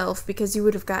myself because you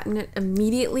would have gotten it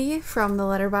immediately from the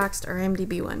Letterboxd or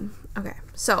IMDb one. Okay,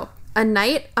 so a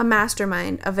knight, a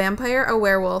mastermind, a vampire, a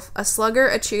werewolf, a slugger,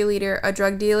 a cheerleader, a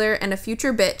drug dealer, and a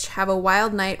future bitch have a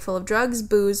wild night full of drugs,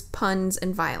 booze, puns,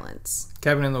 and violence.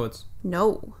 Cabin in the Woods.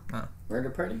 No. Murder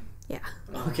Party? Yeah.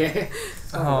 Okay.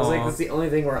 I was like, that's the only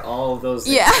thing where all of those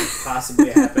things Yeah. could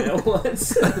possibly happen at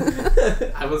once.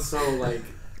 I was so like,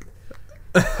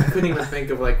 I couldn't even think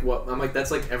of like what. I'm like,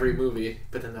 that's like every movie.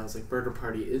 But then I was like, Murder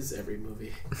Party is every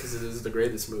movie because it is the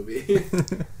greatest movie.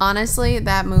 Honestly,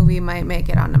 that movie might make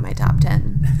it onto my top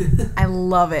 10. I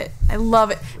love it. I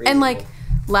love it. And like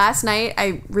last night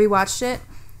I rewatched it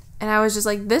and I was just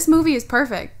like, this movie is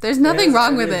perfect. There's nothing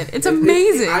wrong with it. It's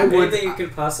amazing. I would- Anything you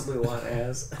could possibly want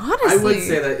as. Honestly. I would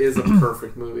say that is a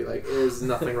perfect movie. Like, there's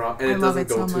nothing wrong, and I it love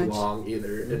doesn't it go so too much. long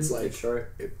either. It's like It's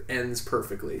short. it ends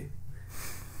perfectly.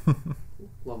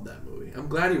 Love that movie. I'm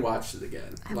glad you watched it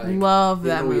again. I Like, love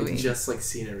that even though movie. We've just like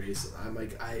seen it recently. I'm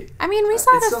like, I mean, we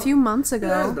saw it's it a still- few months It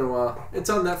has ago. been a while. It's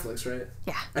on Netflix, right?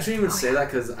 Yeah. I shouldn't even say that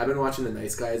because I've been watching The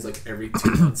Nice Guys like every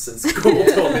 2 months since Cole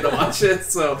told me to watch it.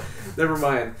 So never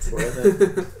mind. It's worth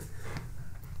it.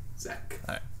 Zach.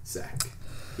 Alright. Zach.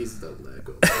 He's the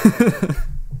go.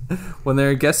 When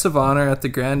they're guests of honor at the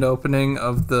grand opening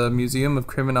of the Museum of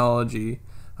Criminology,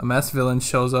 a masked villain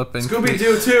shows up and Scooby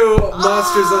Doo 2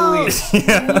 Monsters Unleashed.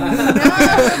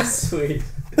 Sweet.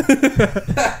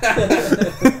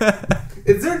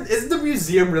 Is the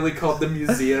museum really called the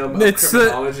Museum of It's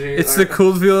Criminology? the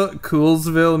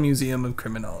Coolsville Museum of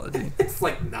Criminology. It's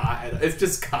like not. It's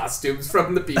just costumes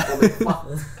from the people they fought.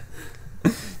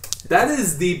 That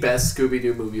is the best Scooby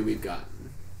Doo movie we've gotten.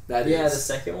 That Yeah, the is.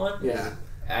 second one. Yeah.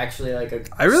 Actually, like a.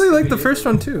 I really like the Scooby-Doo first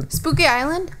one movie. too. Spooky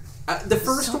Island? The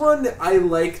first one I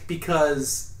liked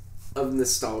because of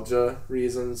nostalgia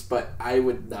reasons, but I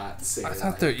would not say I that.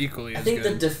 thought they're equally I as think the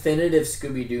good. definitive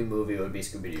Scooby-Doo movie would be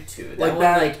Scooby-Doo 2. That Like one,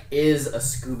 that- like, is a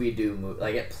Scooby-Doo movie.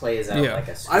 Like, it plays out Yeah. like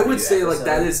a Scooby-Doo I would say like episode.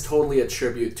 that is totally a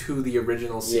tribute to the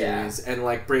original Yeah. series and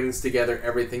like brings together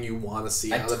everything you want to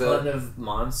see A out of ton it. of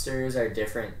monsters are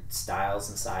different styles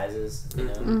and sizes, you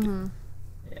know? Mm-hmm.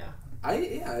 Yeah. I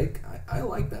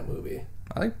like that movie.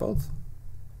 I like both.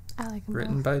 I like them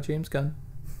Written both. by James Gunn.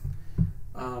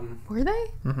 Were they?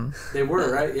 They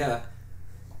were right, yeah.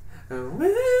 When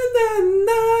the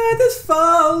night is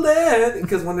falling,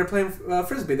 because when they're playing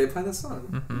frisbee, they play that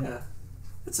song. Yeah,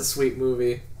 it's a sweet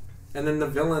movie. And then the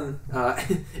villain,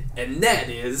 and Ned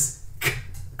is,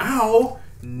 ow,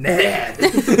 Ned.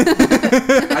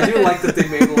 I do like that they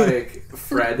made like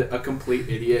Fred a complete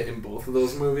idiot in both of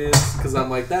those movies, because I'm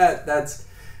like that's.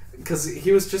 Because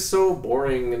he was just so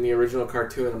boring in the original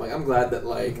cartoon. I'm like, I'm glad that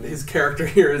like his character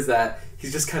here is that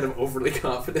he's just kind of overly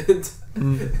confident.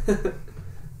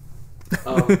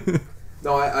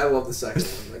 No, I love the second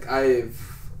one.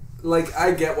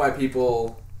 I get why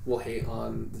people will hate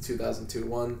on the 2002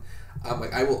 one. I'm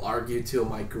like, I will argue till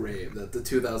my grave that the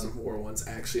 2004 one's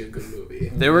actually a good movie.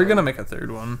 They were gonna make a third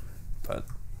one, but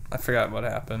I forgot what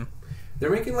happened.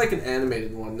 They're making like an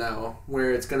animated one now,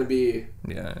 where it's gonna be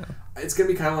Yeah. it's gonna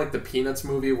be kind of like the Peanuts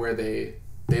movie, where they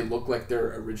look like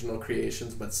their original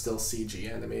creations, but still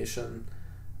CG animation.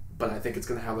 But I think it's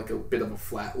gonna have like a bit of a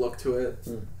flat look to it.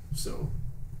 So,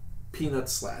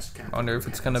 Peanuts / Captain. I wonder if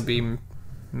it's gonna be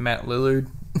Matt Lillard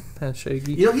as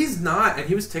Shaggy. You know, he's not, and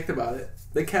he was ticked about it.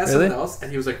 They cast Really? someone else, and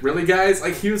he was like, "Really, guys?"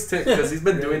 Like he was ticked because he's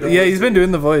been doing the Yeah, voice. he's been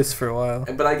doing the voice for a while.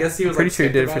 But I guess he was Pretty like, sure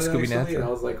he ticked did it for about Scooby actually, Natural. And I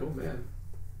was like, "Oh man."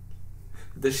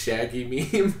 The Shaggy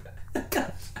meme.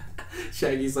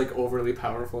 Shaggy's like overly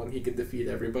powerful and he can defeat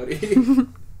everybody.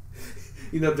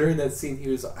 You know, during that scene, he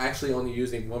was actually only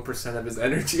using 1% of his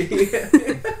energy.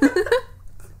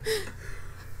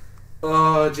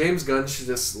 James Gunn should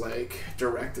just like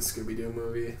direct a Scooby Doo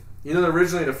movie. You know,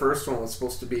 originally the first one was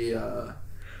supposed to be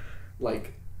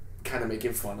like kind of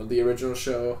making fun of the original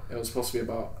show. It was supposed to be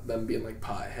about them being like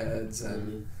potheads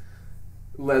and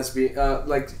lesbian,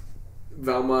 like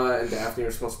Velma and Daphne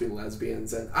are supposed to be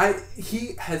lesbians, and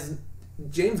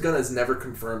James Gunn has never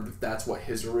confirmed if that's what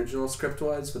his original script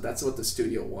was, but that's what the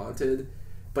studio wanted.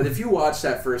 But if you watch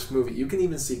that first movie, you can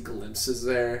even see glimpses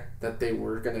there that they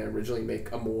were going to originally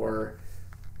make a more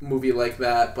movie like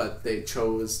that, but they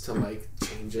chose to like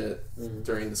change it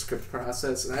during the script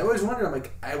process. And I always wondered, I'm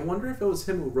like, I wonder if it was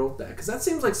him who wrote that, because that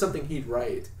seems like something he'd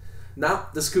write,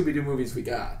 not the Scooby-Doo movies we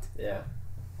got. Yeah.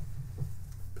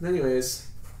 But anyways,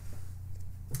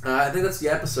 I think that's the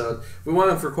episode. We went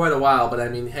on for quite a while, but I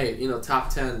mean, hey, you know,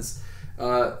 top 10s.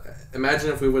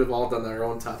 Imagine if we would have all done our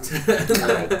own top 10.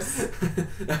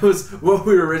 That was what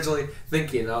we were originally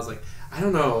thinking. I was like, I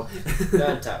don't know.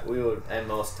 We would at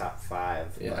most top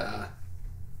 5. Yeah.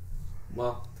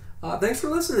 Well, thanks for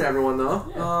listening, everyone.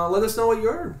 Though, Yeah. let us know what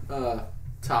your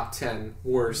top 10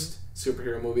 worst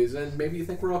superhero movies, and maybe you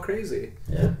think we're all crazy.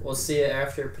 Yeah. We'll see you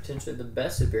after potentially the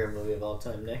best superhero movie of all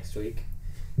time next week.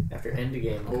 After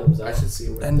Endgame comes out. I should see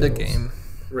where End those of game.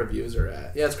 reviews are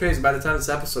at. Yeah, it's crazy. By the time this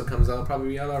episode comes out, it'll probably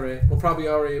be out already. We'll probably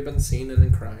already have been seeing it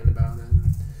and crying about it.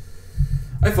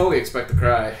 I fully expect to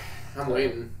cry. I'm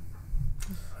waiting.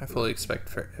 I fully expect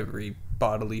for every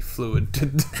bodily fluid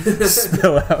to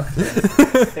spill out.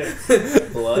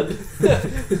 Blood.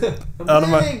 out of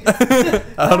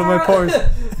my pores.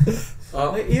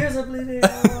 My ears are bleeding.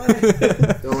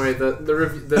 Don't worry,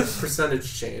 the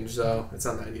percentage changed, though. It's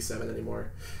not 97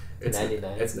 anymore. It's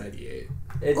 99. It's 98.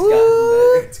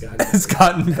 It's gotten better. It's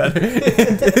gotten better.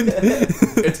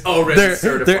 It's already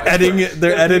certified. They're editing it.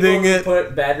 They're editing it.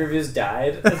 Put bad reviews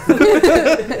died. The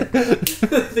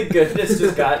goodness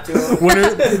just got to them.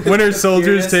 Winter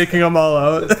Soldier's taking them all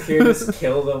out. The pure just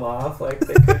killed them off. Like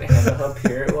they couldn't handle how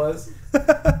pure it was.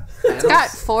 It's got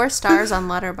 4 stars on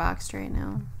Letterboxd right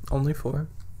now. Only 4.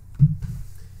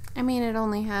 I mean, it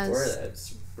only has...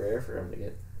 It's rare for him to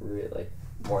get like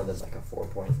more than like a 4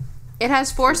 point. It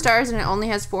has 4 stars and it only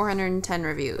has 410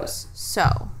 reviews.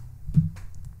 So,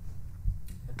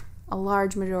 a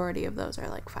large majority of those are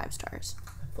like 5 stars.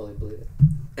 I fully believe it.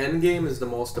 Endgame is the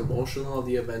most emotional of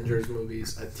the Avengers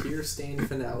movies, a tear-stained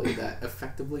finale that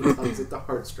effectively tugs at the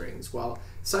heartstrings while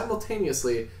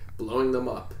simultaneously blowing them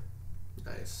up.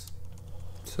 Nice.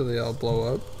 So they all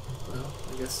blow up? Well,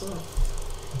 I guess so.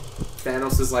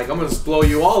 Thanos is like, I'm gonna just blow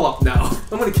you all up now.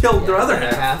 I'm gonna kill their other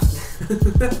half.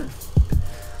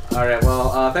 Alright,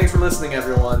 well, thanks for listening,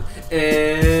 everyone.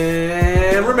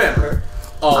 And remember,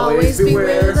 always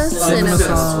beware the of Cinema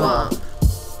Cinema Swamp.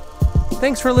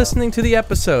 Thanks for listening to the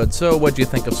episode. So, what'd you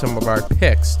think of some of our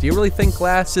picks? Do you really think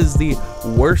Glass is the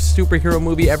worst superhero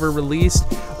movie ever released?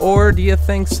 Or do you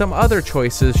think some other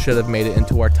choices should have made it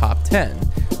into our top 10?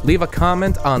 Leave a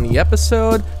comment on the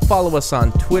episode, follow us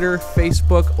on Twitter,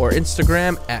 Facebook, or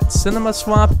Instagram at Cinema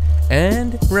Swamp,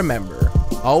 and remember,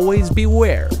 always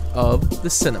beware of the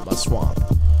Cinema Swamp.